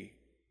a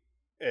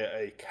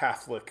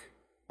Catholic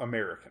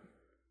American.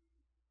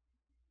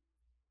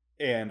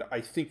 And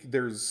I think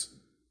there's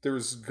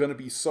going to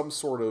be some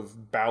sort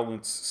of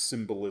balance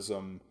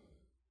symbolism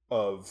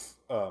of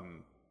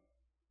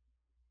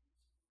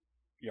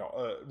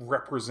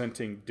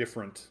representing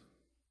different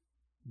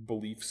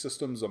belief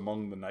systems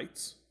among the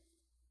knights.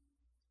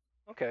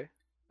 Okay.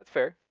 That's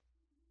fair.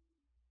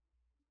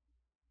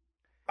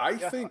 I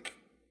Yeah. think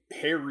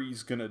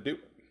Harry's gonna do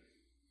it.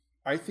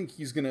 I think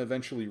he's gonna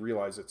eventually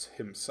realize it's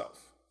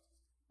himself.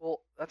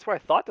 Well, that's where I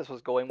thought this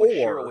was going when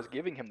Shiro Or was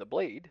giving him the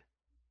blade.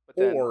 But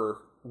then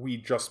or we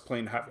just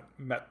plain haven't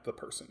met the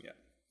person yet.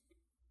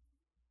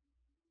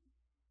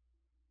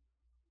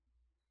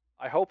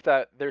 I hope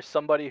that there's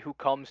somebody who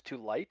comes to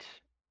light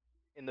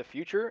in the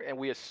future and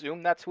we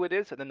assume that's who it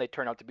is and then they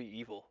turn out to be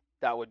evil.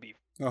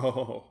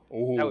 Oh,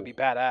 That would be oh,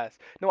 badass.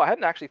 No, I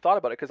hadn't actually thought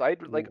about it because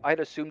oh. I'd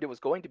assumed it was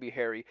going to be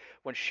Harry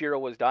when Shiro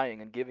was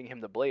dying and giving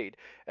him the blade.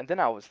 And then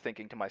I was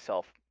thinking to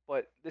myself,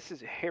 but this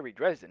is Harry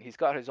Dresden. He's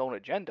got his own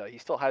agenda. He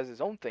still has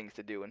his own things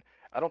to do and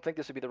I don't think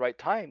this would be the right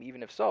time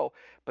even if so.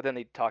 But then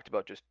they talked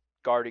about just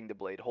guarding the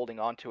blade, holding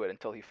on to it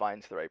until he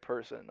finds the right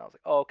person. And I was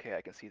like, oh, okay,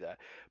 I can see that.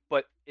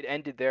 But it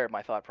ended there,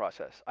 my thought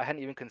process. I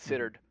hadn't even Mhm.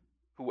 considered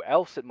who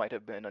else it might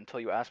have been until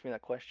you asked me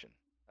that question.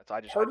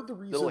 Part of the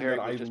Little reason Harry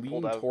that I was just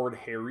pulled lean out. toward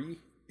Harry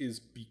is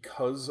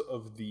because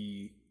of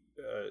the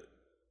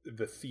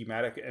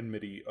thematic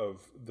enmity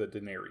of the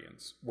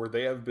Denarians, where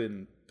they have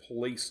been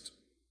placed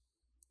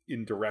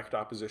in direct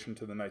opposition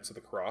to the Knights of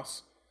the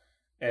Cross.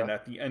 Yeah. And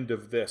at the end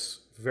of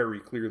this, very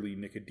clearly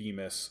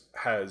Nicodemus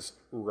has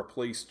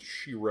replaced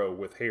Shiro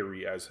with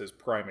Harry as his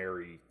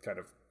primary kind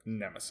of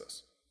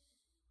nemesis.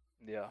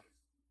 Yeah.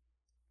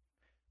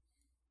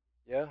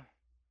 Yeah.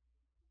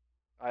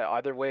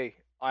 Either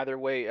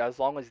way, as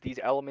long as these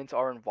elements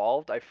are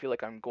involved, I feel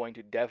like I'm going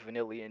to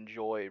definitely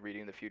enjoy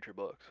reading the future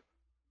books.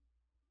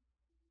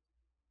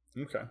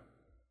 Okay. So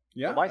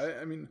Yeah, my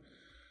I mean,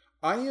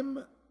 I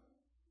am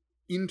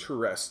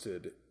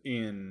interested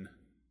in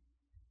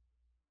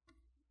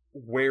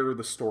where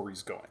the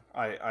story's going.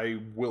 I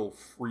will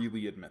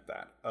freely admit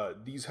that.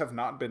 These have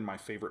not been my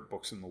favorite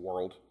books in the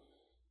world.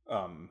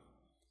 Um,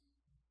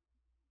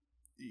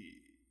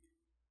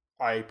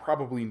 I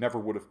probably never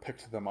would have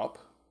picked them up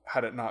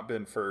had it not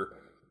been for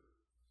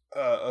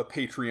a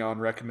Patreon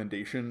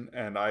recommendation,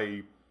 and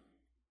I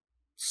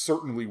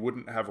certainly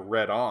wouldn't have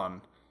read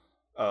on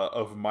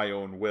of my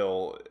own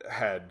will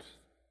had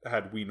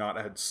we not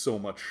had so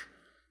much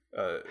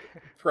uh,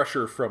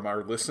 pressure from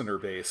our listener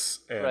base,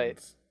 Right.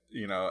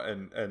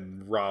 and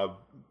and Rob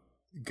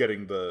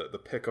getting the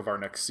pick of our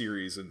next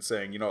series and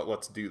saying, what,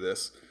 let's do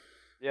this.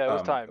 Yeah, it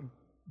was Um, time.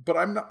 but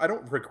I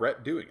don't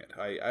regret doing it.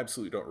 I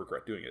absolutely don't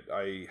regret doing it.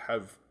 I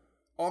have,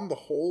 on the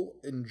whole,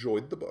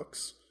 enjoyed the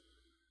books.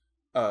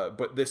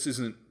 But this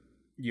isn't,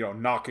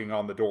 knocking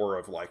on the door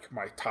of like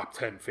my top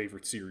 10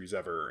 favorite series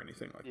ever or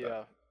anything like that.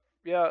 Yeah.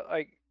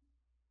 Yeah,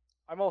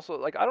 I'm also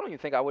like I don't even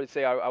think I would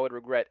say I would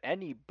regret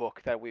any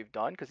book that we've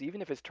done because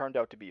even if it's turned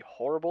out to be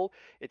horrible,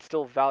 it's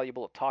still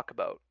valuable to talk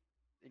about.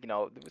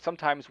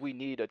 Sometimes we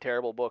need a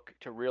terrible book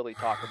to really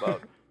talk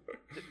about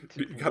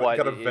You what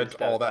gotta it is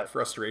vent all that that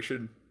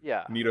frustration.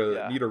 yeah, yeah. Need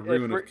a If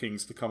Ruin we're of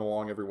Kings to come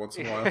along every once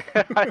in a while.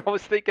 I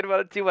was thinking about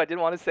it too. I didn't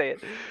want to say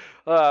it,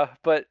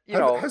 but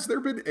Has there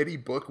been any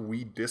book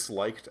we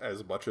disliked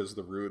as much as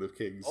the Ruin of oh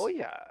Kings?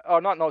 yeah. Oh,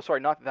 not no, sorry,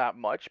 not that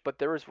much. But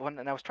there was one,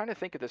 and I was trying to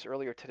think of this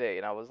earlier today,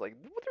 and I was like,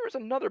 there was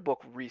another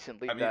book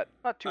recently I mean, that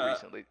not too uh,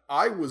 recently.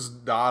 I was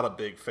not a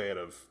big fan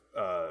of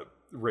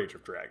Rage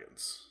of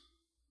Dragons,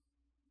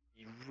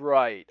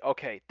 Right.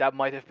 Okay, that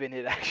might have been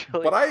it but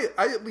actually. I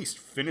at least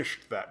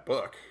finished that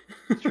book.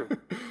 It's true.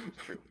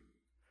 It's true.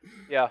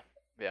 Yeah.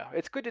 Yeah.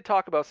 It's good to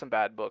talk about some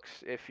bad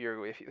books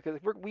because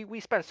we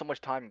spend so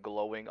much time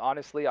glowing.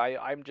 Honestly,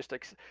 I'm just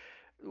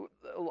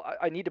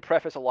I need to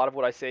preface a lot of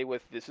what I say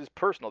with this is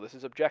personal, this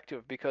is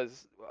objective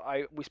because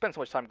I we spend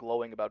so much time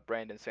glowing about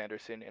Brandon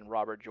Sanderson and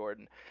Robert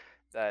Jordan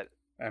that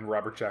And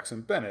Robert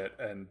Jackson Bennett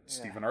and yeah.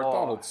 Stephen R. Oh,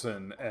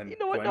 Donaldson you and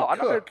know what? No, Glenn I'm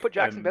not going to Cook put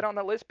Jackson and Bennett on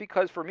that list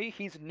because for me,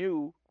 he's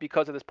new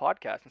because of this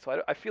podcast, and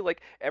so I feel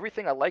like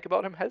everything I like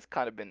about him has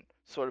kind of been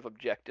sort of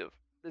objective.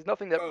 There's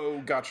nothing that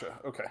oh, gotcha.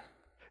 Okay,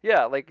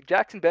 yeah, like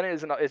Jackson Bennett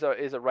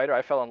is a writer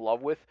I fell in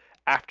love with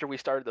after we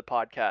started the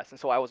podcast, and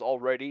so I was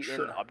already in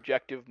sure.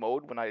 objective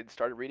mode when I had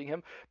started reading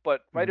him.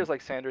 But Mhm. writers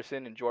like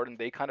Sanderson and Jordan,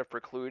 they kind of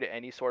preclude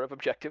any sort of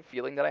objective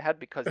feeling that I had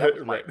because that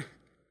was my Right,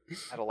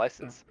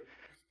 adolescence.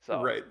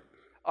 So, right.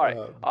 all right,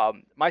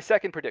 Um, my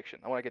second prediction.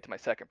 I want to get to my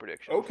second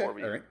prediction okay, before all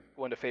we right.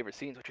 go into favorite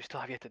scenes, which we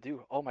still have yet to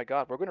do. Oh my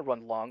God, we're going to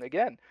run long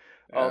again.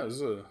 Yeah, Um, this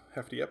is a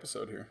hefty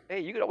episode here. hey,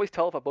 you could always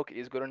tell if a book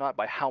is good or not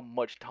by how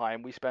much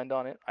time we spend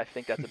on it. I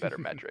think that's a better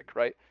metric,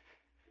 right?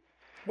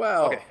 Okay,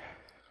 Well,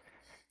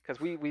 because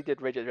we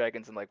did Rage of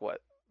Dragons in like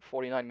what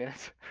 49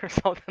 minutes or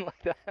something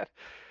like that.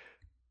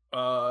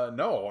 no,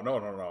 no, no,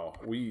 no.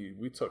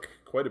 We took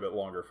quite a bit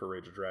longer for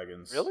Rage of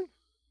Dragons. Really?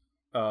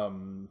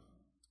 Um,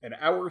 an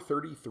hour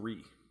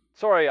 33.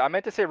 Sorry, I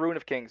meant to say Rune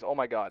of Kings. Oh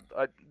my God,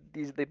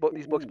 these books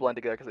Ooh, blend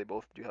together because they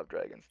both do have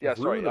dragons. Yeah,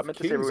 sorry, Ruin I of meant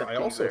to say Kings. Rune of I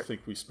Kings also there.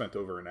 think we spent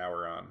over an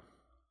hour on.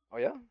 Oh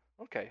yeah.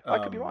 Okay, I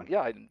could be wrong. Um,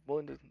 Yeah,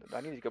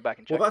 I need to go back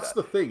and well, check that's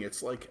that. the thing.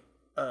 It's like,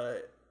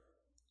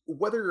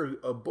 whether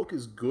a book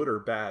is good or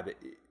bad,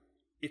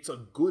 it's a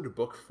good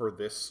book for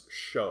this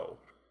show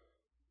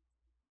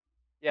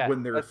Yeah,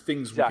 when there are that's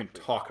things we can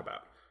exactly. talk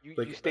about. You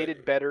Like,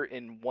 stated better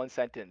in one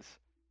sentence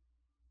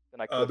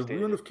than I could have the stated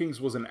Ruin it. of Kings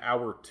was an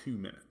hour 2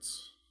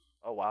 minutes.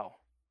 Oh wow,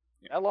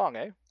 Yeah, that long,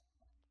 eh?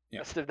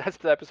 yeah. That's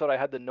the episode I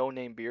had the no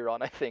name beer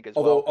on, I think, as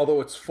Although well.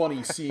 although it's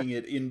funny seeing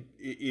it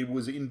it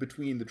was in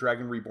between the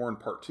Dragon Reborn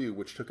Part 2,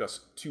 which took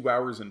us 2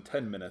 hours and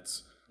 10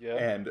 minutes, Yeah,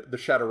 and the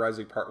Shadow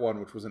Rising Part 1,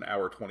 which was an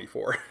hour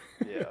 24.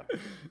 yeah,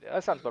 yeah.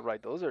 That sounds about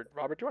right. Those are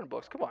Robert Jordan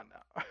books. Come on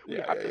now, we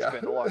Yeah, have to yeah,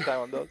 spend a long time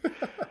on those.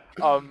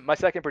 yeah. My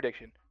second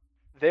prediction: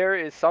 there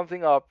is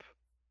something up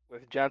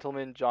with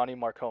gentleman Johnny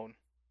Marcone.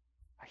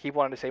 He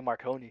wanted to say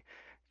Marconi.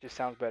 It just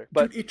sounds better.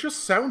 But Dude, it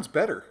just sounds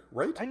better,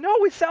 right? I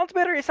know it sounds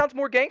better. It sounds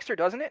more gangster,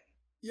 doesn't it?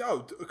 Yeah,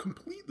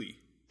 completely.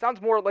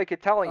 Sounds more like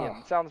Italian. Oh.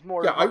 It sounds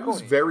more Yeah, I was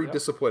Marconi. very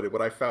disappointed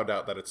when I found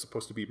out that it's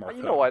supposed to be You know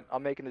Marconi. what?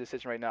 I'm making the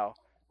decision right now.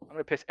 I'm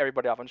gonna piss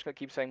everybody off. I'm just gonna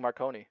keep saying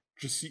Marconi.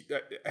 Just see,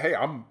 hey,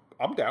 I'm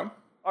down.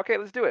 Okay,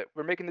 let's do it.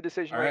 We're making the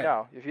decision All right right,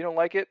 now. If you don't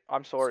like it,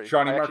 I'm it's sorry.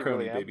 Johnny I actually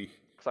really Marconi, am, baby.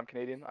 because I'm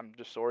Canadian. I'm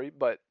just sorry,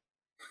 but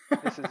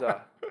this is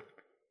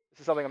this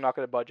is something I'm not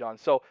gonna budge on.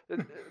 So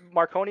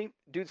Marconi,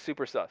 dude's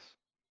super sus.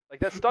 Like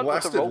that stunt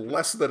with the Lasted rope.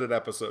 less than an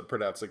episode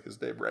pronouncing his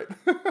name right.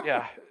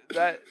 Yeah,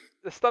 that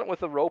the stunt with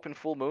the rope in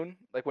full moon,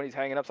 like when he's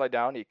hanging upside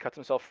down, he cuts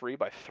himself free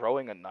by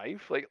throwing a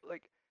knife. Like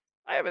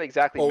I haven't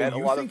exactly Oh, met a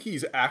you lot of think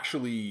he's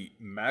actually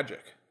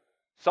magic?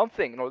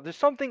 something. No, there's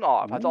something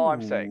off. That's all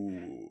I'm saying.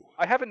 Ooh.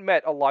 I haven't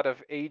met a lot of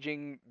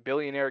aging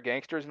billionaire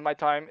gangsters in my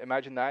time.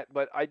 Imagine that,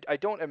 but I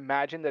don't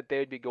imagine that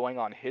they'd be going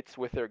on hits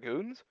with their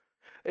goons.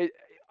 It,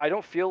 I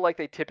don't feel like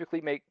they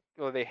typically make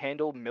or they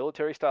handle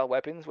military style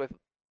weapons with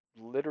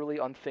literally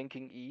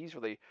unthinking ease, or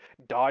they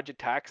dodge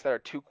attacks that are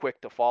too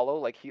quick to follow,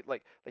 like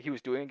he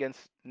was doing against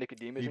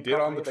Nicodemus He and did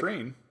on the company. Like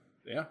train.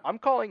 Yeah. I'm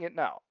calling it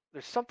now.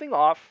 There's something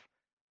off,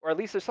 or at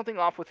least there's something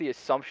off with the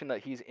assumption that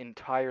he's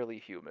entirely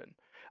human.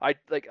 I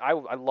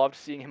loved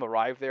seeing him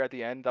arrive there at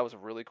the end. That was a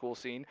really cool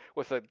scene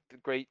with a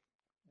great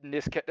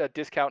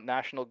discount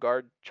National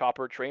Guard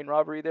chopper train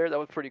robbery there. That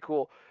was pretty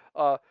cool.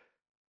 Uh,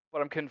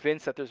 but I'm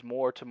convinced that there's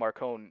more to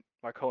Marconi.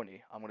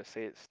 I'm gonna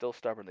say it still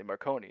stubbornly,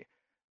 Marconi.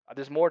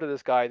 There's more to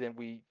this guy than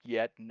we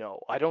yet know.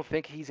 I don't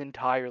think he's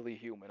entirely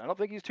human. I don't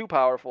think he's too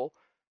powerful,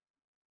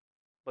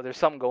 but there's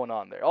something going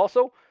on there.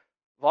 Also,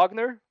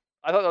 Wagner.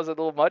 I thought that was a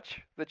little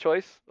much, the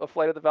choice of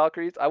Flight of the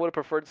Valkyries. I would have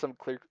preferred some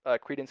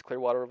Creedence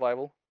Clearwater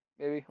Revival,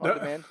 maybe on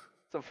demand.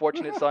 Some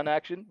Fortunate Son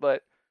action,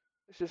 but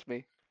it's just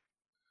me.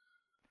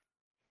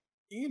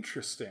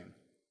 Interesting.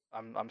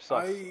 I'm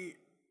sus. I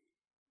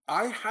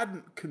I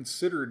hadn't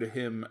considered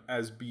him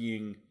as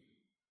being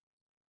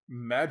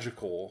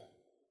magical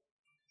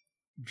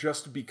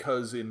just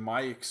because in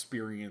my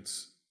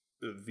experience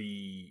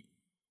the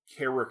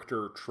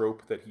character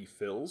trope that he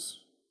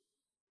fills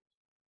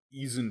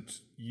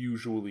isn't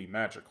usually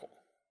magical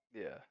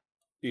Yeah.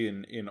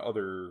 in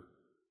other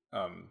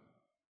um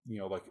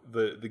like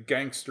the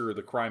gangster,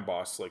 the crime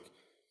boss, like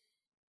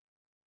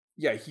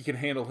yeah, he can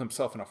handle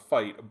himself in a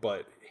fight,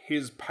 but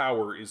his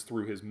power is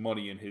through his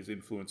money and his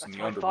influence in That's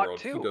the what I thought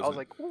underworld. He too. I was doesn't.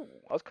 like, ooh,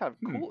 I was kind of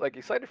Hmm. cool, like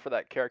excited for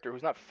that character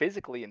who's not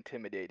physically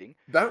intimidating,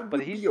 That but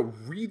would be he's a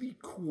really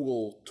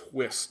cool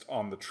twist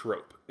on the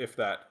trope if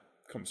that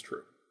comes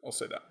true. I'll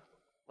say that.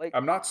 like,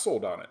 I'm not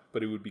sold on it,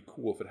 but it would be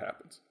cool if it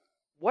happens.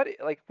 what if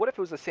it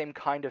was the same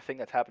kind of thing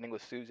that's happening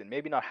with Susan?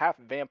 Maybe not half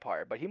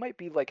vampire, but he might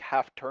be like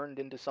half turned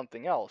into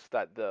something else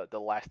that the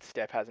last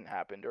step hasn't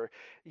happened, or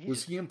he's Was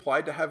just he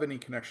implied to have any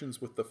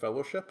connections with the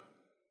Fellowship?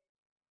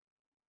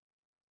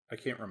 I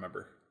can't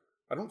remember.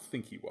 I don't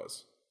think he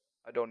was.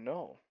 I don't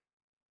know.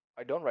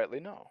 I don't rightly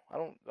know. I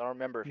don't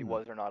remember if he Hmm.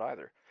 was or not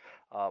either.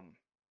 Um,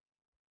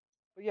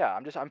 but yeah,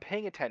 I'm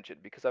paying attention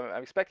because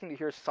I'm expecting to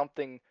hear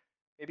something,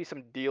 maybe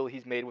some deal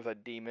he's made with a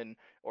demon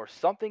or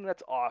something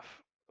that's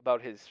off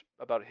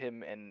about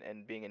him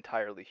and being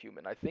entirely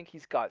human. I think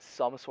he's got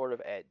some sort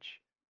of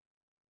edge.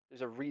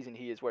 There's a reason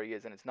he is where he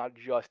is, and it's not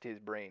just his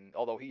brain,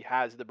 although he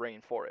has the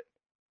brain for it.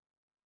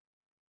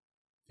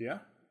 Yeah.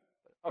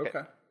 Okay,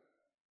 Okay.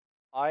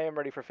 I am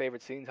ready for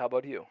favorite scenes. How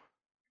about you?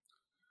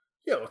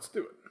 Yeah, let's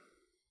do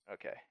it.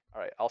 Okay,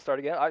 all right, I'll start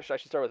again. I should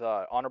start with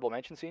honorable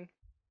mention scene.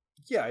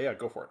 Yeah, yeah,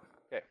 go for it.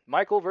 Okay,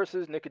 Michael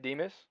versus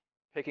Nicodemus,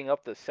 picking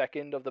up the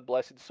second of the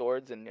blessed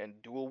swords and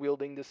dual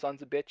wielding the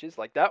sons of bitches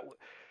like that.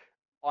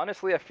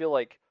 Honestly, I feel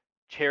like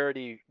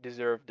Charity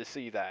deserved to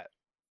see that,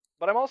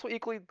 but I'm also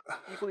equally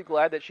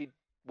glad that she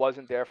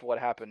wasn't there for what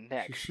happened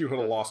next She would have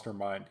because lost her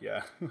mind.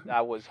 Yeah.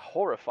 that was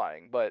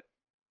horrifying. But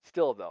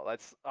still, though,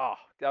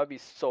 that would be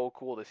so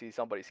cool to see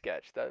somebody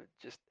sketch that.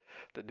 Just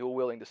the dual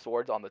wielding the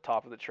swords on the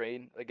top of the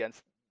train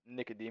against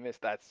Nicodemus.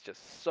 That's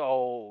just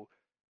so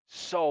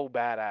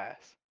badass.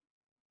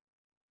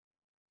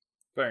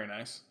 Very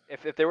nice.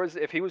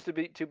 If he was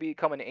to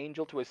become an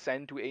angel to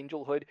ascend to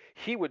angelhood,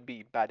 he would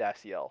be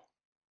Badassiel.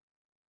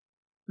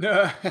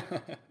 I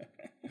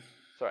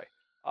Sorry.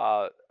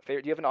 Do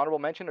you have an honorable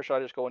mention, or should I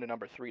just go into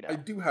number three now?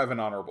 do have an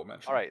honorable All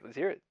mention, right, let's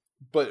hear it.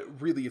 but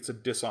really it's a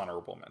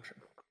dishonorable mention.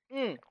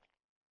 Mm,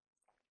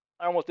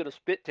 I almost did a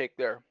spit take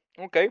there.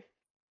 Okay,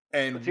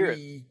 let's And hear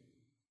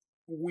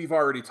we've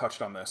already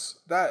touched on this.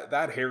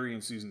 That Harry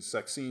and Susan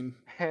sex scene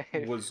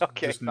it. was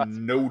Okay, just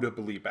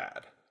notably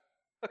bad.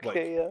 Like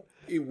okay.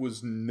 it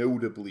was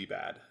notably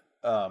bad.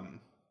 Um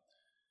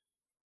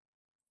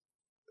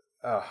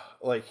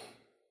like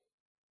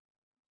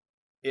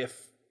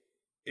if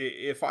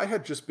if I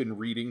had just been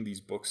reading these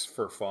books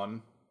for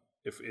fun,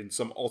 if in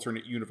some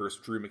alternate universe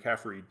Drew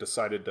McCaffrey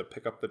decided to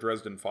pick up the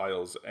Dresden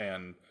Files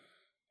and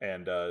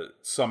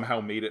somehow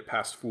made it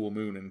past Full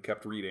Moon and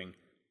kept reading,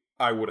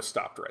 I would have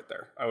stopped right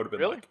there. I would have been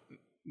Really? like,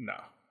 no,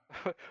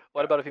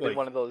 What about if he'd been like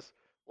one of those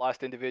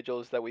lost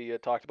individuals that we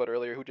talked about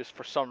earlier, who just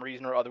for some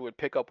reason or other would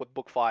pick up with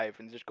book five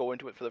and just go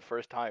into it for the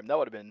first time? That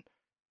would have been,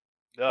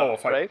 oh,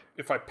 right?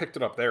 if I picked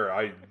it up there,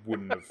 I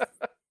wouldn't have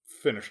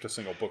finished a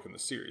single book in the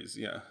series.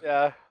 Yeah.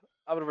 Yeah,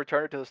 I would have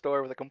returned it to the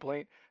store with a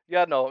complaint.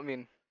 Yeah, no, I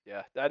mean,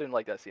 yeah, I didn't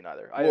like that scene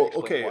either. I Well,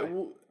 explained okay. why.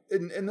 Well,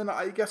 and then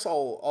I guess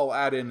I'll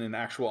add in an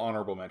actual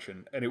honorable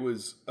mention, and it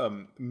was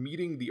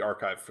meeting the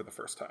archive for the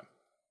first time.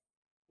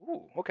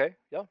 Ooh, okay,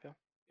 yeah, yeah.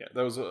 Yeah,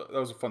 that was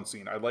a fun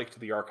scene. I liked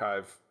the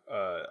archive.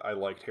 I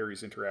liked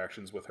Harry's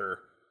interactions with her.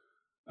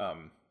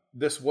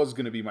 This was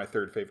going to be my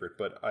third favorite,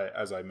 but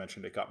as I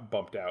mentioned, it got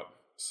bumped out.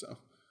 So,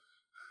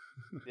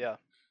 Yeah.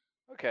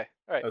 Okay.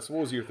 All right. so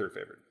what was your third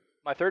favorite?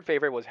 My third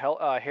favorite was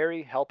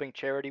Harry helping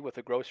Charity with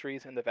the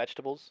groceries and the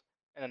vegetables,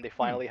 and then they Hmm.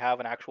 finally have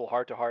an actual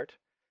heart to heart.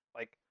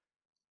 Like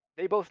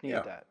they both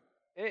needed Yeah. that.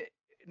 It,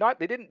 not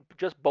they didn't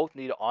just both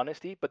need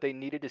honesty, but they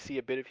needed to see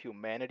a bit of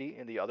humanity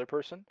in the other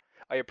person.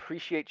 I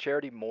appreciate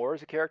Charity more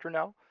as a character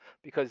now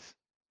because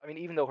I mean,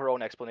 even though her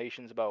own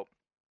explanations about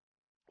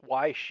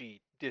why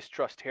she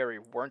distrusts Harry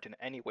weren't in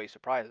any way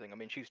surprising. I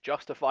mean, she's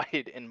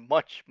justified in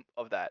much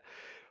of that.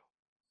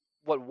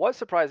 What was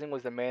surprising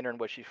was the manner in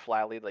which she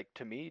flatly, like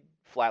to me,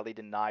 flatly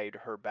denied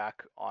her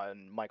back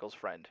on Michael's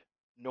friend,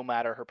 no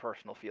matter her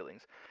personal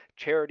feelings.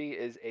 Charity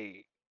is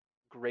a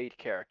great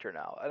character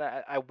now, and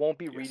I won't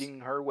be Yes. reading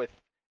her with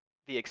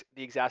the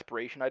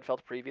exasperation I'd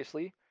felt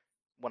previously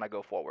when I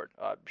go forward.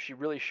 She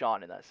really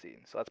shone in that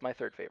scene, so that's my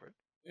third favorite.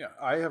 Yeah.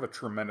 I have a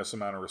tremendous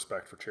amount of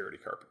respect for Charity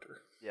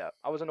Carpenter. Yeah,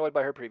 I was annoyed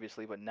by her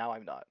previously, but now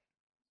I'm not.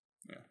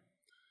 Yeah.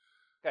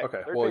 Okay,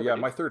 Okay. third Well, favorite, yeah.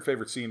 dude. My third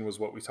favorite scene was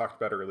what we talked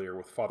about earlier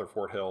with Father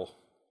Fort Hill,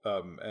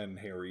 and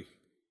Harry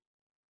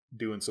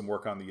doing some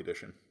work on the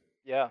edition.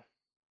 Yeah.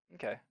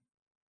 Okay.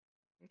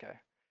 Okay.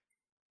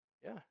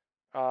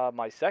 Yeah.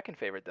 My second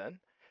favorite then,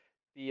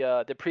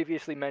 the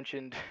previously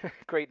mentioned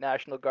Great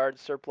National Guard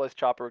surplus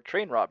chopper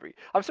train robbery.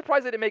 I'm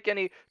surprised they didn't make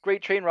any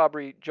great train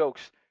robbery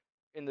jokes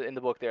in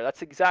the book there.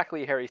 That's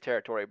exactly Harry's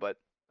territory, but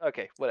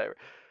okay, whatever.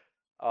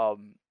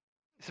 Um,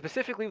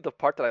 Specifically, the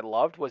part that I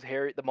loved was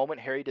the moment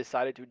Harry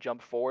decided to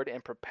jump forward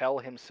and propel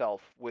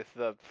himself with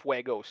the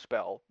Fuego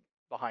spell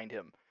behind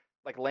him,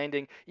 like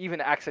landing,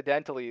 even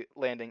accidentally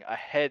landing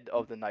ahead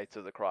of the Knights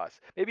of the Cross.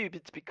 Maybe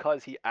it's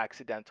because he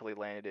accidentally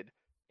landed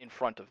in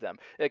front of them.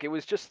 Like it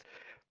was just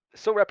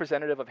so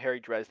representative of Harry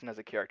Dresden as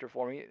a character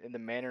for me in the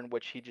manner in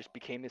which he just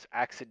became this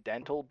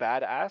accidental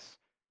badass.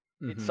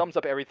 It Mm-hmm. sums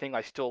up everything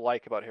I still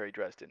like about Harry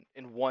Dresden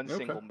in one Okay.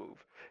 single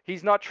move.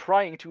 He's not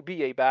trying to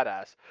be a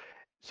badass.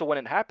 So when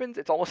it happens,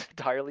 it's almost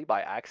entirely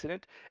by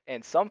accident,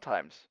 and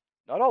sometimes,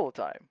 not all the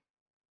time,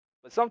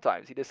 but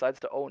sometimes he decides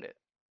to own it,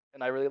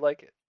 and I really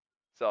like it.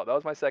 So that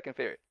was my second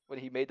favorite when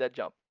he made that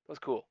jump. It was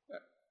cool.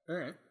 All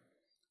right.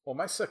 Well,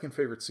 my second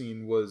favorite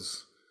scene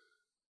was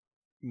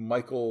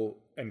Michael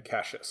and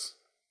Cassius.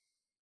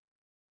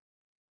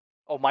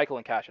 Oh, Michael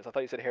and Cassius. I thought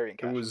you said Harry and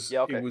It Cassius. was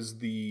Yeah, it okay. was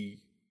the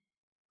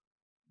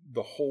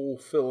whole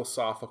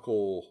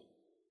philosophical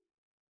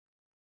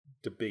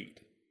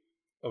debate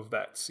of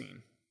that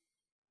scene.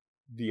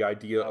 The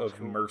idea That was of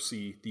cool.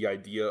 mercy, the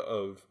idea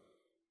of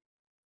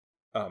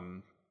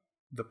um,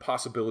 the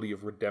possibility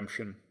of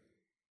redemption.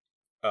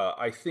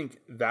 I think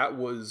that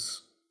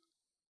was,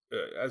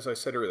 as I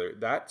said earlier,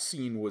 that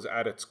scene was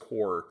at its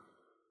core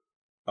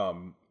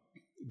um,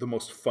 the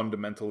most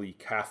fundamentally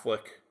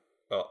Catholic,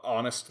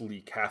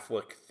 honestly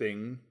Catholic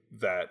thing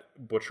that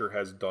Butcher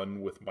has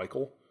done with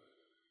Michael.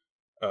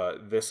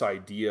 This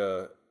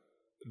idea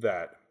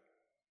that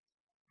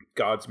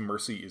God's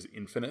mercy is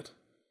infinite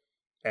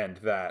and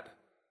that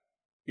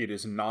it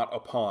is not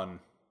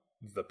upon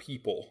the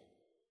people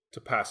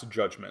to pass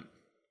judgment,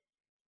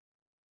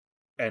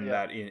 and Yeah,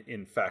 that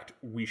in fact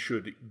we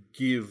should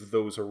give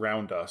those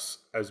around us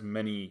as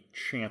many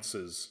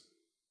chances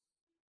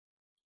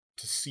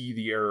to see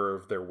the error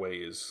of their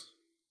ways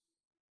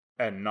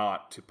and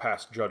not to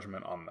pass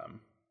judgment on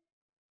them.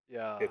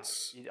 yeah.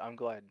 It's I'm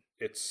glad.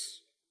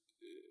 it's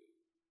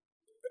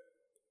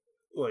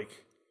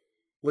like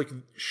like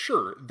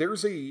sure,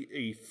 there's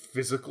a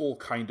physical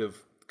kind of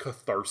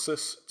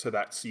catharsis to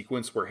that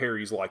sequence where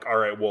Harry's like, all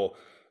right, well,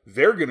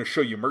 they're gonna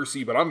show you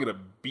mercy, but I'm gonna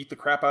beat the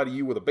crap out of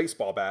you with a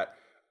baseball bat.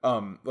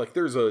 Like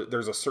there's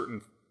a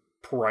certain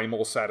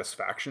primal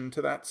satisfaction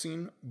to that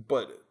scene,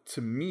 but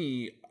to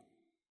me,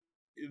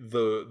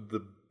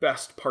 the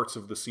best parts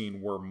of the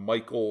scene were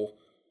Michael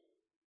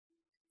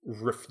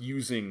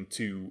refusing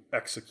to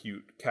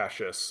execute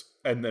Cassius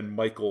and then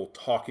Michael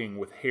talking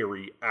with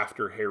Harry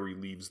after Harry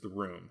leaves the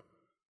room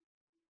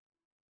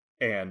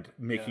and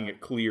making Yeah, it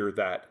clear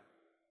that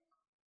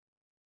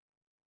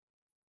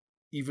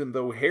even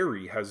though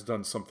Harry has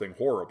done something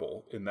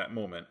horrible in that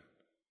moment,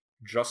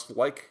 just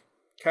like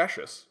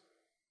Cassius,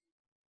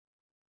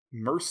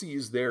 mercy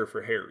is there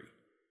for Harry.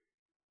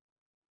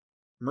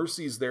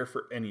 Mercy is there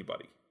for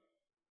anybody.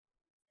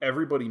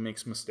 Everybody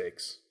makes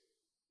mistakes,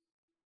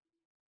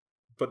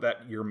 but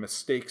that your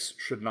mistakes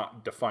should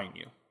not define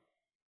you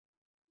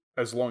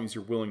as long as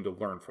you're willing to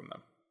learn from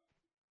them.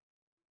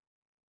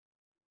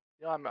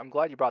 yeah. I'm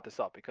glad you brought this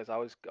up because I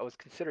was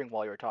considering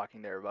while you were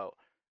talking there about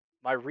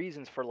my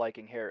reasons for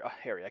liking Harry.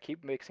 Harry. I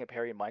keep mixing up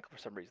Harry and Michael for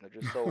some reason.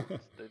 They're just so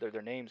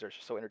their names are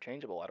just so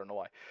interchangeable. I don't know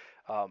why.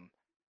 Um,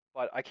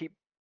 but I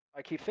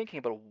keep thinking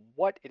about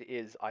what it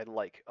is I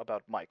like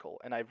about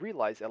Michael, and I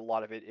realize that a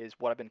lot of it is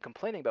what I've been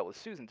complaining about with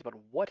Susan. It's about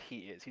what he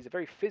is. He's a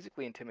very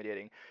physically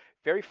intimidating,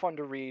 very fun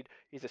to read.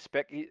 His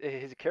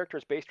character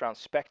is based around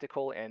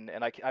spectacle, and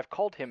I've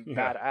called him Yeah.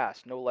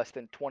 badass no less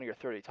than 20 or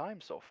 30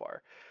 times so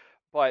far.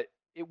 But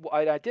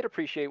I did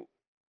appreciate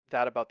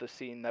that about the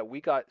scene that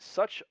we got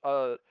such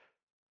a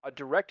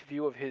direct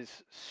view of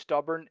his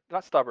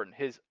not stubborn,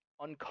 his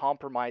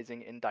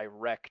uncompromising and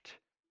direct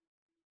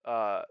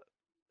uh,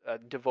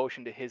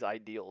 devotion to his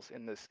ideals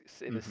in the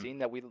Mm-hmm. scene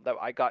that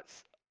I got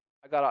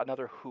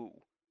another who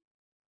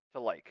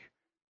to like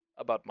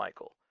about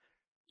Michael.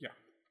 Yeah.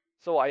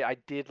 So I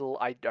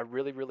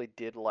really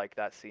did like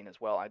that scene as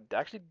well. I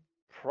actually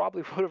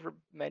probably would have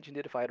mentioned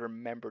it if I had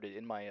remembered it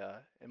in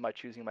my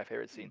choosing my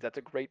favorite scenes. That's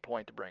a great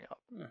point to bring up.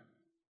 Yeah.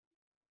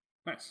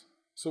 Nice.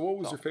 So, what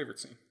was So your favorite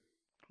scene?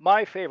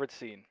 my favorite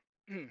scene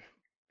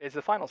is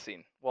the final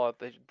scene. Well,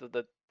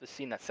 the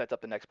scene that sets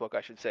up the next book,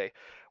 I should say,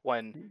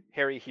 when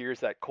Harry hears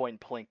that coin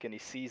plink and he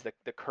sees the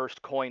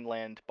cursed coin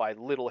land by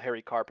little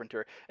Harry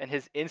Carpenter, and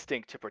his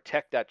instinct to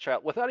protect that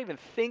child without even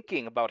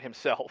thinking about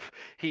himself,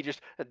 he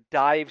just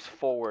dives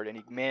forward and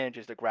he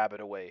manages to grab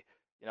it away.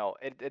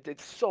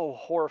 It's so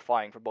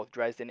horrifying for both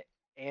Dresden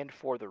and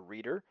for the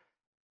reader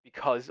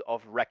because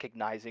of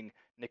recognizing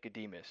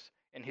Nicodemus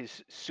and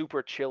his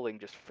super chilling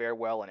just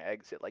farewell and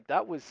exit. Like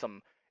that was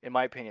some, in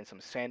my opinion,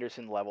 some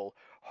Sanderson level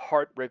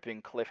heart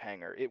ripping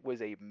cliffhanger. It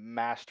was a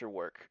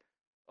masterwork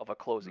of a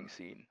closing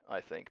scene,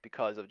 I think,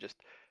 because of just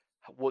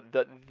what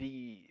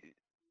the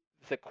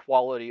the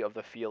quality of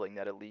the feeling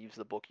that it leaves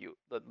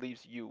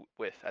you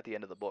with at the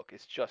end of the book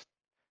is just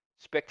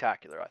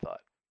spectacular, I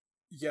thought.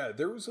 Yeah,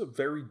 there was a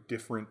very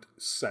different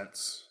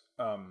sense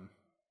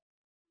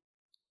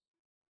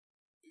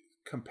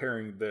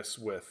comparing this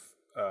with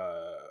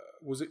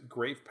was it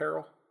Grave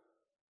Peril,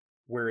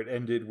 where it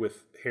ended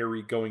with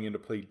Harry going in to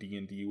play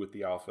D&D with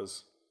the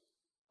Alphas,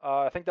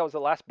 I think that was the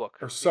last book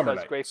or Summer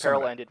because Night. Grave Summer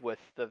Peril Night. ended with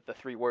the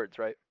three words,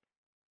 right?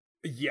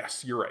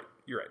 Yes, you're right.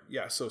 You're right.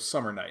 Yeah, so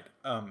Summer Night.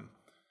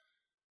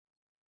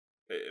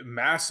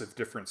 Massive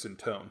difference in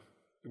tone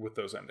with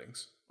those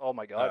endings. Oh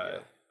my god, Uh,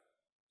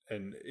 yeah.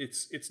 and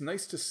it's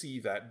nice to see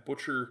that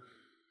Butcher.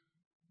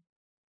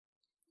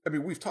 I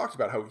mean, we've talked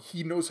about how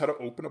he knows how to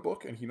open a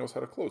book and he knows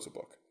how to close a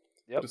book.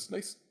 But Yep. it's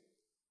nice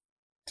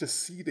to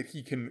see that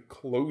he can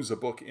close a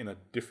book in a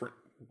different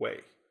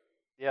way.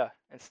 Yeah.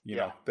 You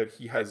know, that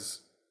he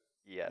has.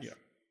 Yes. You know,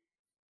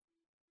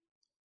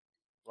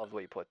 Love the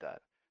way you put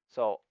that.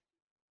 So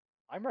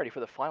I'm ready for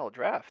the final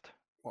draft.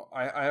 well,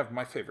 I have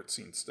my favorite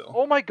scene still.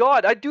 Oh my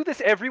god, I do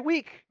this every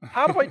week.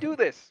 How do I do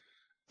this?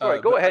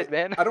 Sorry, go But ahead,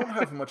 man. I don't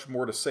have much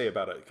more to say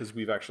about it because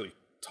we've actually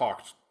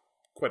talked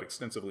quite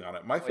extensively on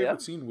it. My Oh, yeah?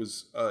 favorite scene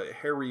was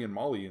Harry and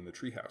Molly in the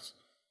treehouse.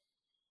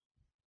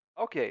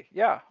 Okay,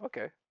 yeah,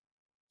 okay.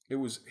 It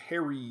was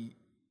Harry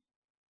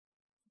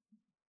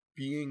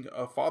being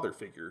a father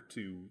figure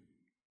to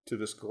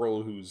this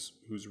girl who's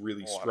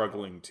really Oh, I don't know.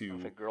 struggling I don't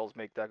to think girls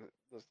make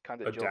those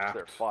kind of jokes to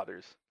their adapt.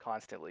 fathers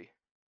constantly.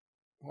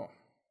 Well,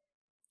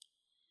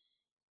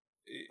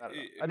 I don't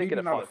know. I didn't maybe get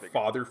a not a father figure.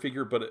 father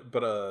figure,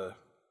 but a.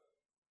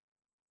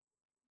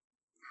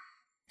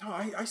 No,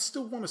 I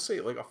still want to say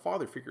it, like a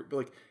father figure, but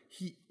like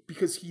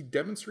because he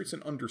demonstrates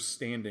an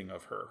understanding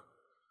of her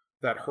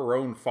that her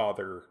own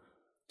father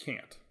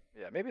can't.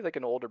 Yeah, maybe like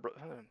an older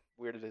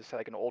weird it is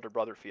like an older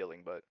brother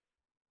feeling, but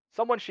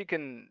someone she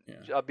can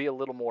Yeah. be a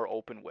little more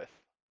open with,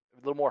 a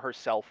little more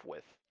herself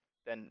with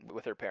than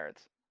with her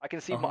parents. I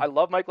can see. Uh-huh. I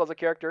love Michael as a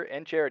character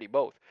and Charity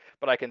both,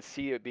 but I can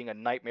see it being a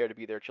nightmare to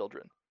be their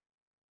children.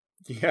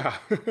 Yeah.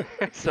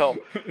 So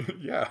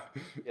Yeah.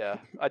 yeah,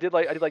 I did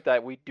like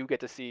that. We do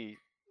get to see.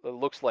 It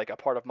looks like a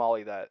part of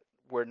Molly that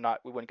we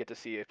wouldn't get to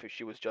see if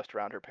she was just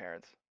around her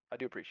parents. I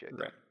do appreciate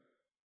that. Right.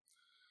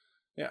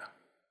 Yeah.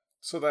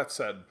 So that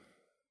said,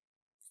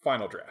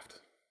 final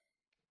draft.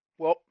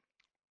 Well,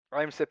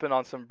 I'm sipping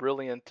on some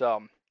brilliant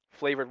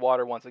flavored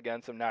water once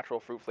again, some natural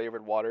fruit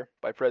flavored water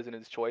by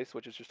President's Choice,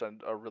 which is just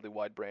a really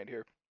wide brand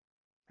here.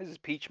 This is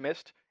peach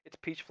mist. It's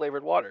peach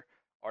flavored water.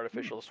 Hmm.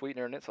 Artificial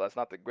sweetener in it, so that's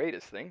not the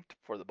greatest thing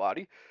for the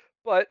body.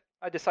 But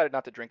I decided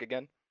not to drink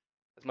again.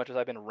 As much as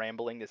I've been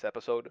rambling this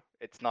episode,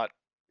 it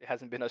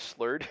hasn't been as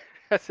slurred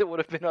as it would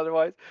have been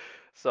otherwise.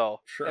 So,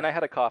 Sure. and I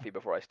had a coffee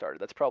before I started.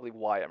 That's probably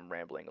why I'm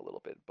rambling a little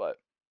bit. But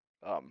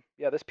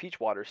yeah, this peach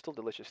water is still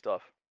delicious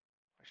stuff.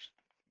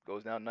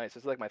 Goes down nice.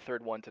 This is like my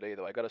third one today,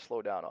 though. I gotta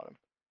slow down on him.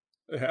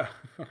 Yeah.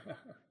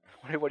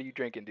 What are you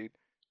drinking, dude?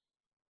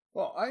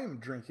 Well, I am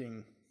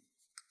drinking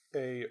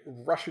a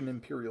Russian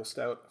Imperial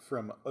Stout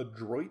from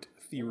Adroit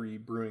Theory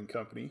Brewing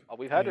Company Oh,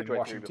 we've had in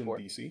Adroit Theory Washington, before.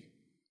 D.C.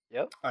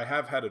 Yep. I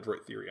have had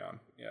Adroit Theory on.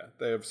 Yeah,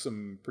 they have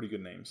some pretty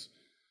good names.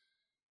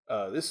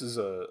 This is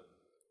a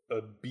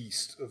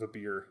beast of a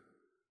beer.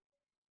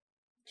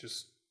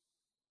 Just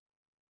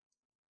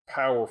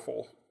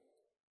powerful,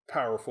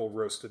 powerful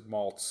roasted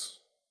malts,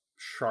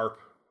 sharp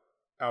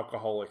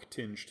alcoholic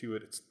tinge to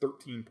it. It's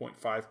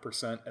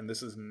 13.5%, and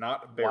this is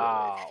not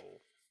barrel aged. Wow.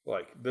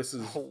 Like, this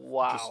is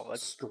Wow. just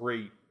That's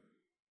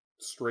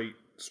straight,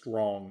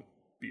 strong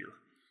beer.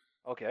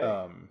 okay.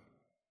 Um,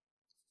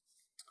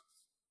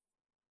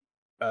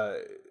 uh,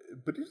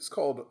 but it is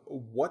called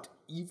What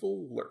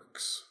Evil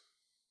Lurks.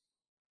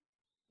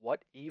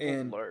 What evil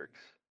And lurks?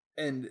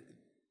 and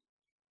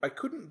I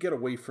couldn't get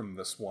away from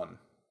this one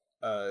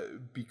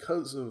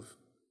because of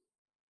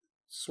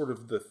sort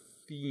of the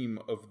theme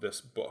of this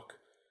book,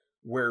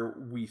 where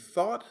we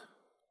thought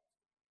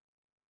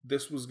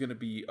this was going to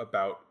be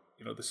about,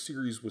 the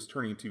series was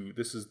turning to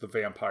this is the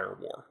vampire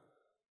war.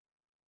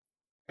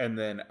 And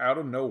then out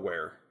of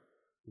nowhere,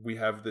 we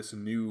have this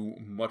new,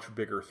 much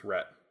bigger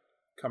threat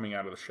coming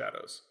out of the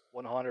shadows.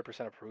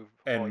 100% approve.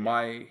 And Oh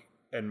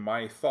yeah.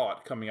 my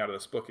thought coming out of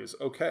this book is,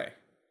 okay,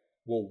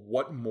 well,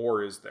 what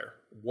more is there?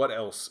 What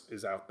else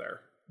is out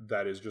there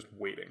that is just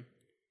waiting?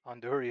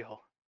 Onduriel.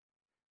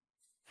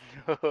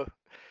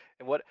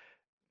 and what?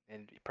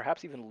 And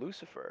perhaps even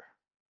Lucifer.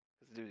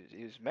 'Cause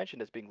he was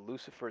mentioned as being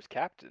Lucifer's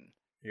captain.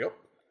 Yep.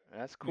 And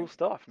that's cool Yep.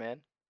 stuff,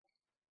 man.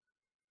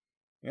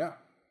 Yeah.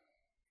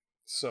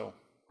 So,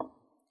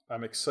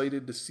 I'm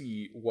excited to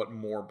see what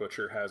more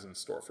Butcher has in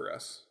store for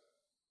us.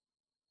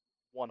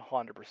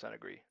 100%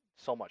 agree.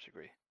 So much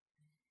agree.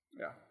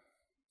 Yeah.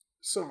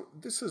 So,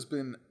 this has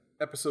been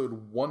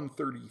episode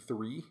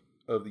 133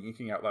 of the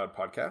Inking Out Loud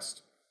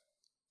podcast.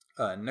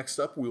 Next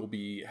up, we'll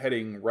be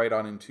heading right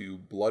on into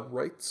Blood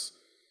Rights,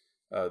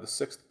 the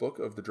 6th book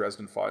of the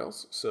Dresden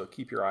Files, so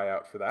keep your eye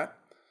out for that.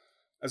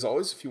 As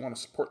always, if you want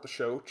to support the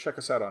show, check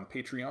us out on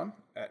Patreon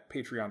at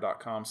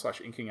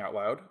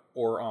patreon.com/inkingoutloud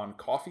or on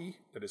Ko-fi,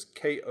 that is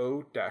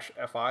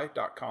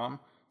ko-fi.com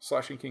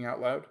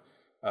patreon.com/inkingoutloud,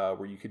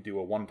 where you could do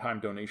a one-time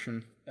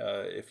donation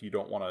if you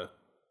don't want to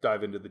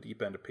dive into the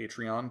deep end of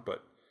Patreon,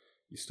 but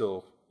you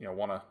still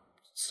want to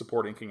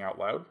support Inking Out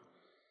Loud.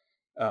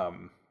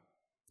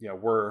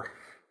 We're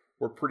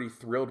pretty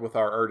thrilled with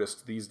our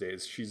artist these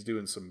days. She's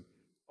doing some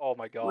Oh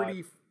my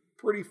god.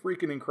 pretty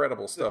freaking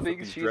incredible The stuff with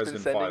things these she's Dresden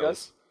been sending files.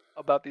 us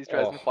about these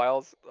Dresden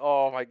files.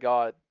 Oh my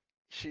god.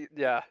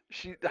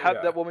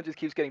 That woman just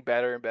keeps getting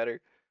better and better.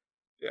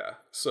 Yeah.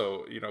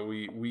 So, we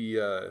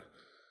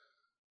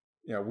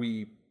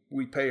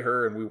pay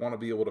her, and we want to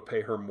be able to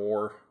pay her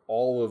more.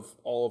 All of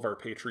our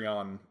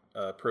Patreon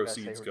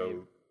proceeds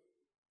go.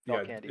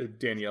 Fell Candy.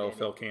 Danielle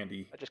Fell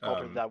Candy. I just called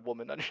her that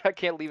woman. I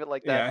can't leave it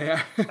like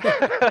that.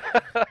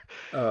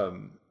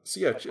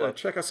 Yeah.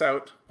 Check us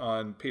out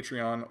on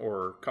Patreon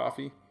or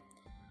Ko-fi.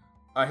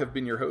 I have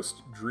been your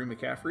host, Drew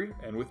McCaffrey,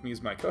 and with me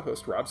is my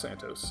co-host, Rob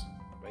Santos.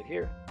 Right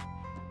here.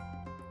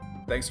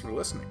 Thanks for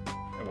listening,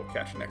 and we'll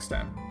catch you next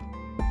time.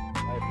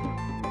 Bye,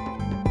 everyone.